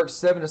always work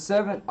 7 to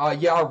 7?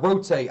 Yeah, I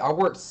rotate. I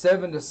work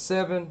 7 to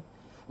 7.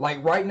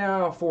 Like right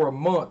now, for a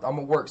month, I'm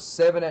going to work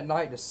 7 at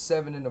night to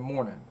 7 in the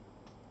morning.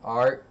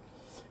 Alright?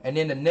 And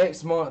then the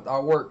next month, I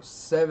work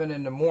 7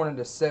 in the morning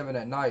to 7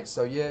 at night.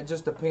 So, yeah, it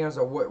just depends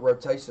on what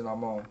rotation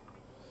I'm on.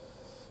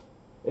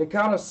 It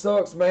kind of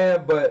sucks,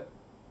 man, but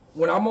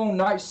when I'm on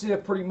night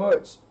shift, pretty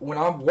much, when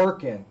I'm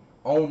working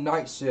on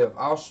night shift,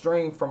 I'll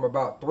stream from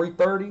about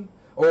 3:30,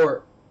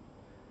 or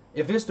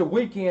if it's the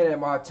weekend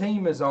and my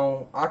team is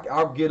on,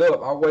 I'll get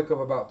up. I'll wake up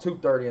about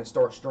 2:30 and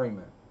start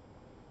streaming.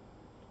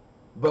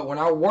 But when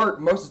I work,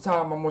 most of the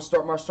time I'm gonna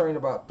start my stream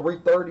about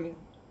 3:30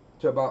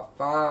 to about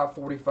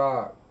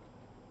 5:45,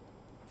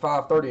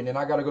 5:30, and then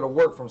I gotta go to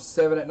work from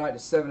 7 at night to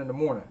 7 in the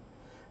morning.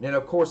 And then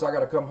of course I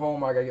gotta come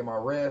home. I gotta get my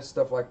rest,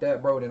 stuff like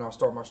that, bro. Then I'll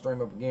start my stream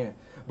up again.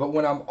 But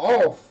when I'm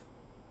off,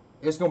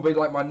 it's going to be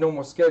like my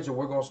normal schedule.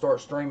 We're going to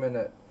start streaming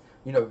at,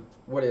 you know,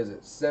 what is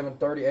it,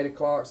 7:30, 8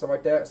 o'clock, something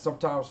like that.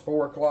 Sometimes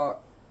 4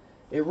 o'clock.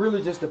 It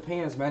really just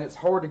depends, man. It's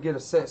hard to get a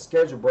set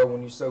schedule, bro, when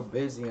you're so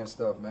busy and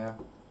stuff, man.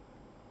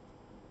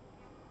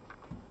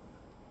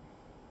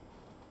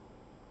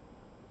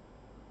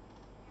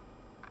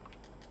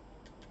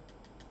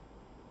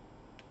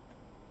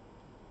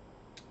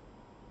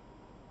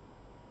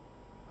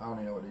 I don't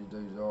even know what these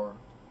dudes are.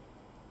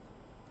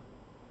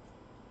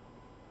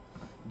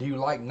 Do you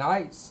like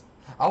nights?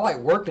 I like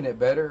working it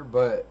better,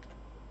 but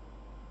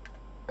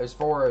as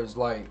far as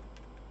like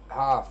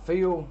how I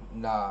feel,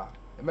 nah.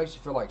 It makes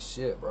you feel like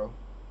shit, bro.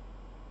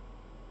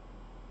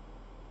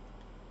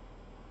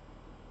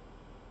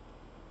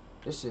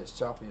 This shit's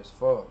choppy as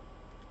fuck.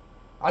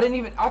 I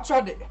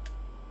tried to get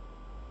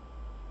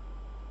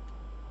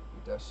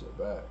that shit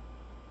back.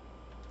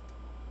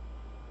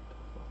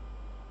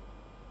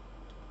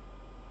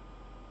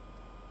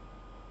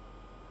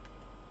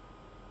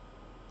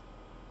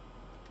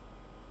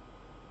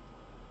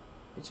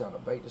 He trying to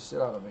bait the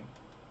shit out of me.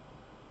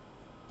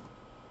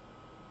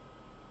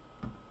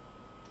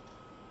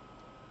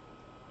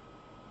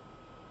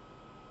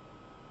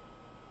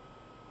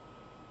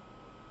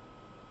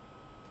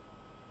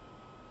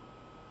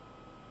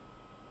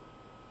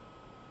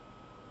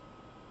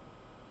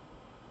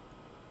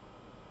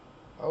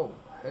 Oh,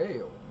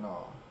 hell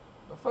no.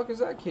 The fuck is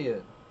that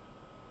kid?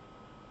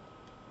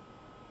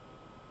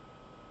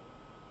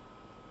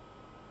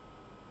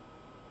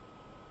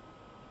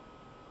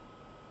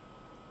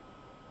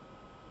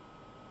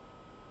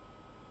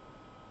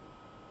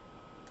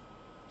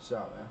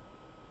 Shot, man.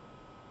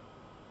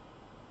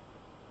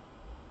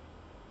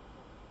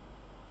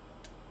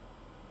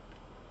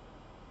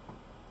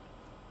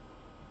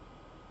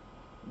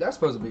 That's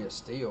supposed to be a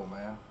steal,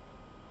 man.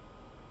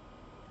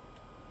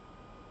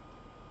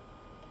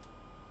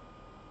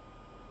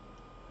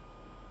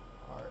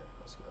 Alright,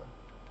 let's go.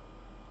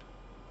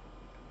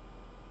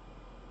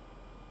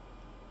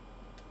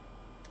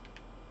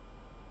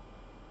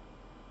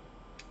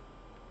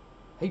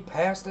 He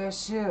passed that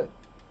shit.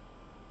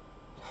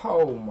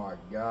 Oh my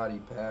god, he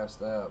passed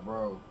that,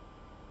 bro.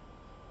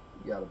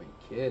 You gotta be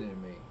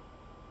kidding me.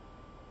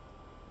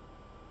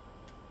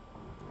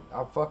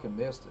 I fucking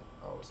missed it.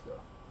 Oh, let's go.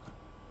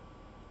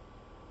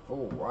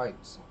 Full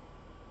whites.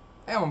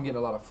 Damn, I'm getting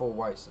a lot of full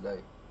whites today.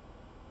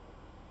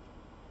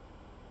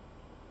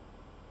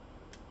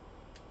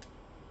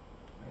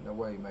 Ain't no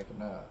way you making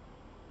that.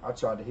 I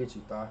tried to hit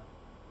you, Thigh.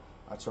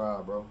 I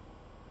tried, bro.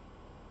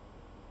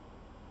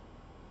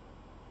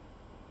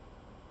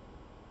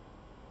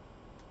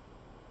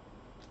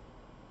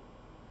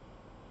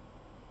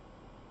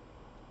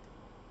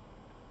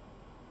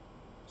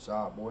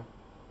 Shot, boy.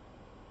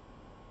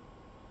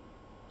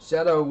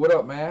 Shadow, what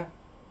up, man?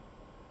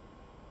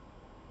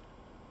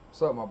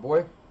 What's up, my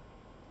boy?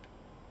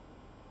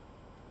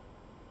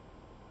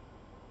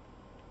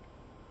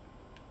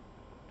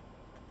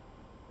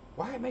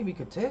 Why it made me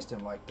contest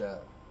him like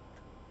that?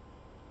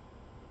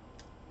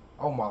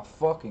 Oh my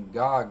fucking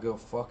god, good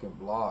fucking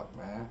block,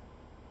 man.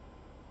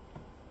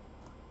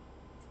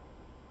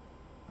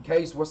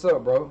 Case, what's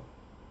up, bro?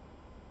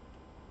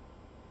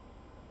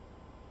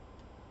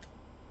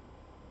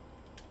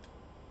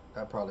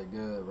 That probably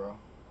good, bro.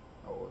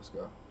 Oh, let's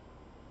go.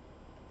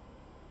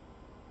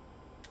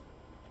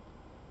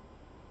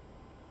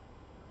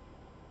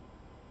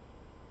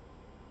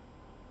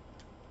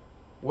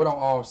 What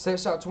on set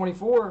shot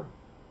 24?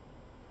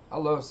 I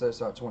love set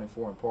shot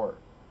 24 in part.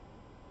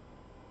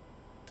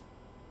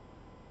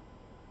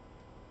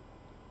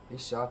 He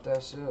shot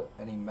that shit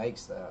and he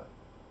makes that.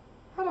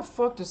 How the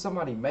fuck did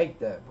somebody make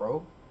that,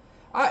 bro?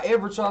 I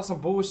ever try some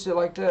bullshit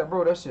like that,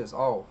 bro? That shit's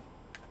off.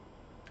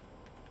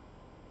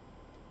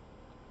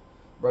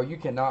 Bro, you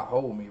cannot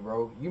hold me,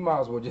 bro. You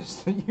might as well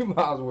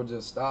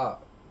just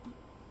stop.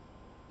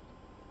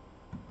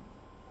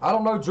 I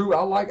don't know, Drew.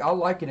 I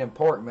like it in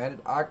part, man.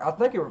 I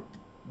think it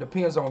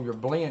depends on your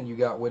blend you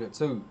got with it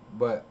too,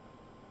 but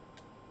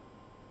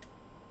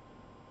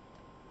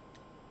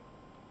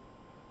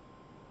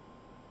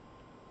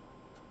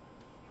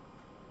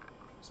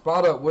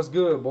Spot Up, what's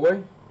good,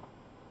 boy?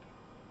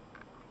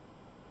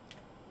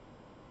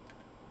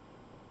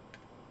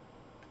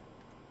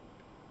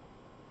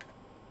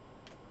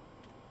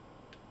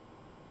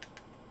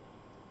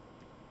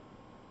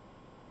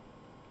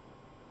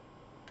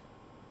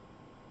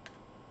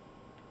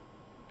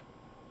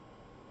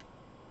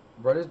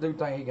 Bro, this dude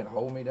think he can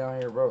hold me down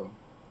here, bro.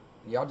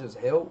 Y'all just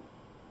help?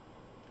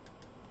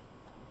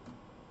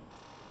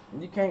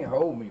 You can't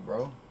hold me,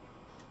 bro.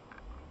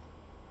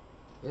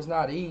 It's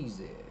not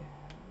easy.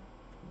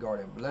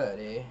 Garden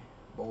bloody.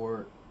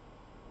 Board.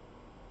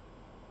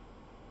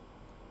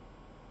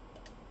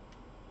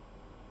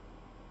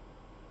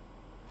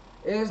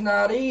 It's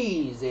not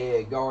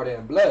easy,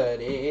 Garden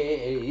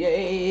bloody.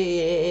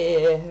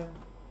 Yeah.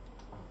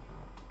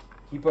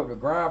 Keep up the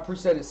grind.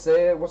 Appreciate it,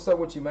 Said. What's up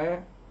with you,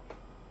 man?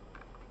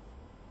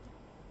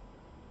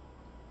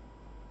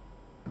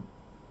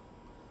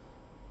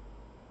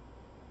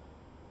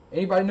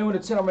 Anybody new in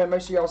the channel, man,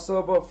 make sure y'all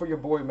sub up for your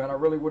boy, man. I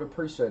really would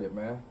appreciate it,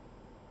 man.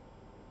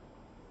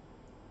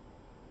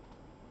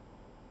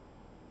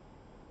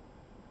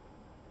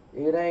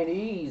 It ain't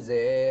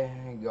easy,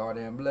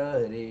 Garden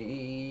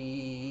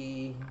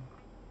bloody.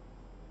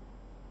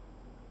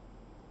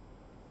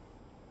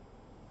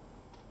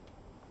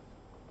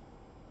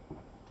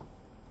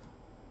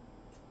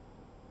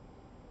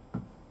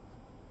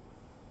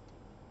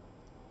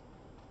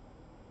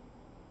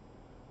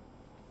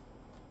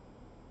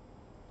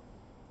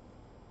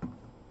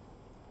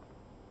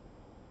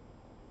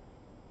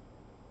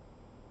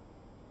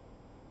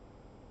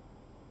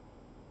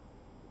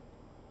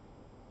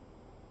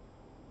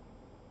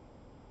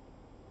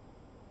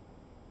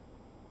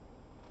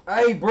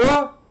 Hey,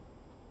 bro.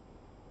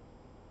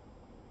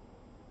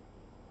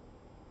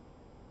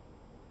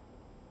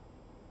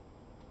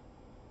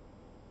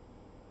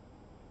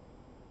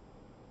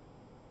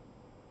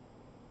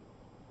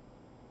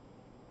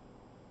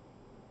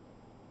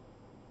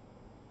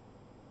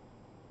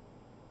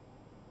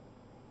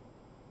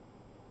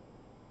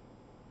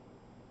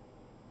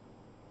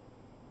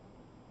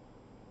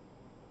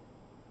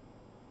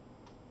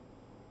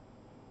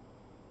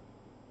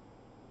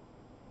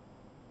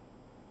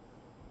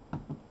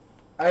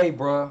 Hey,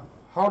 bro.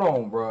 Hold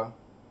on, bro.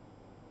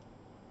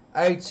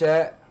 Hey,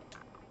 chat.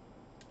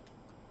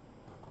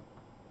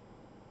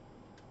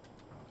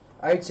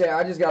 Hey, chat,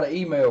 I just got an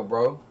email,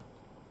 bro.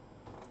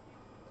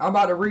 I'm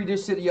about to read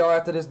this shit to y'all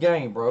after this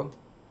game, bro.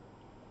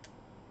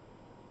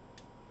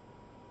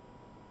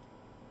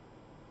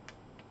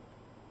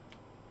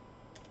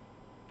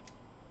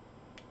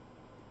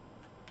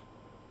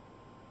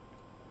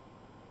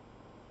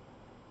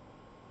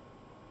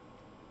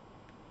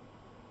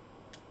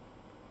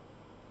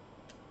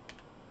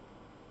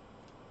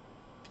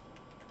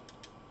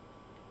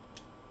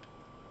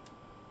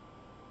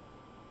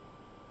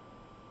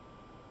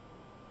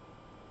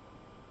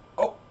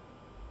 Oh.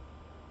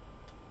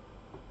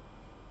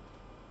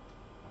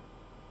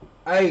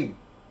 Hey.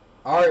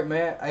 All right,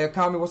 man. Hey,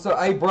 Akami, what's up?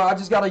 Hey, bro, I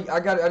just got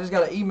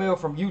an email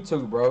from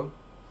YouTube, bro.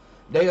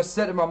 They are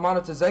setting my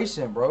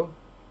monetization, bro.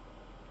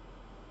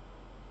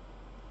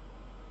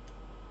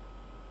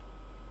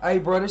 Hey,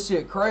 bro, this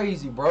shit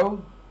crazy,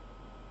 bro.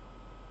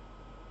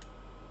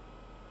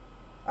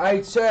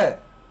 Hey,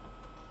 chat.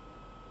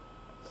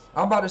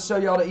 I'm about to show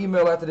y'all the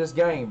email after this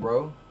game,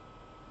 bro.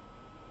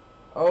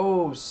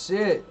 Oh,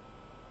 shit.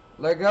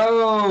 Let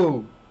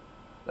go.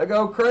 Let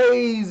go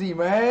crazy,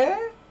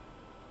 man.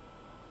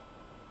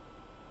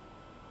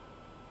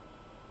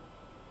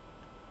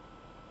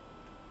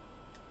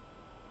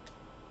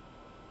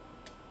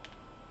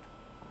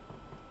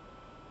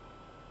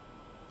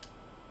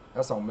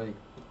 That's on me.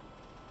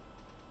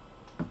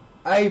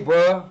 Hey,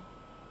 bro.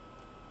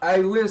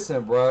 Hey,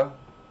 listen, bro.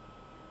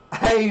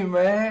 Hey,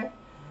 man.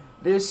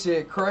 This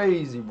shit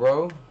crazy,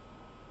 bro.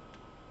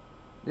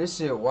 This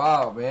shit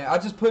wild, man. I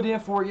just put in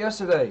for it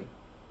yesterday.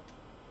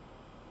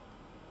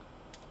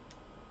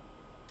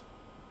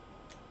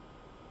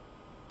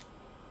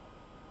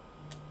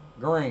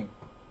 Green.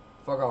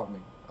 Fuck off me.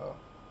 Oh.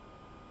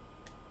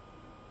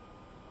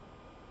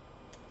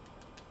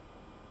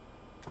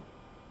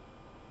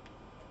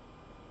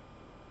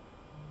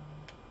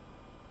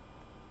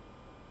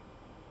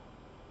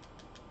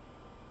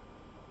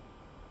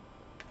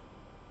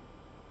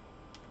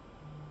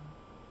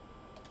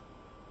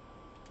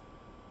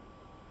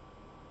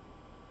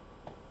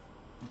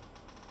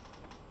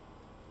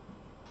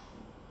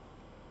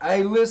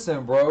 Hey,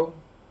 listen, bro.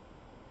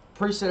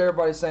 Appreciate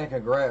everybody saying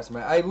congrats,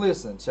 man. Hey,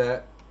 listen,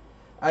 chat.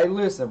 Hey,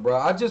 listen, bro.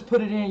 I just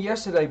put it in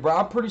yesterday, bro.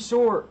 I'm pretty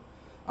sure.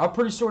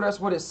 That's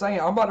what it's saying.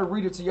 I'm about to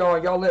read it to y'all,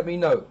 and y'all let me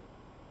know.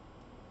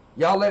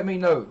 Y'all let me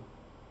know.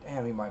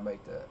 Damn, he might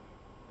make that.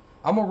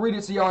 I'm gonna read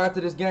it to y'all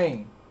after this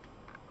game.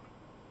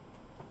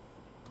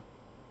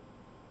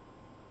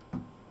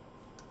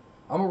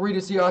 I'm gonna read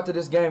it to y'all after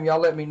this game. Y'all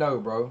let me know,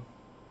 bro.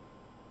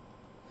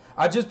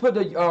 I just put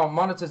the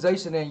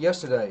monetization in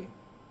yesterday.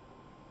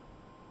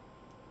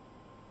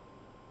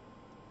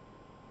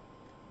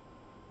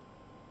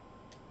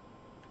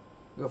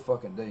 Good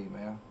fucking day,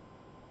 man.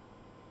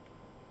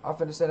 I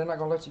finna say they're not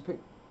gonna let you pick.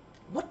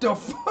 What the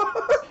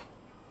fuck?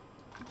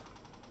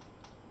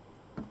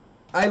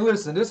 Hey,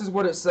 listen, this is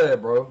what it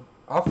said, bro.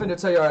 I'm finna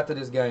tell y'all after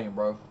this game,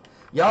 bro.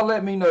 Y'all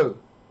let me know.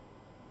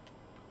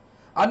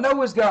 I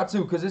know it's got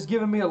to, because it's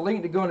giving me a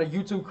link to go into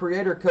YouTube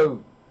creator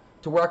code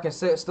to where I can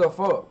set stuff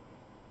up.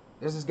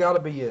 This has got to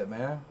be it,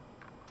 man.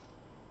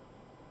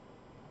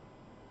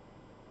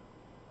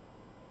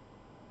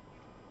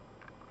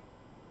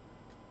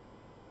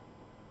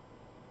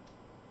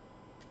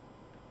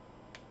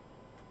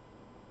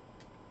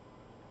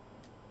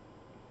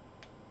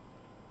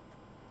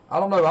 I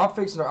don't know. I'm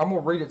gonna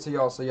read it to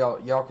y'all so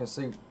y'all can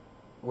see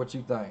what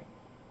you think.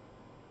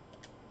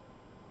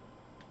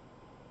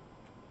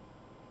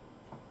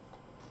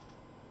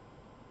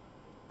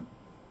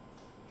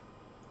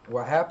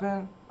 What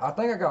happened? I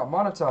think I got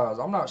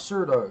monetized. I'm not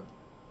sure though.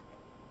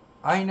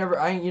 I ain't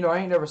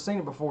never seen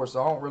it before,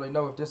 so I don't really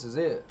know if this is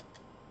it.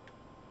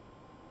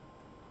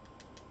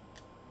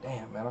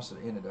 Damn, man, I should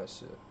have ended that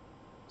shit.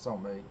 It's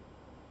on me.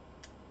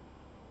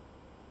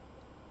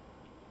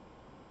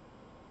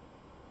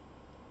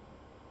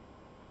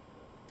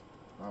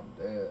 I'm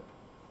dead.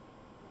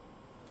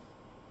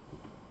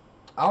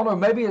 I don't know.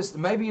 Maybe it's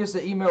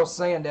the email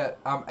saying that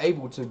I'm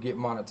able to get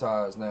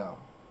monetized now.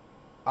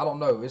 I don't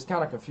know. It's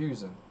kind of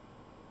confusing.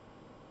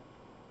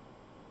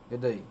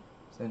 Good day.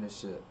 Send this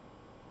shit.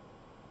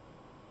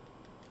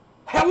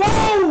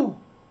 Hello.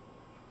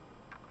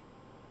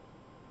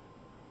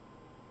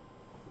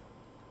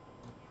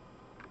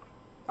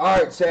 All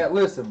right, chat.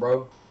 Listen,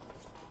 bro.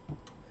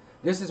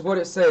 This is what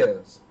it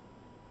says.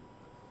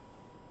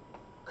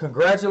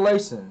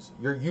 Congratulations,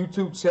 your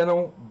YouTube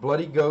channel,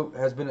 Bloody Goat,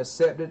 has been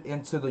accepted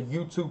into the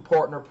YouTube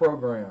Partner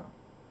Program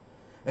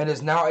and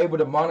is now able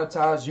to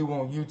monetize you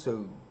on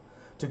YouTube.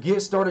 To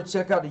get started,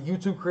 check out the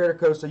YouTube Creator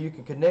Code so you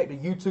can connect the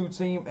YouTube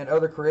team and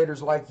other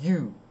creators like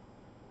you.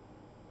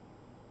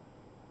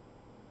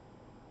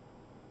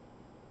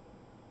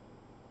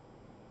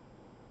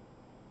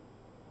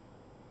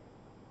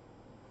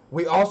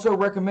 We also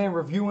recommend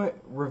reviewing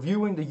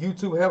the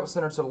YouTube Help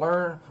Center to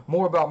learn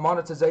more about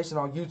monetization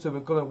on YouTube,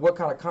 including what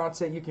kind of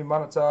content you can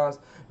monetize,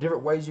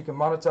 different ways you can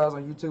monetize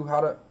on YouTube,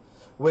 how to,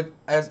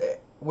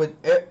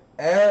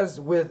 as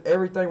with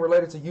everything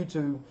related to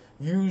YouTube,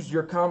 use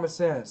your common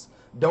sense.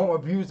 Don't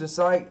abuse the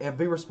site and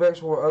be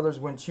respectful of others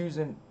when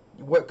choosing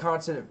what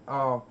content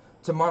to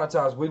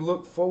monetize. We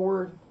look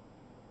forward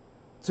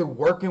to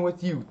working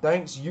with you.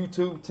 Thanks,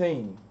 YouTube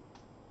team.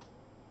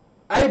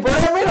 Hey, bro,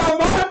 we don't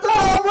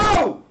monetize,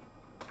 bro.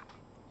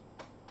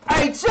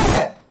 Hey,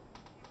 chat.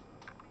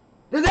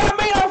 Does that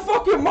mean I'm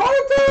fucking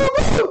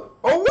monetized,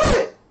 or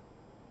what?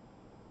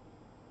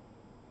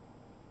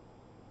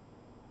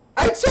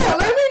 Hey, chat,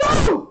 let me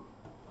know.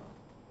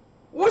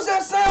 What's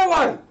that sound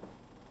like?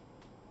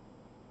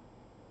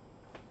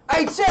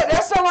 Hey, chat,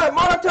 that sound like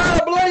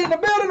monetized Bloody in the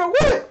building, or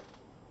what?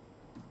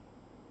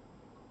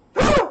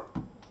 Huh?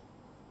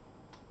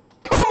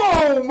 Come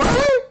on, man.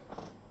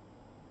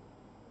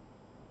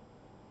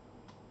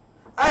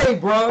 Hey,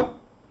 bro.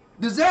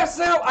 Does that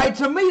sound, like,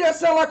 to me, that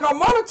sound like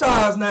I'm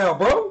monetized now,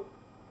 bro.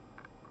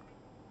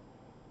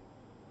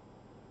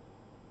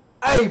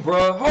 Hey,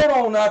 bro, hold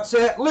on now,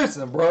 chat.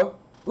 Listen, bro.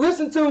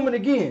 Listen to him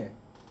again.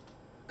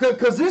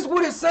 Because this is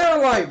what it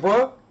sound like,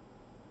 bro.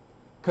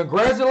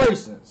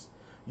 Congratulations.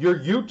 Your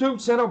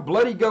YouTube channel,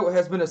 Bloody Goat,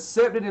 has been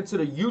accepted into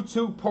the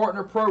YouTube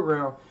Partner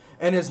Program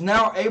and is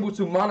now able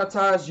to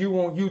monetize you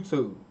on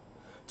YouTube.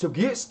 To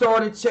get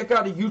started, check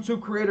out the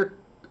YouTube Creator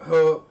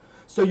Hub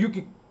so you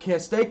can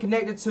stay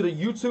connected to the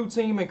YouTube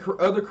team and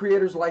other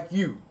creators like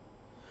you.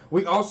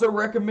 We also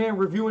recommend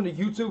reviewing the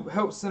YouTube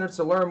Help Center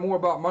to learn more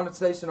about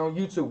monetization on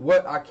YouTube,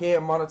 what I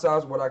can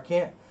monetize, what I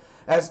can't.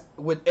 As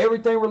with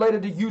everything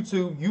related to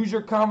YouTube, use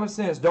your common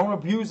sense. Don't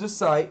abuse the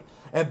site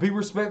and be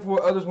respectful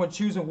of others when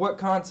choosing what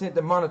content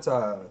to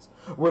monetize.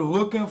 We're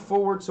looking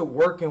forward to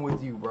working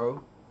with you,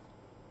 bro.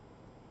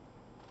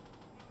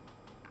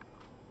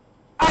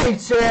 Hey,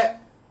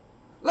 chat.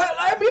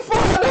 Let me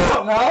find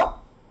out now.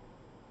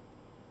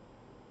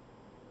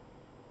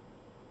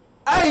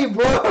 Hey,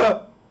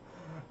 bro.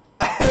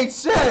 Hey,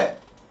 chat.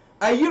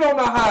 Hey, you don't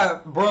know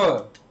how,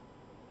 bro.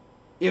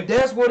 If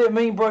that's what it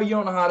mean, bro, you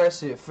don't know how that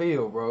shit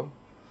feel, bro.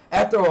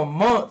 After a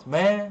month,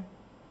 man.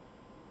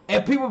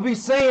 And people be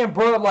saying,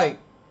 bro, like,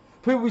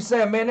 people be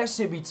saying, man, that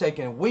shit be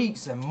taking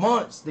weeks and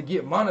months to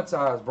get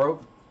monetized, bro.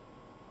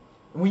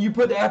 When you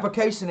put the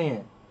application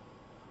in.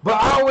 But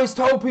I always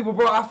told people,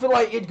 bro, I feel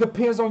like it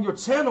depends on your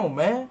channel,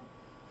 man.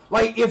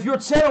 Like, if your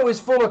channel is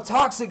full of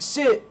toxic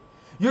shit,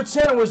 Your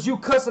channel was you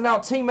cussing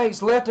out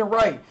teammates left and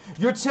right.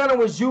 Your channel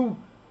was you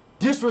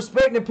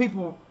disrespecting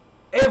people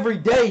every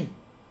day.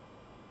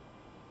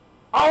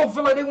 I don't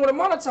feel like they want to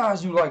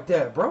monetize you like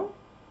that, bro.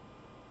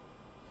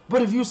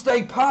 But if you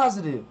stay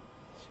positive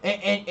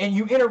and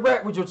you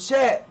interact with your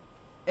chat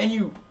and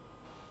you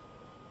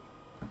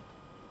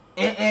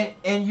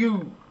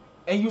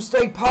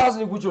stay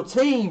positive with your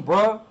team,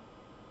 bro.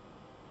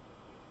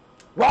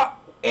 Why?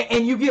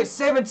 And you get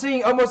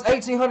 17, almost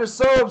 1,800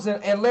 subs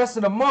in less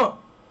than a month.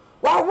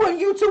 Why wouldn't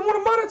YouTube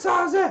want to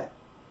monetize that?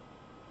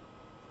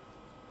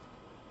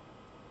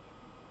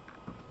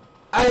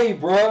 Hey,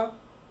 bro.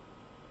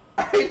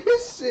 Hey,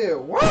 this shit,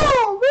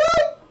 wow,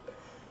 bro.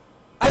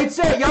 Hey,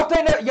 chat, y'all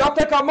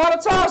think I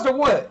monetized or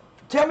what?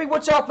 Tell me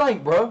what y'all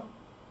think, bro.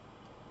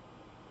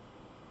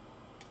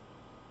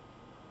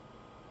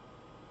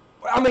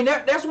 I mean,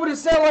 that's what it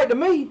sounded like to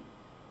me.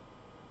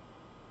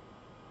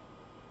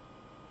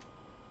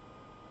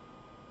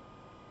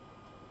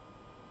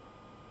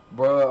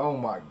 Bruh, oh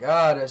my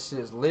God, that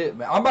shit's lit,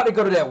 man. I'm about to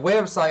go to that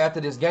website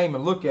after this game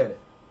and look at it.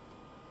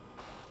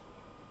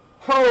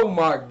 Oh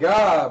my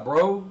God,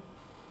 bro.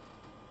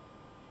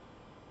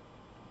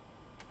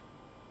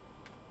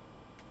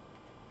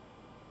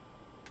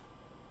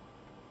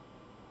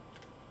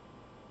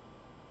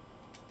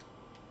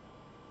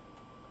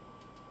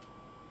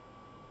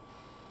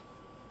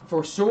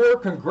 For sure,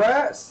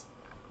 congrats.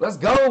 Let's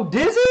go,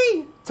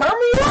 Dizzy. Turn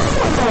me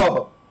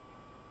up.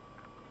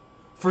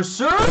 For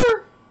sure.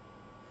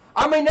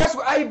 I mean, that's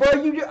what, hey, bro,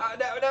 that's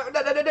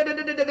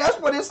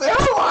what it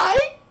sounds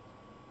like.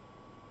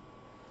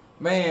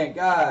 Man,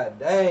 God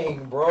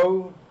dang,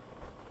 bro.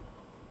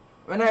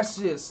 Man, that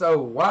shit so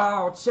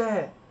wild,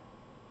 chat.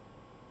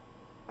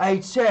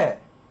 Hey,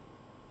 chat.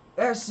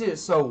 That shit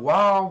so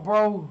wild,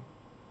 bro.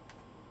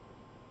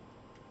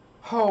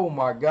 Oh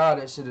my God,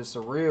 that shit is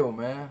surreal,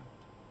 man.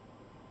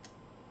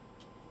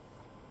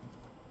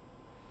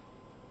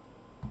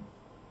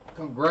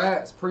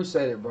 Congrats,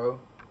 appreciate it, bro.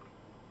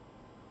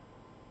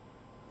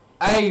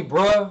 Hey,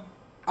 bro,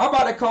 I'm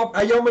about to call.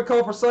 Hey, you want me to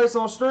call Precise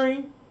on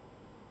stream?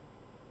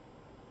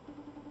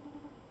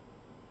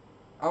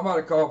 I'm about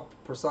to call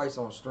Precise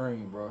on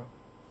stream, bro.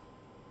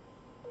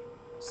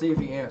 See if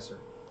he answer.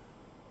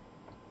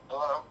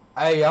 Hello.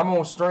 Hey, I'm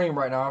on stream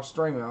right now. I'm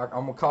streaming.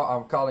 I'm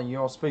calling you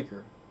on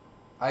speaker.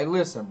 Hey,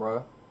 listen,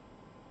 bro.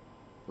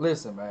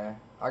 Listen, man.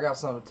 I got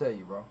something to tell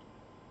you, bro.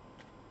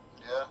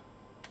 Yeah.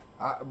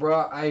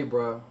 Hey,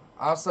 bro.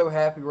 I'm so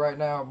happy right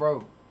now,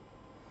 bro.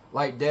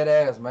 Like, dead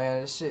ass,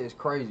 man. This shit is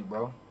crazy,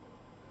 bro.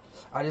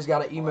 I just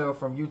got an email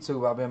from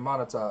YouTube. I've been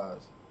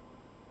monetized.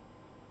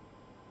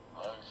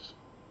 Nice.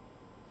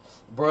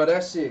 Bro,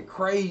 that shit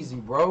crazy,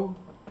 bro.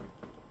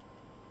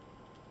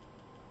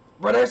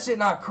 Bro, that shit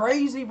not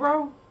crazy,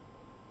 bro.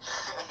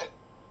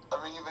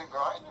 I mean, you've been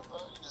grinding, bro.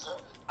 You deserve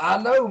it. I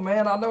know,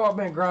 man. I know I've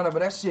been grinding,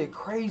 but that shit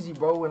crazy,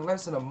 bro. In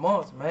less than a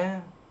month,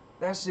 man.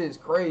 That shit's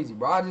crazy,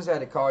 bro. I just had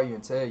to call you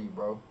and tell you,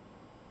 bro.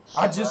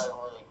 I just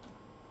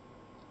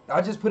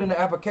put in the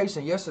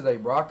application yesterday,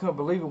 bro. I couldn't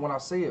believe it when I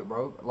see it,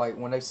 bro. Like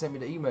when they sent me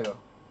the email.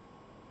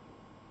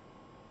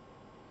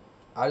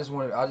 I just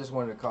wanted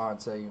to call and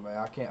tell you, man.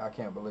 I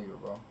can't believe it,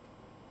 bro.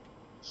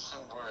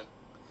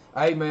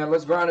 Hey, man,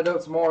 let's grind it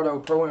up tomorrow, though.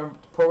 Pro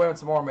Am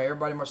tomorrow, man.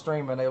 Everybody in my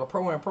stream, man. They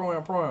Pro Am.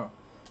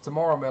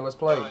 Tomorrow, man. Let's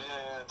play. Oh,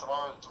 yeah.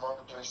 Tomorrow,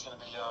 Drake's gonna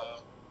be. You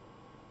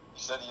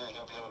said he'll be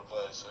able to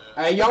play. So.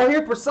 Yeah. Hey, y'all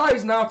hear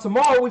Precise now?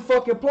 Tomorrow we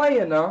fucking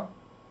playing now.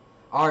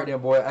 All right, then,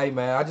 boy. Hey,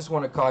 man, I just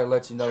want to call you and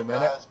let you know,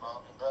 Congrats, man.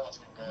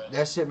 Congrats.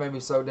 That shit made me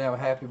so damn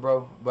happy,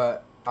 bro.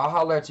 But I'll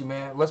holler at you,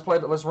 man. Let's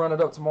run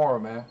it up tomorrow,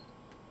 man.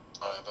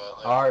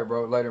 All right,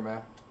 bro. Later,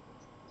 man.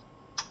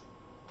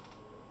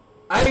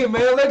 Hey,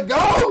 man, let's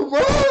go,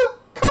 bro.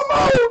 Come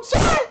on,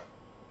 chat.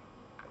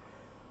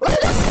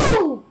 Let's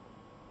go.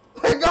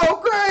 Let's go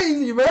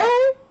crazy,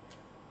 man.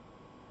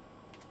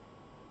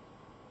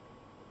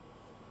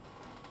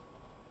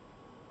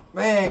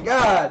 Man,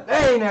 God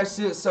dang, that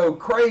shit so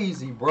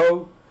crazy,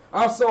 bro.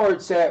 I'm sorry,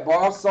 chat, bro.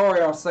 I'm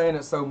sorry I'm saying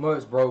it so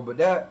much, bro. But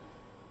that,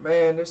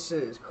 man, this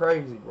shit is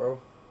crazy,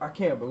 bro. I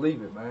can't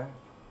believe it, man.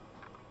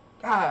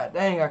 God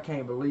dang, I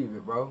can't believe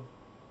it, bro.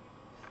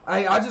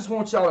 Hey, I just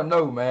want y'all to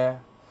know, man.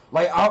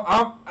 Like,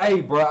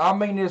 hey, bro, I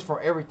mean this from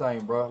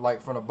everything, bro.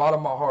 Like, from the bottom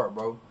of my heart,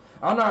 bro.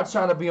 I'm not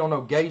trying to be on no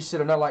gay shit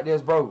or nothing like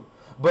this, bro.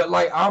 But,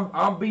 like,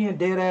 I'm being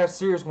dead ass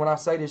serious when I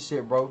say this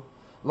shit, bro.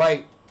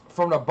 Like,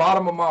 from the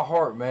bottom of my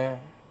heart,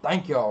 man.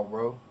 Thank y'all,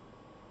 bro.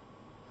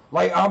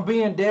 Like, I'm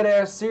being dead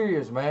ass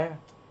serious, man.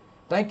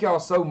 Thank y'all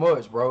so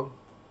much, bro.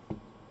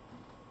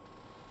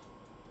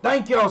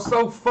 Thank y'all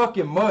so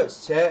fucking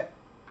much, chat.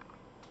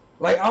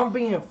 Like, I'm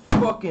being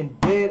fucking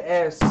dead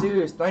ass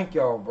serious. Thank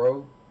y'all,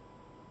 bro.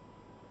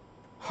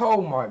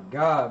 Oh my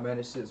God, man.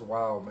 This shit's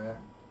wild, man.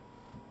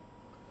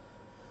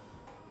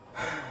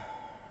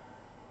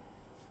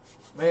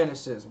 Man,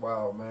 this shit's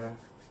wild, man.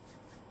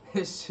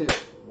 This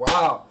shit's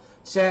wild.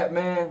 Chat,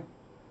 man.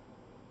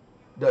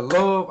 The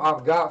love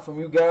I've got from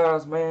you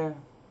guys, man.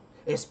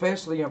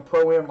 especially in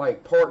Pro Am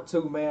like Part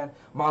 2, man.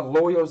 My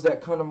loyals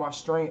that come to my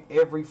stream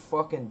every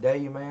fucking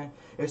day, man.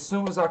 As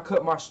soon as I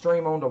cut my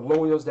stream on, the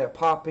loyals that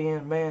pop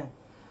in, man.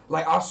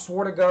 Like, I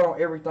swear to God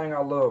on everything I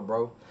love,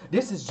 bro.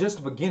 This is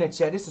just the beginning,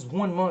 chat. This is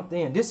 1 month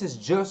in. This is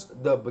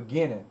just the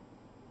beginning.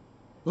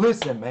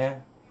 Listen,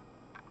 man.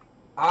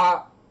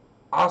 I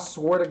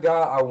swear to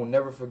God, I will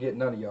never forget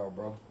none of y'all,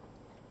 bro.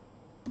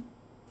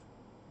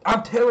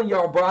 I'm telling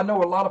y'all, bro. I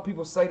know a lot of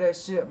people say that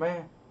shit,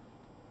 man.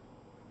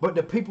 But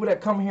the people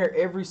that come here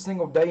every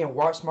single day and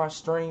watch my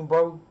stream,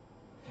 bro,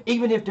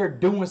 even if they're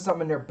doing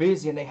something, they're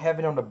busy and they have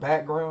it on the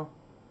background,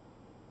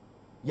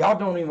 y'all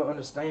don't even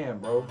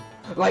understand, bro.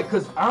 Like,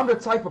 cause I'm the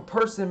type of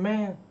person,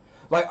 man.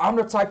 Like, I'm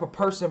the type of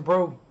person,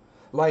 bro.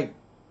 Like,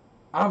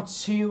 I'm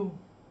chill.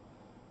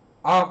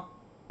 I'm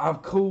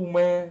cool,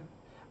 man.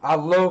 I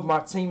love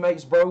my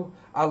teammates, bro.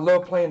 I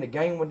love playing the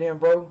game with them,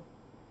 bro.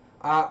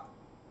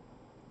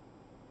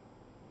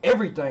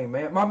 Everything,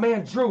 man. My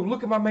man Drew,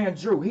 look at my man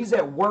Drew. He's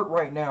at work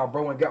right now,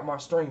 bro, and got my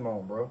stream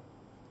on, bro.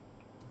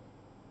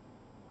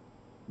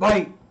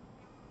 Like,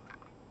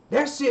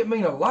 that shit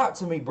mean a lot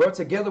to me, bro.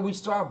 Together we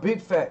strive,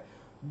 big fat.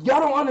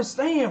 Y'all don't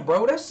understand,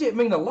 bro. That shit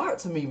mean a lot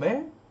to me,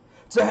 man.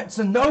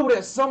 To know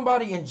that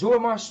somebody enjoy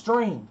my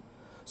stream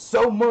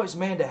so much,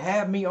 man, to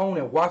have me on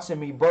and watching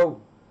me, bro.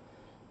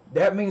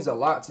 That means a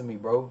lot to me,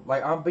 bro.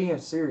 Like, I'm being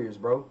serious,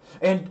 bro.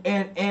 And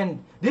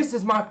this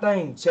is my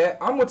thing, chat.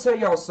 I'm gonna tell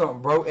y'all something,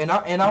 bro. And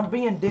I'm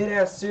being dead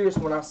ass serious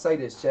when I say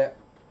this, chat.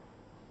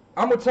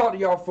 I'm gonna talk to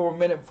y'all for a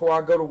minute before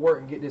I go to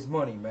work and get this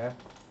money, man.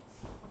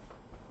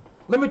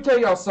 Let me tell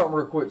y'all something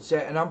real quick,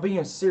 chat. And I'm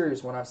being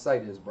serious when I say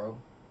this, bro.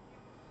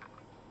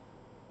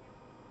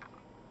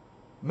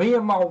 Me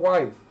and my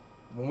wife,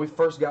 when we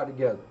first got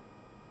together,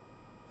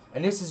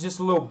 and this is just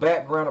a little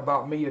background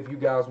about me if you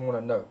guys want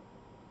to know,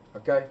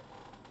 okay?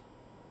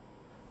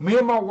 Me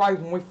and my wife,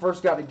 when we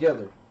first got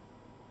together,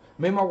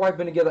 me and my wife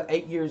been together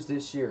 8 years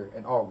this year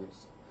in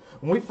August.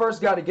 When we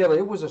first got together,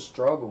 it was a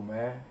struggle,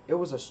 man. It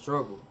was a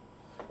struggle.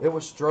 It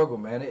was struggle,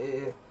 man.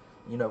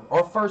 You know,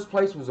 our first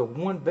place was a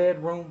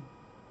 1-bedroom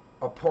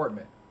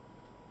apartment.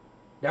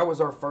 That was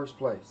our first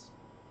place.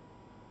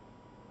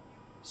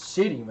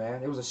 Shitty,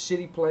 man. It was a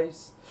shitty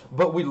place.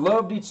 But we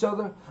loved each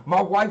other.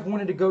 My wife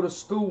wanted to go to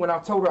school, and I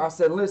told her, I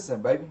said,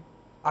 listen, baby,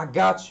 I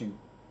got you.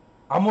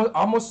 I'm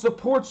gonna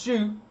support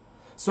you.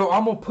 So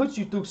I'm going to put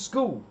you through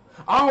school.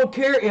 I don't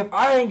care if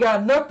I ain't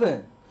got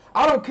nothing.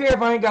 I don't care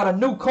if I ain't got a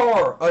new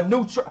car, a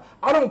new truck.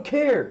 I don't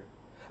care.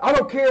 I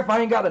don't care if I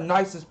ain't got the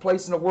nicest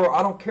place in the world.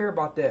 I don't care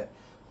about that.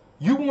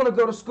 You want to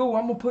go to school,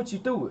 I'm going to put you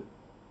through it.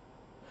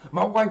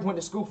 My wife went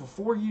to school for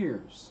 4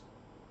 years.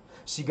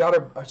 She got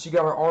her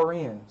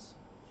RNs.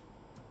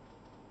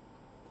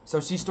 So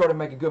she started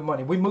making good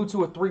money. We moved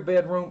to a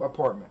 3-bedroom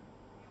apartment.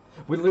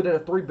 We lived in a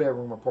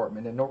 3-bedroom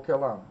apartment in North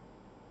Carolina.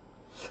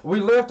 We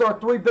left our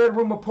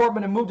 3-bedroom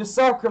apartment and moved to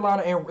South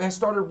Carolina and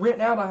started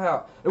renting out a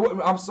house.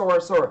 I'm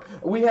sorry.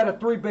 We had a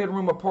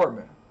 3-bedroom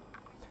apartment.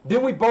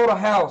 Then we bought a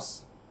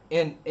house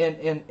in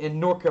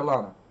North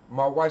Carolina.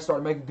 My wife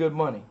started making good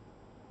money.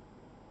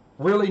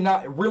 Really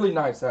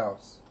nice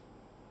house.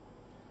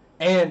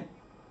 And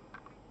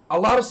a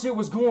lot of shit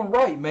was going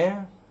right,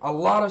 man. A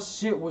lot of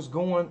shit was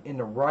going in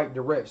the right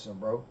direction,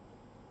 bro.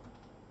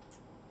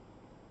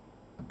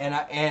 And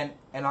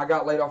I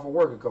got laid off of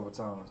work a couple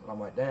times. And I'm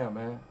like, damn,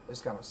 man,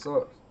 this kind of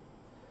sucks.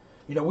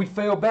 You know, we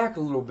fell back a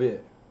little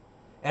bit.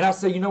 And I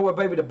said, you know what,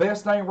 baby, the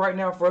best thing right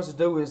now for us to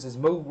do is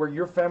move where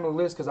your family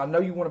lives, because I know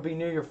you want to be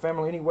near your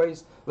family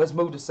anyways. Let's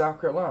move to South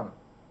Carolina.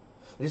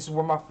 This is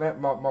where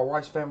my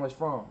wife's family's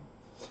from.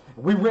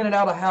 We rented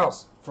out a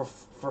house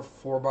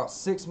for about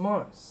 6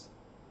 months.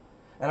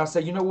 And I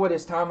said, you know what,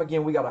 it's time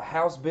again. We got a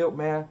house built,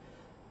 man.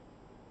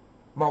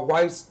 My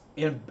wife's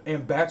in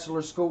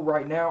bachelor school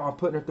right now. I'm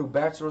putting her through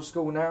bachelor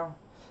school now.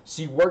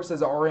 She works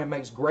as an RN,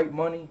 makes great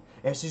money,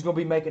 and she's going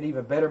to be making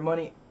even better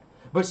money.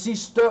 But she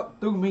stuck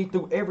through me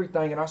through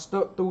everything, and I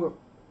stuck through it.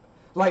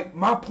 Like,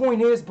 my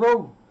point is,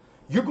 bro,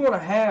 you're going to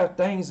have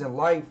things in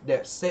life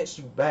that sets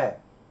you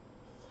back.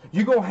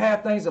 You're going to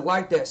have things in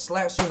life that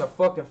slaps you in the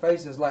fucking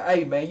face and is like,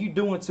 hey, man, you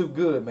doing too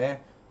good, man.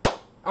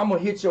 I'm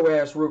going to hit your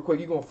ass real quick.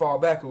 You're going to fall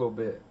back a little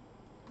bit.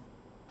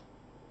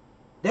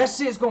 That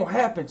shit's going to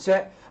happen,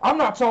 chat. I'm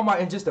not talking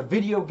about in just a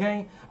video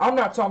game. I'm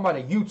not talking about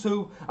a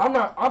YouTube. I'm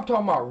talking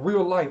about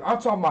real life.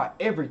 I'm talking about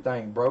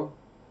everything, bro.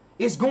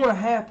 It's going to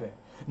happen.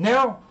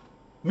 Now,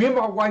 me and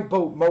my wife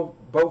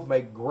both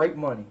make great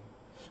money.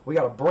 We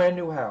got a brand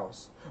new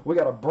house.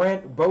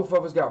 Both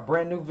of us got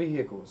brand new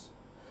vehicles.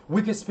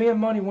 We can spend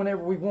money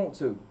whenever we want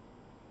to.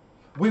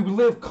 We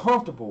live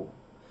comfortable.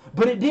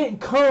 But it didn't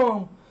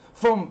come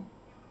from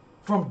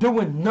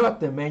doing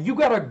nothing, man. You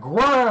gotta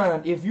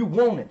grind if you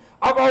want it.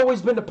 I've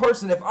always been the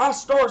person, if I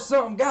start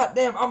something,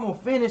 goddamn, I'm gonna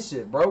finish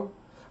it, bro.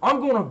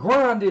 I'm gonna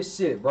grind this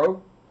shit,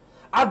 bro.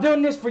 I've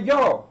done this for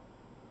y'all.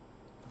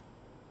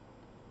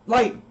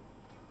 Like,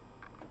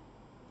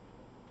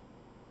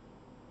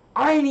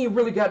 I ain't even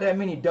really got that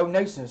many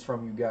donations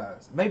from you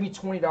guys. Maybe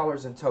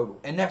 $20 in total,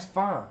 and that's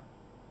fine.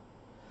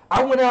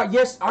 I went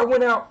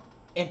out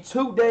in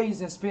 2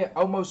 days and spent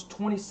almost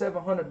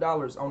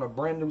 $2,700 on a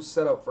brand new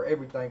setup for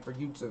everything for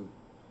YouTube.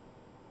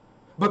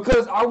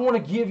 Because I want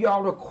to give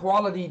y'all the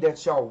quality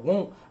that y'all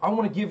want. I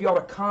want to give y'all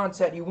the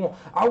content you want.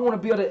 I want to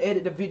be able to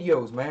edit the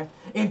videos, man.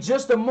 In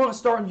just a month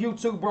starting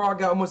YouTube, bro, I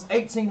got almost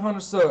 1,800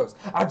 subs.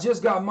 I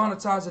just got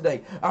monetized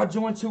today. I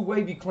joined 2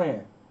 Wavy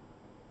Clan.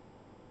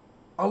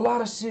 A lot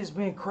of shit's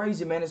been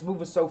crazy, man. It's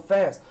moving so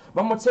fast.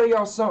 But I'm going to tell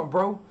y'all something,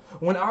 bro.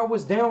 When I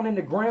was down in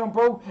the ground,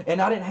 bro,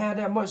 and I didn't have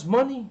that much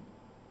money,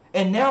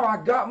 and now I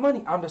got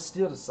money, I'm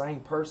still the same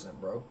person,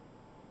 bro.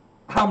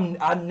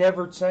 I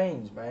never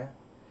changed, man.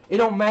 It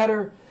don't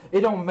matter.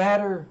 It don't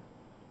matter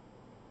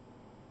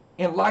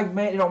in life,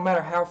 man. It don't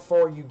matter how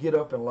far you get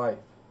up in life.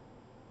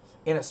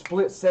 In a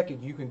split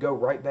second, you can go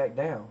right back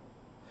down.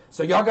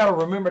 So y'all got to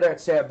remember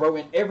that, chat, bro.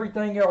 In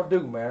everything y'all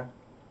do, man.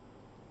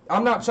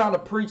 I'm not trying to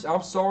preach.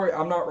 I'm sorry.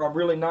 I'm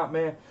really not,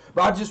 man.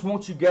 But I just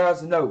want you guys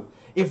to know.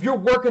 If you're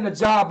working a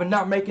job and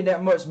not making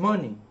that much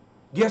money,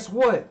 guess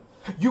what?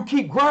 You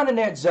keep grinding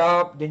that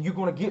job, then you're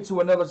going to get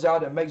to another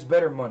job that makes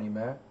better money,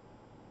 man.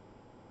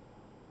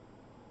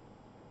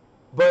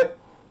 But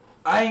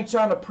I ain't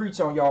trying to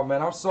preach on y'all,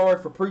 man. I'm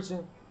sorry for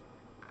preaching.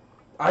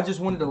 I just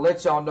wanted to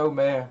let y'all know,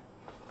 man.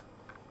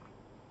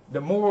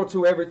 The moral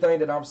to everything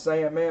that I'm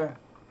saying, man,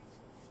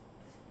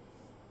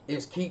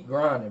 is keep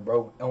grinding,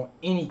 bro, on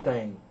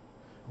anything.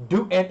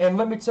 And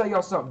let me tell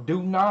y'all something.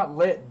 Do not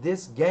let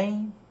this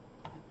game,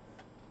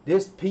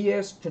 this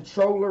PS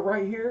controller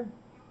right here,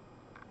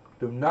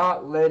 do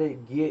not let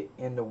it get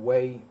in the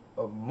way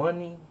of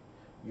money,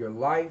 your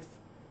life,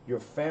 your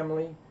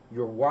family,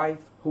 your wife,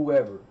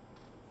 whoever.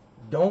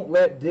 Don't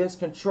let this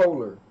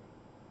controller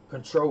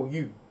control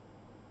you.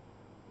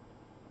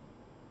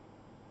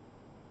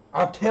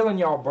 I'm telling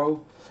y'all,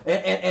 bro.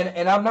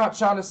 And I'm not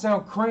trying to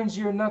sound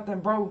cringy or nothing,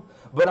 bro.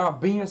 But I'm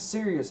being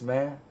serious,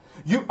 man.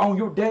 You on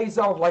your days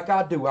off like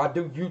I do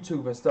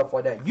YouTube and stuff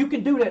like that. You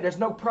can do that. There's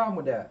no problem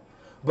with that.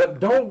 But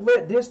don't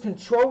let this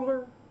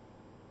controller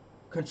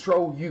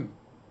control you.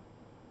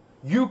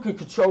 You can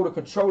control the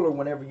controller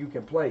whenever you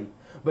can play.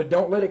 But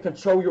don't let it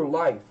control your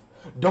life.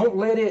 Don't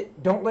let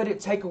it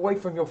take away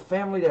from your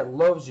family that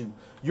loves you,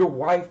 your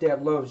wife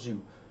that loves you,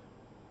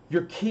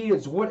 your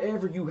kids,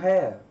 whatever you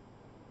have.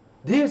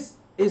 This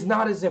is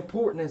not as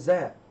important as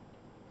that.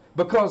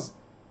 Because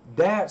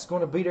that's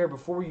going to be there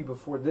before you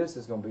before this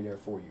is going to be there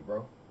for you,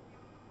 bro.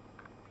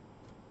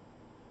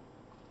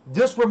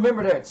 Just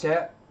remember that,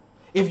 chat.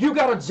 If you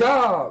got a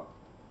job,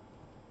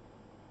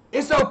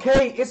 it's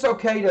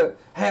okay to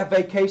have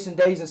vacation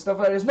days and stuff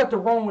like that. There's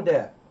nothing wrong with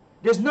that.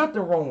 There's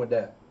nothing wrong with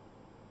that.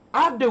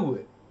 I do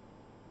it.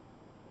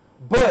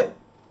 But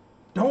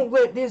don't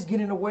let this get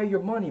in the way of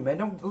your money, man.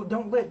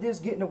 Don't let this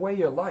get in the way of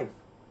your life.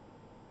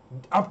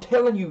 I'm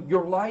telling you,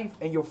 your life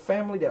and your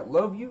family that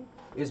love you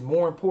is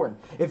more important.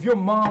 If your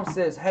mom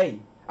says, hey,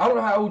 I don't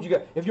know how old you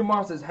got. If your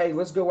mom says, hey,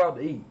 let's go out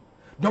to eat.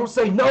 Don't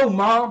say, no,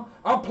 mom,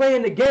 I'm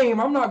playing the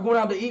game. I'm not going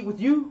out to eat with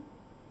you.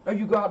 No,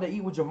 you go out to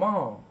eat with your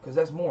mom because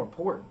that's more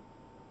important.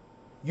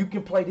 You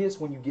can play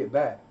this when you get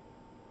back.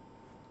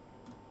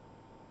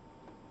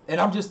 And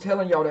I'm just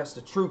telling y'all that's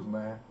the truth,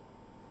 man.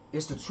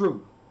 It's the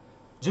truth.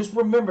 Just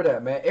remember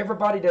that, man.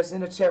 Everybody that's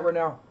in the chat right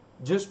now,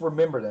 just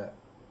remember that,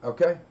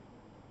 okay?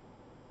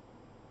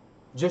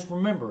 Just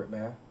remember it,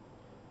 man.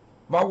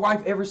 My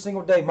wife, every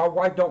single day, my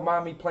wife don't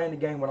mind me playing the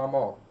game when I'm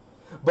off.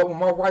 But when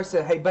my wife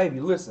said, hey, baby,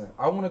 listen,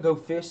 I want to go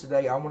fish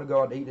today, I want to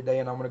go out to eat today,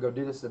 and I'm going to go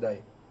do this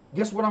today.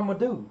 Guess what I'm going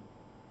to do?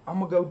 I'm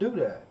going to go do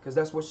that because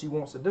that's what she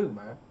wants to do,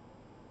 man.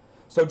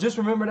 So just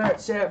remember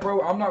that, chat,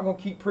 bro. I'm not going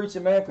to keep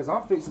preaching, man, because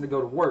I'm fixing to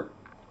go to work.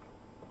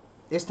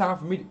 It's time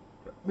for me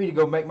to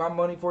go make my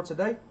money for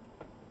today.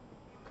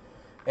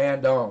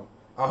 And I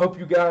hope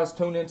you guys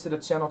tune into the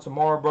channel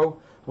tomorrow, bro.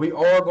 We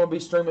are going to be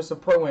streaming some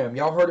Pro-Am.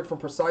 Y'all heard it from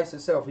Precise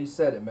himself. He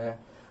said it, man.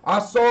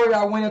 I'm sorry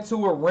I went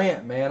into a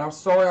rant, man. I'm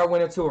sorry I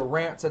went into a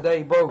rant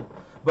today, bro.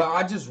 But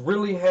I just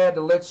really had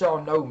to let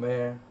y'all know,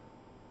 man.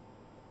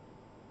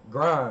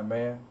 Grind,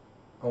 man,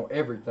 on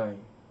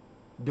everything.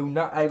 Do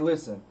not, hey,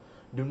 listen.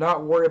 Do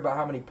not worry about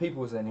how many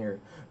people's in here.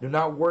 Do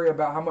not worry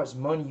about how much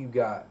money you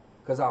got.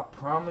 Because I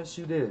promise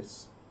you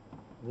this.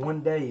 One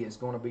day it's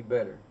going to be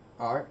better.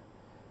 All right?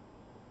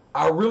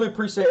 I really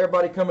appreciate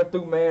everybody coming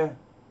through, man.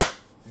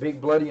 Big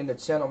Bloody in the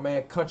channel,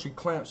 man. Country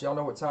Clamps. Y'all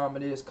know what time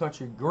it is.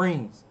 Country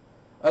Greens.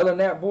 Other than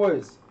that,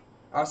 boys,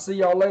 I'll see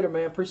y'all later,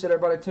 man. Appreciate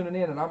everybody tuning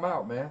in, and I'm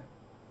out, man.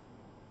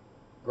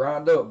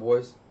 Grind up,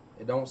 boys.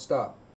 It don't stop.